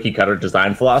kind of cookie cutter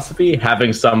design philosophy,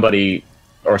 having somebody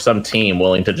or some team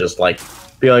willing to just like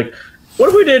be like, what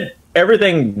if we did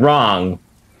everything wrong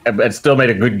and still made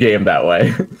a good game that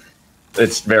way?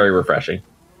 It's very refreshing.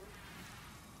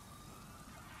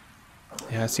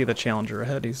 Yeah, I see the challenger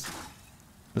ahead. This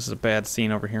is a bad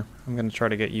scene over here. I'm gonna try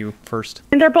to get you first.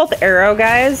 And they're both arrow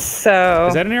guys, so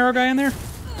Is that an arrow guy in there?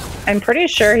 I'm pretty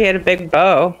sure he had a big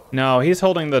bow. No, he's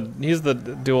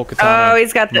the dual katana. Oh,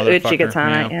 he's got the Uchi motherfucker.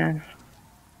 katana, yeah.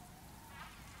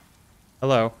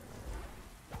 Hello.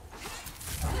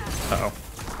 Uh-oh.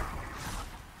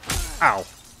 Ow.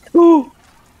 Ooh.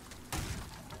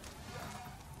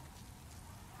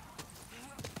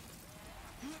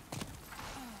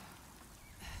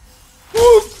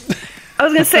 I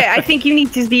was gonna say, I think you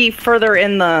need to be further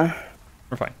in the...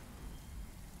 We're fine.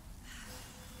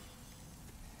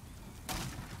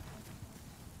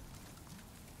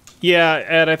 Yeah,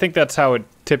 Ed, I think that's how it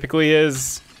typically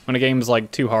is when a game's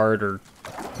like too hard or...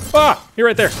 Ah! You're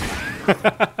right there!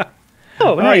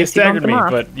 Oh, Oh, you nice. You staggered bumped me, him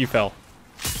off. but you fell.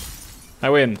 I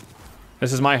win.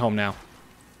 This is my home now.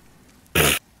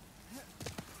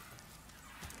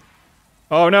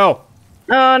 Oh no!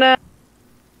 Oh, no.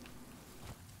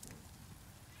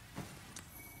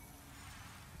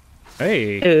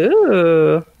 Hey!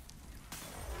 Ooh.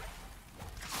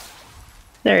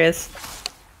 There he is.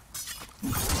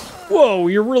 Whoa,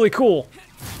 you're really cool!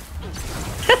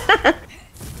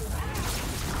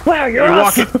 Wow, you're You're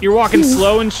awesome. you're walking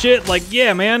slow and shit. Like,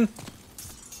 yeah, man.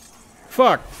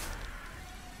 Fuck.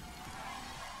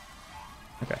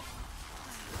 Okay.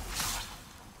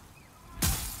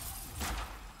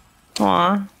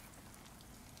 Aw.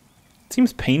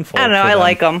 Seems painful. I don't know, for I them.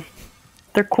 like them.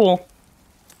 They're cool.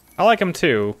 I like them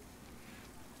too.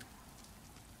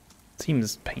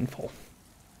 Seems painful.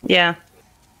 Yeah.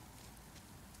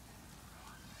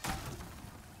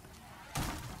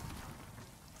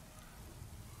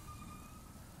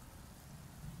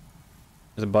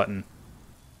 There's a button.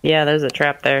 Yeah, there's a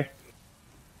trap there.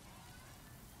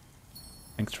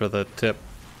 Thanks for the tip.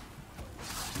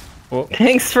 Whoa.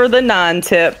 Thanks for the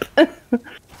non-tip.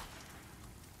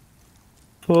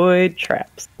 Void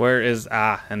traps. Where is...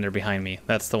 Ah, and they're behind me.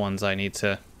 That's the ones I need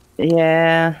to...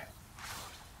 Yeah.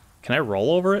 Can I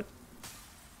roll over it?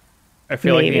 I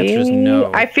feel like the answer is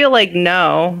no. I feel like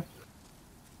no.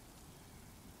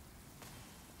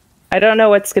 I don't know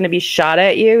what's going to be shot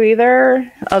at you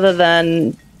either, other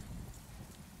than...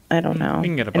 I don't know. We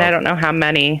can get a and I bug. don't know how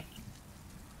many.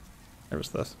 There was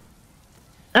this.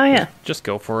 Oh, yeah. Just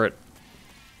go for it.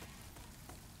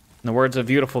 In the words of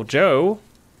Beautiful Joe,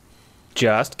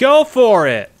 just go for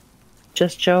it.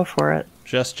 Just Joe for it.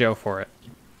 Just Joe for it.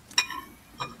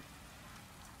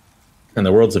 And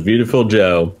the world's a beautiful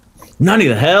Joe. None of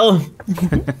the hell.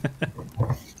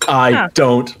 I Huh.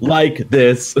 don't like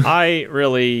this. I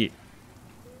really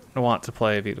want to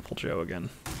play Beautiful Joe again.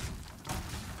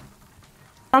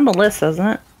 On the list, isn't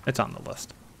it? It's on the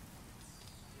list.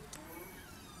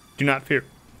 Do not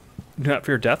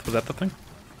fear death. Was that the thing?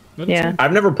 Yeah.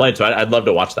 I've never played, so I'd love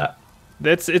to watch that.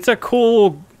 It's a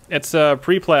cool. It's a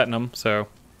pre-platinum, so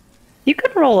You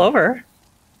could roll over.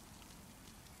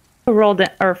 Roll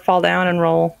or fall down and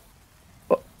roll,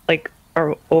 like,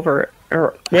 or over,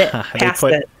 or past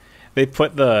it. they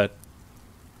put the.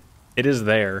 It is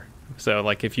there, so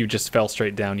like if you just fell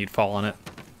straight down, you'd fall on it.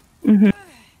 Mm-hmm.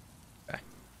 Okay.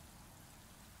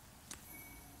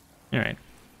 All right.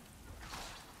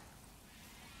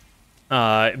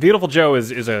 Beautiful Joe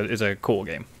is a cool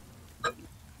game.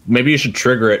 Maybe you should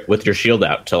trigger it with your shield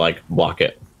out to like block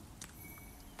it.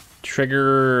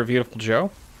 Trigger Beautiful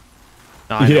Joe.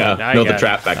 No, The get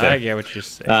trap back there. I get what you're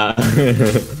saying.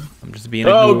 I'm just being.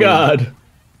 Oh ghoul. God!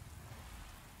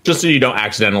 Just so you don't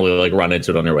accidentally like run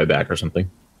into it on your way back or something.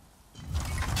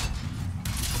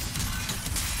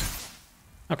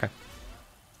 Okay.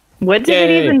 What did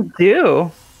Yay. it even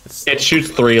do? It shoots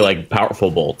 3 like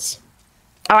powerful bolts.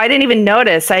 Oh, I didn't even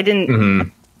notice. I didn't. Mm-hmm.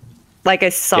 Like, I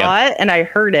saw Yeah. it and I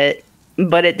heard it,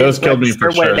 but it Those didn't killed me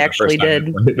register for what sure. it actually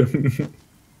did.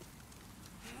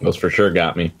 Those for sure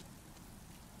got me.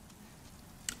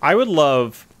 I would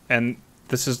love, and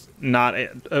this is not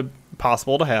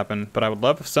possible to happen, but I would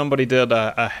love if somebody did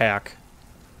a hack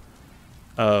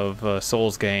of a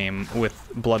Souls game with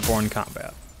Bloodborne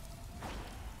combat.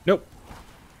 Nope.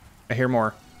 I hear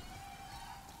more.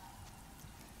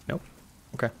 Nope.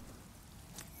 Okay.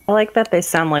 I like that they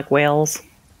sound like whales.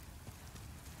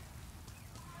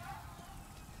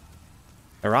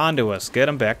 They're on to us. Get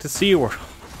them back to SeaWorld.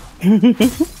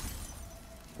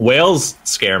 Whales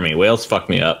scare me. Whales fuck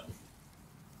me up.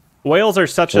 Whales are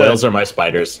such Whales are my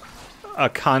spiders.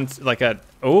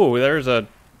 there's a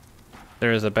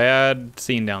bad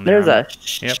scene down there. There's a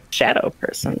Yep. shadow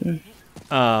person.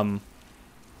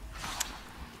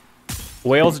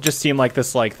 Whales just seem like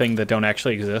this like thing that don't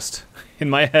actually exist in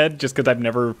my head, just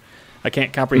because I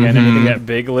can't comprehend anything that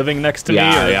big living next to me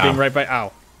or being right by.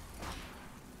 Ow.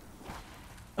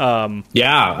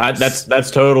 That's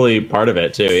totally part of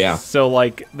it too. Yeah. So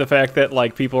like the fact that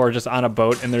like people are just on a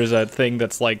boat and there's a thing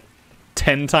that's like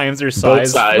 10 times their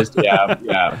size, Boat-sized.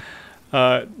 Yeah.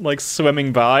 like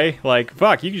swimming by, like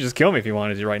fuck, you could just kill me if you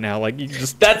wanted to right now. Like you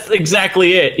just That's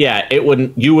exactly it. Yeah.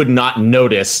 You would not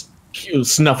notice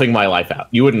snuffing my life out.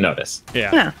 You wouldn't notice.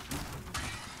 Yeah.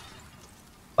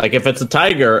 Like if it's a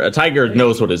tiger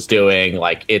knows what it's doing.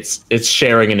 Like it's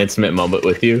sharing an intimate moment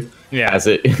with you. Yeah. As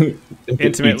it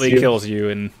intimately eats you. kills you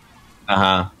and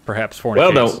perhaps Whale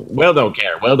fornicates. don't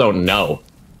care. Whale don't know.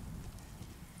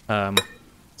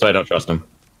 So I don't trust him.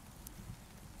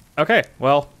 Okay,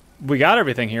 well, we got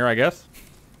everything here, I guess.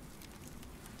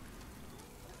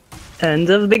 End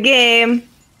of the game.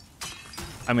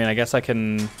 I mean, I guess I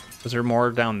can. Is there more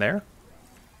down there?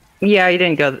 Yeah, you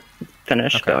didn't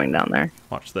finish Okay. going down there.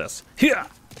 Watch this. Yeah.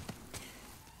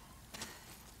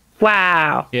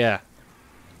 Wow. Yeah.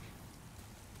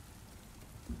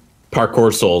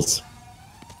 Parkour souls.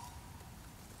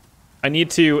 I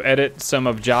need to edit some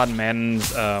of John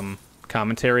Madden's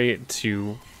commentary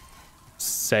to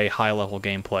say high-level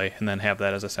gameplay and then have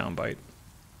that as a soundbite.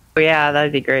 Yeah,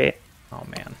 that'd be great. Oh,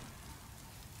 man.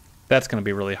 That's going to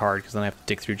be really hard because then I have to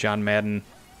dig through John Madden.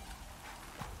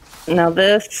 Now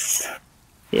this,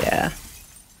 yeah.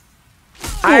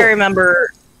 I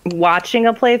remember watching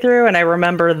a playthrough, and I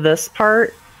remember this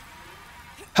part.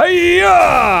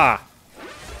 Hiya!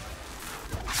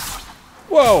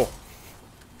 Whoa!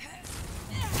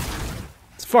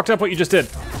 It's fucked up what you just did.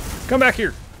 Come back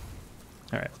here.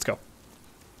 All right, let's go.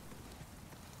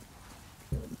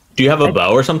 Do you have a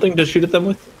bow or something to shoot at them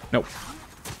with? Nope.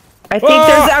 I think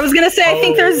I was gonna say, I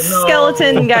think there's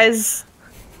skeleton guys.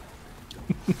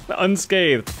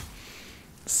 Unscathed.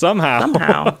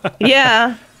 Somehow.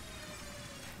 Yeah.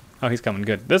 Oh, he's coming.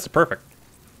 Good. This is perfect.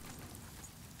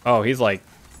 Oh, he's like,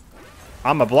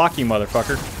 I'm a blocky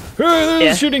motherfucker. Hey,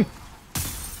 Yeah. shooting.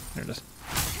 There it is.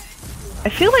 I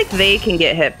feel like they can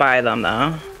get hit by them,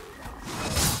 though.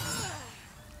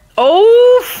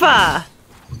 Oofa!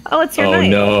 Oh, it's your Oh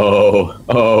knife. no!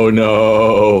 Oh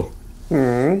no!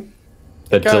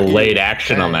 The Got you. delayed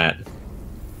action on that.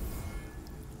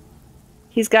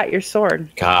 He's got your sword.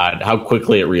 God, how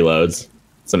quickly it reloads.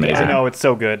 It's amazing. I know, it's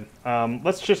so good.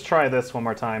 Let's just try this one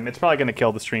more time. It's probably going to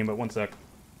kill the stream, but one sec.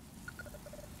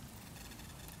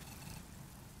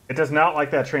 It does not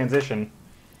like that transition.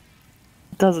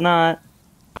 Does not.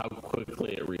 How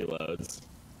quickly it reloads.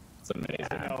 It's amazing.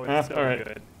 Oh, it's so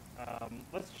good.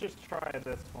 Let's just try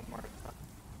this one more time.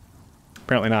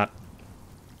 Apparently not.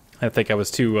 I think I was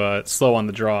too slow on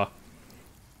the draw.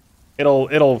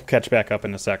 It'll catch back up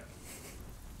in a sec.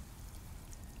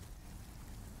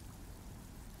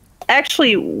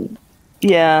 actually,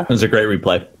 yeah. It was a great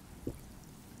replay.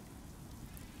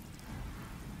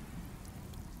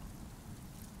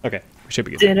 Okay, we should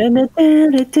be good.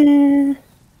 Da-da-da-da-da-da.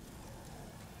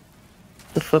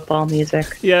 The football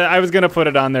music. Yeah, I was gonna put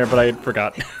it on there, but I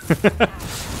forgot.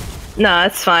 No,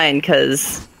 it's fine,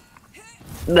 because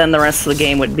then the rest of the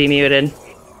game would be muted.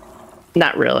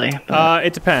 Not really. But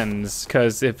It depends,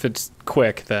 because if it's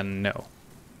quick, then no.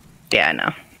 yeah, I know.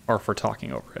 Or if we're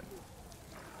talking over it.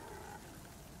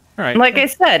 All right. Like I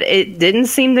said, it didn't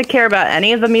seem to care about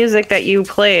any of the music that you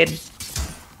played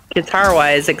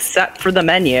guitar-wise, except for the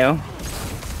menu.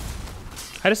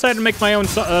 I decided to make my own,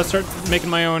 start making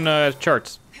my own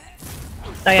charts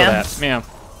Oh for yeah. that. Yeah.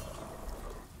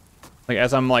 Like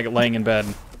as I'm like laying in bed,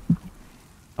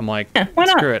 I'm like, Yeah, why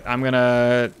not? screw it. I'm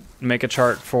gonna make a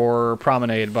chart for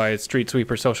 "Promenade" by Street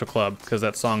Sweeper Social Club because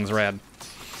that song's rad.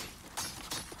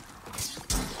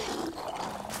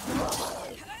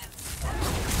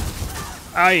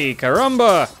 Ay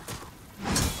caramba!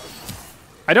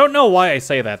 I don't know why I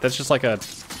say that. That's just like a,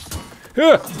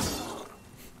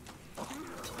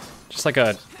 just like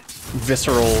a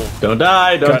visceral. Don't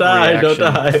die! Don't Gut die! Don't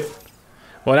reaction. die!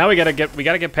 Well, now we gotta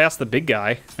get past the big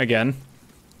guy again.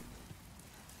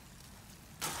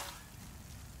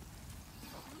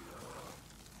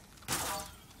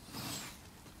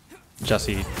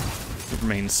 Jesse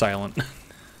remains silent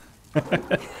Oh,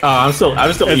 I'm still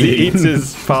as he eating. eats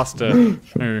his pasta.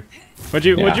 What'd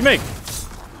you make?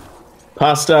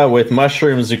 Pasta with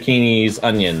mushrooms, zucchinis,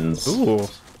 onions, Ooh,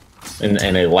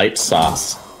 and a light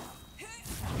sauce.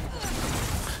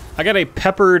 I got a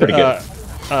peppered Pretty good.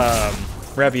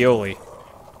 ravioli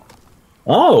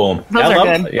Oh, Those I are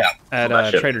love good. Yeah, at love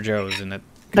that shit. Trader Joe's, and it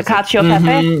The cacio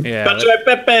pepe. yeah, Cacio e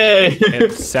pepe.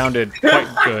 it sounded quite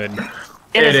good.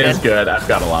 It is good. I've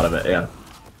got a lot of it. Yeah.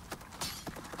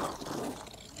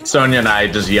 Sonia and I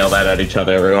just yell that at each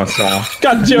other every once in a while.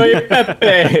 Cacio e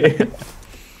pepe.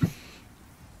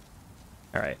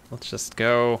 All right, let's just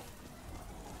go.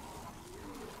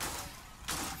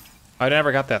 I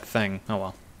never got that thing. Oh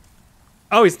well.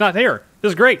 Oh, he's not here. This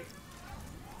is great.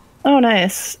 Oh,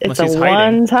 nice. It's Unless he's a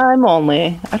hiding. one-time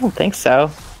only. I don't think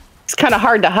so. It's kind of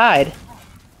hard to hide.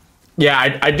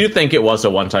 Yeah, I do think it was a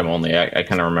one-time only. I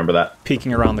kind of remember that.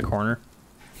 Peeking around the corner.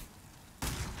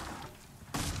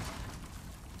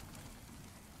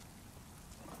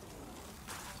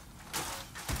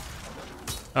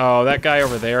 Oh, that guy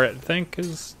over there, I think,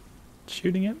 is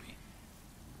shooting at me.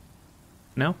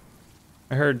 No?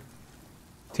 I heard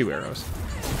 2 arrows.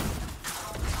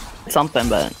 Something,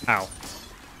 but Ow.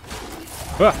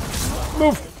 Ah,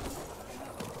 move!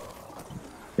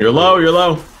 You're low. You're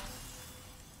low.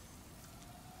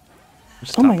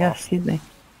 Just oh my top gosh, off. excuse me.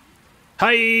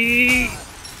 Hi!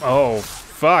 Oh,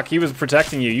 fuck, he was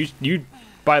protecting you. You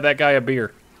buy that guy a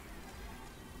beer.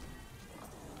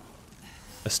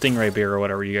 A Stingray beer or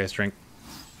whatever you guys drink.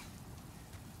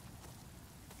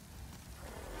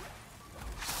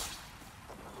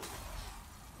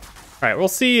 All right, we'll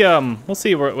see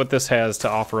what this has to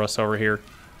offer us over here.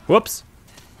 Whoops.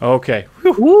 Okay.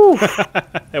 Whew. Woo!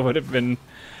 That would have been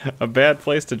a bad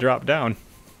place to drop down.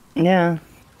 Yeah.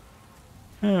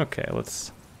 Okay,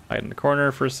 let's hide in the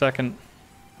corner for a second.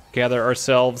 Gather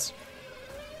ourselves.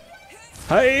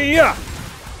 Hiya!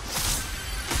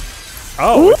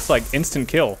 Oh, it's like instant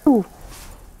kill. Ooh.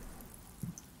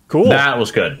 Cool. That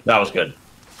was good. That was good.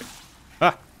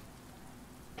 Ah.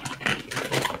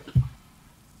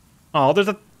 Oh, there's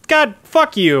a... God,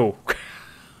 fuck you!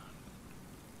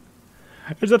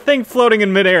 There's a thing floating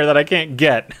in midair that I can't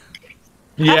get.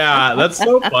 Yeah, that's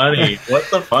so funny. What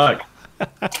the fuck?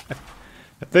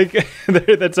 I think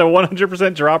that's a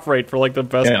 100% drop rate for like the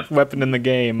best weapon in the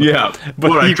game. Yeah,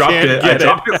 But I you dropped can't it. get I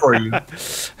dropped it for you.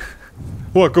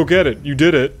 What? Go get it. You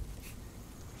did it.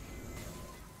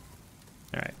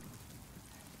 Alright.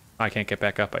 I can't get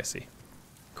back up, I see.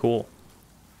 Cool.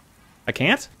 I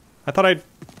can't? I thought I'd...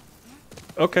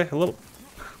 Okay, a little...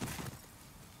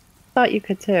 Thought you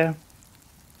could too.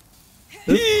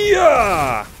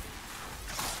 Yeah!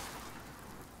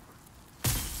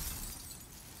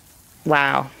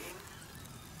 Wow.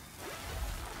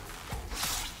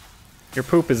 Your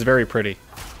poop is very pretty.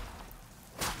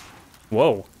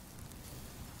 Whoa.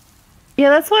 Yeah,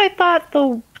 that's why I thought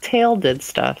the tail did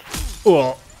stuff.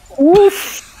 Well, Oof.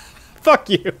 fuck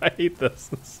you. I hate this.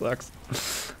 This sucks.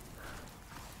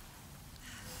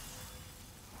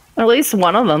 At least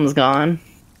one of them's gone.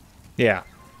 Yeah.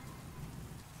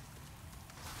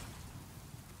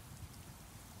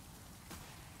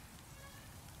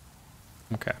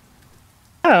 Okay.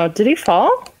 Oh, did he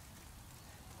fall?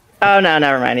 Oh no,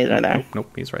 never mind. He's right there.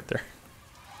 Nope, he's right there.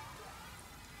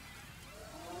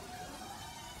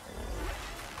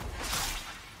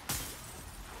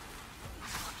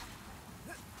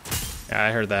 Yeah,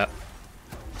 I heard that.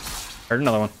 Heard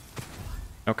another one.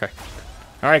 Okay.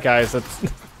 All right, guys, that's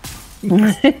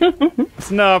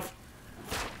that's enough.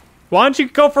 Why don't you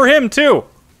go for him too?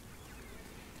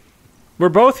 We're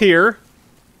both here.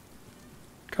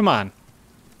 Come on.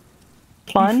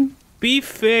 Fun. Be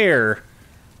fair.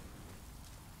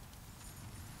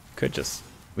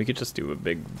 We could just do a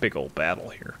big old battle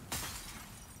here.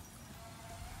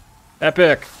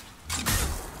 Epic.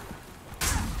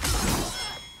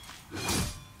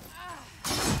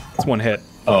 It's one hit.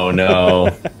 Oh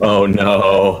no. Oh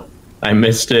no. I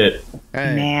missed it.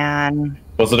 Hey. Man.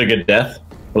 Was it a good death?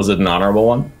 Was it an honorable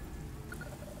one?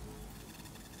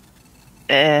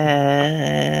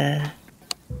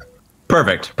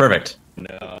 Perfect. Perfect.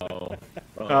 No.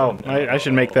 Oh, I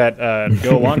should make that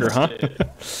go longer, huh?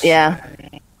 Yeah.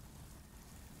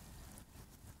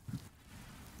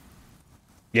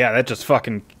 Yeah, that just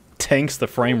fucking tanks the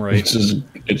frame rate.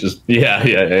 It just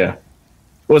yeah.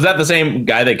 Was that the same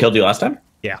guy that killed you last time?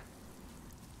 Yeah.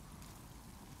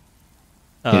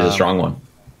 He's a strong one.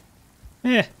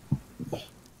 Eh.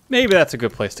 Maybe that's a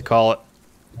good place to call it.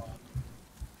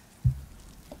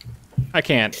 I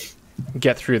can't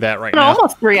get through that right now.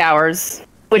 Almost 3 hours,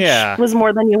 which Yeah. was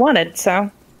more than you wanted,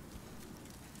 so.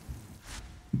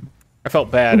 I felt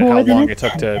bad at More how than long it it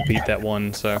took to beat that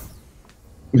one, so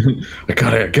I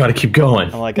gotta keep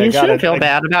going. I'm like, You I gotta shouldn't feel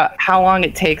bad about how long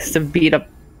it takes to beat a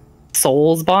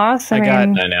Souls boss. I mean,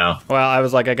 I know. Well, I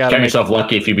was like, I gotta Count make yourself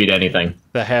lucky if you beat anything.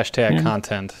 the hashtag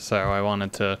content, so I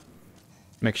wanted to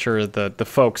make sure that the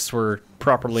folks were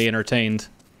properly entertained.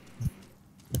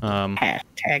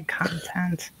 hashtag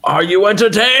content. Are you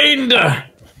entertained? I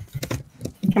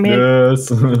mean, Yes.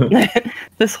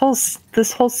 this whole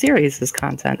series is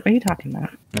content. What are you talking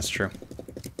about? That's true.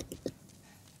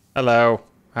 Hello,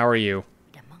 how are you?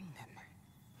 Among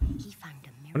them, he found a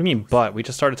What do you mean, but? We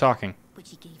just started talking.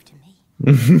 which he gave to me.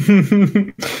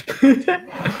 Be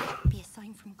a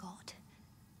sign from God.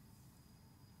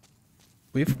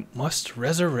 We must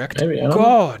resurrect Maybe, I don't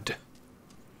God.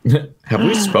 Have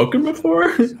we spoken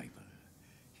before?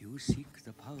 You seek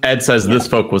the power. Ed says this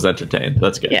folk was entertained.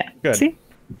 That's good. Yeah. Good. See?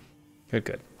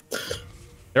 Good.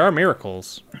 There are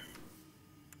miracles.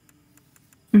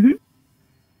 Mm-hmm.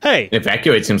 Hey,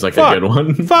 Evacuate seems like fuck, a good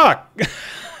one. fuck.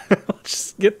 Let's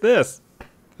just get this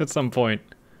at some point.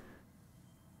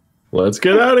 Let's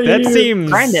get out of here. That seems.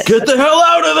 Grind it. Get the hell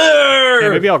out of there! Yeah,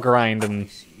 maybe I'll grind and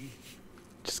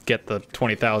just get the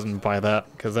 20,000 by that,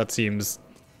 because that seems.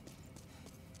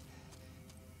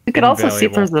 You could also see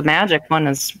if invaluable. there's the magic one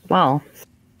as well.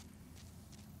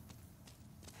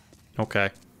 Okay.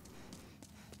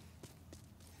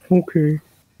 Okay.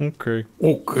 Okay.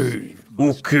 Okay.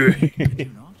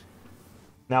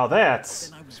 Now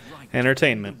that's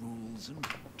entertainment.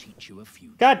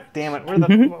 God damn it! Where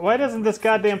the? Why doesn't this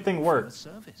goddamn thing work?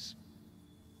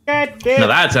 God damn Now it!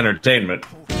 that's entertainment.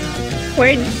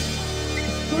 Wait.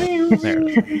 There.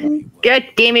 God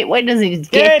damn it! Why doesn't this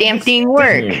goddamn thing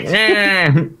work?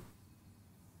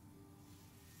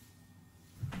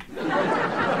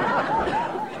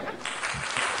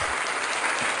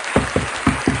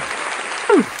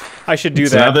 I should do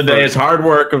It's that. another for- day's hard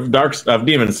work of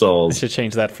Demon I Souls. should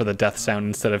change that for the death sound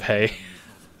instead of hey.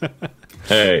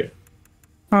 Hey.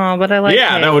 Oh, but I like.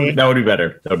 Yeah, that hay. would be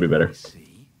better. That would be better.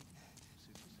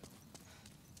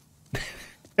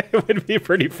 It would be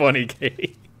pretty funny,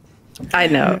 Katie. I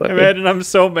know. Imagine I'm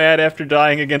so mad after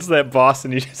dying against that boss,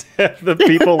 and you just have the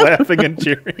people laughing and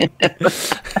cheering.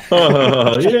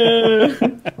 Oh, yeah.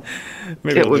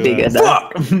 Maybe It I'll would do be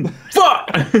that. good. Fuck!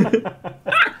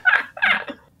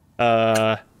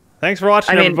 Fuck! Thanks for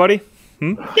watching, I mean- everybody.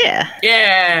 Yeah.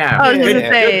 Yeah! I was gonna Good,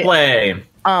 say- good play.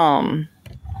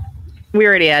 We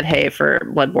already had hay for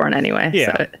Bloodborne anyway.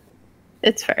 Yeah. So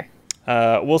it's fair.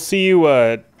 We'll see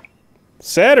you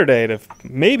Saturday to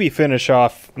maybe finish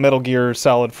off Metal Gear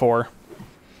Solid 4.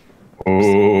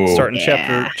 Ooh. Starting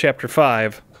Yeah. chapter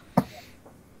 5.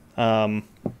 I'm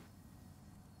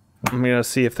gonna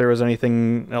see if there was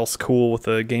anything else cool with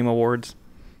the Game Awards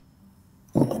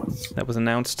that was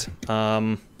announced.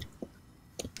 And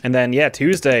then yeah,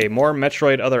 Tuesday, more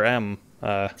Metroid Other M.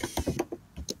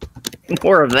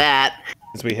 More of that.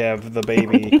 As we have the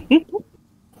baby.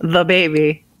 The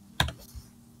baby.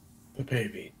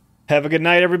 Baby. Have a good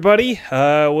night, everybody.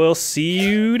 We'll see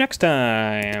you next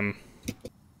time.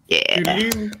 Yeah.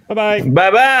 Bye bye.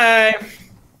 Bye-bye!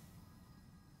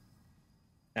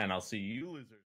 And I'll see you, lizard.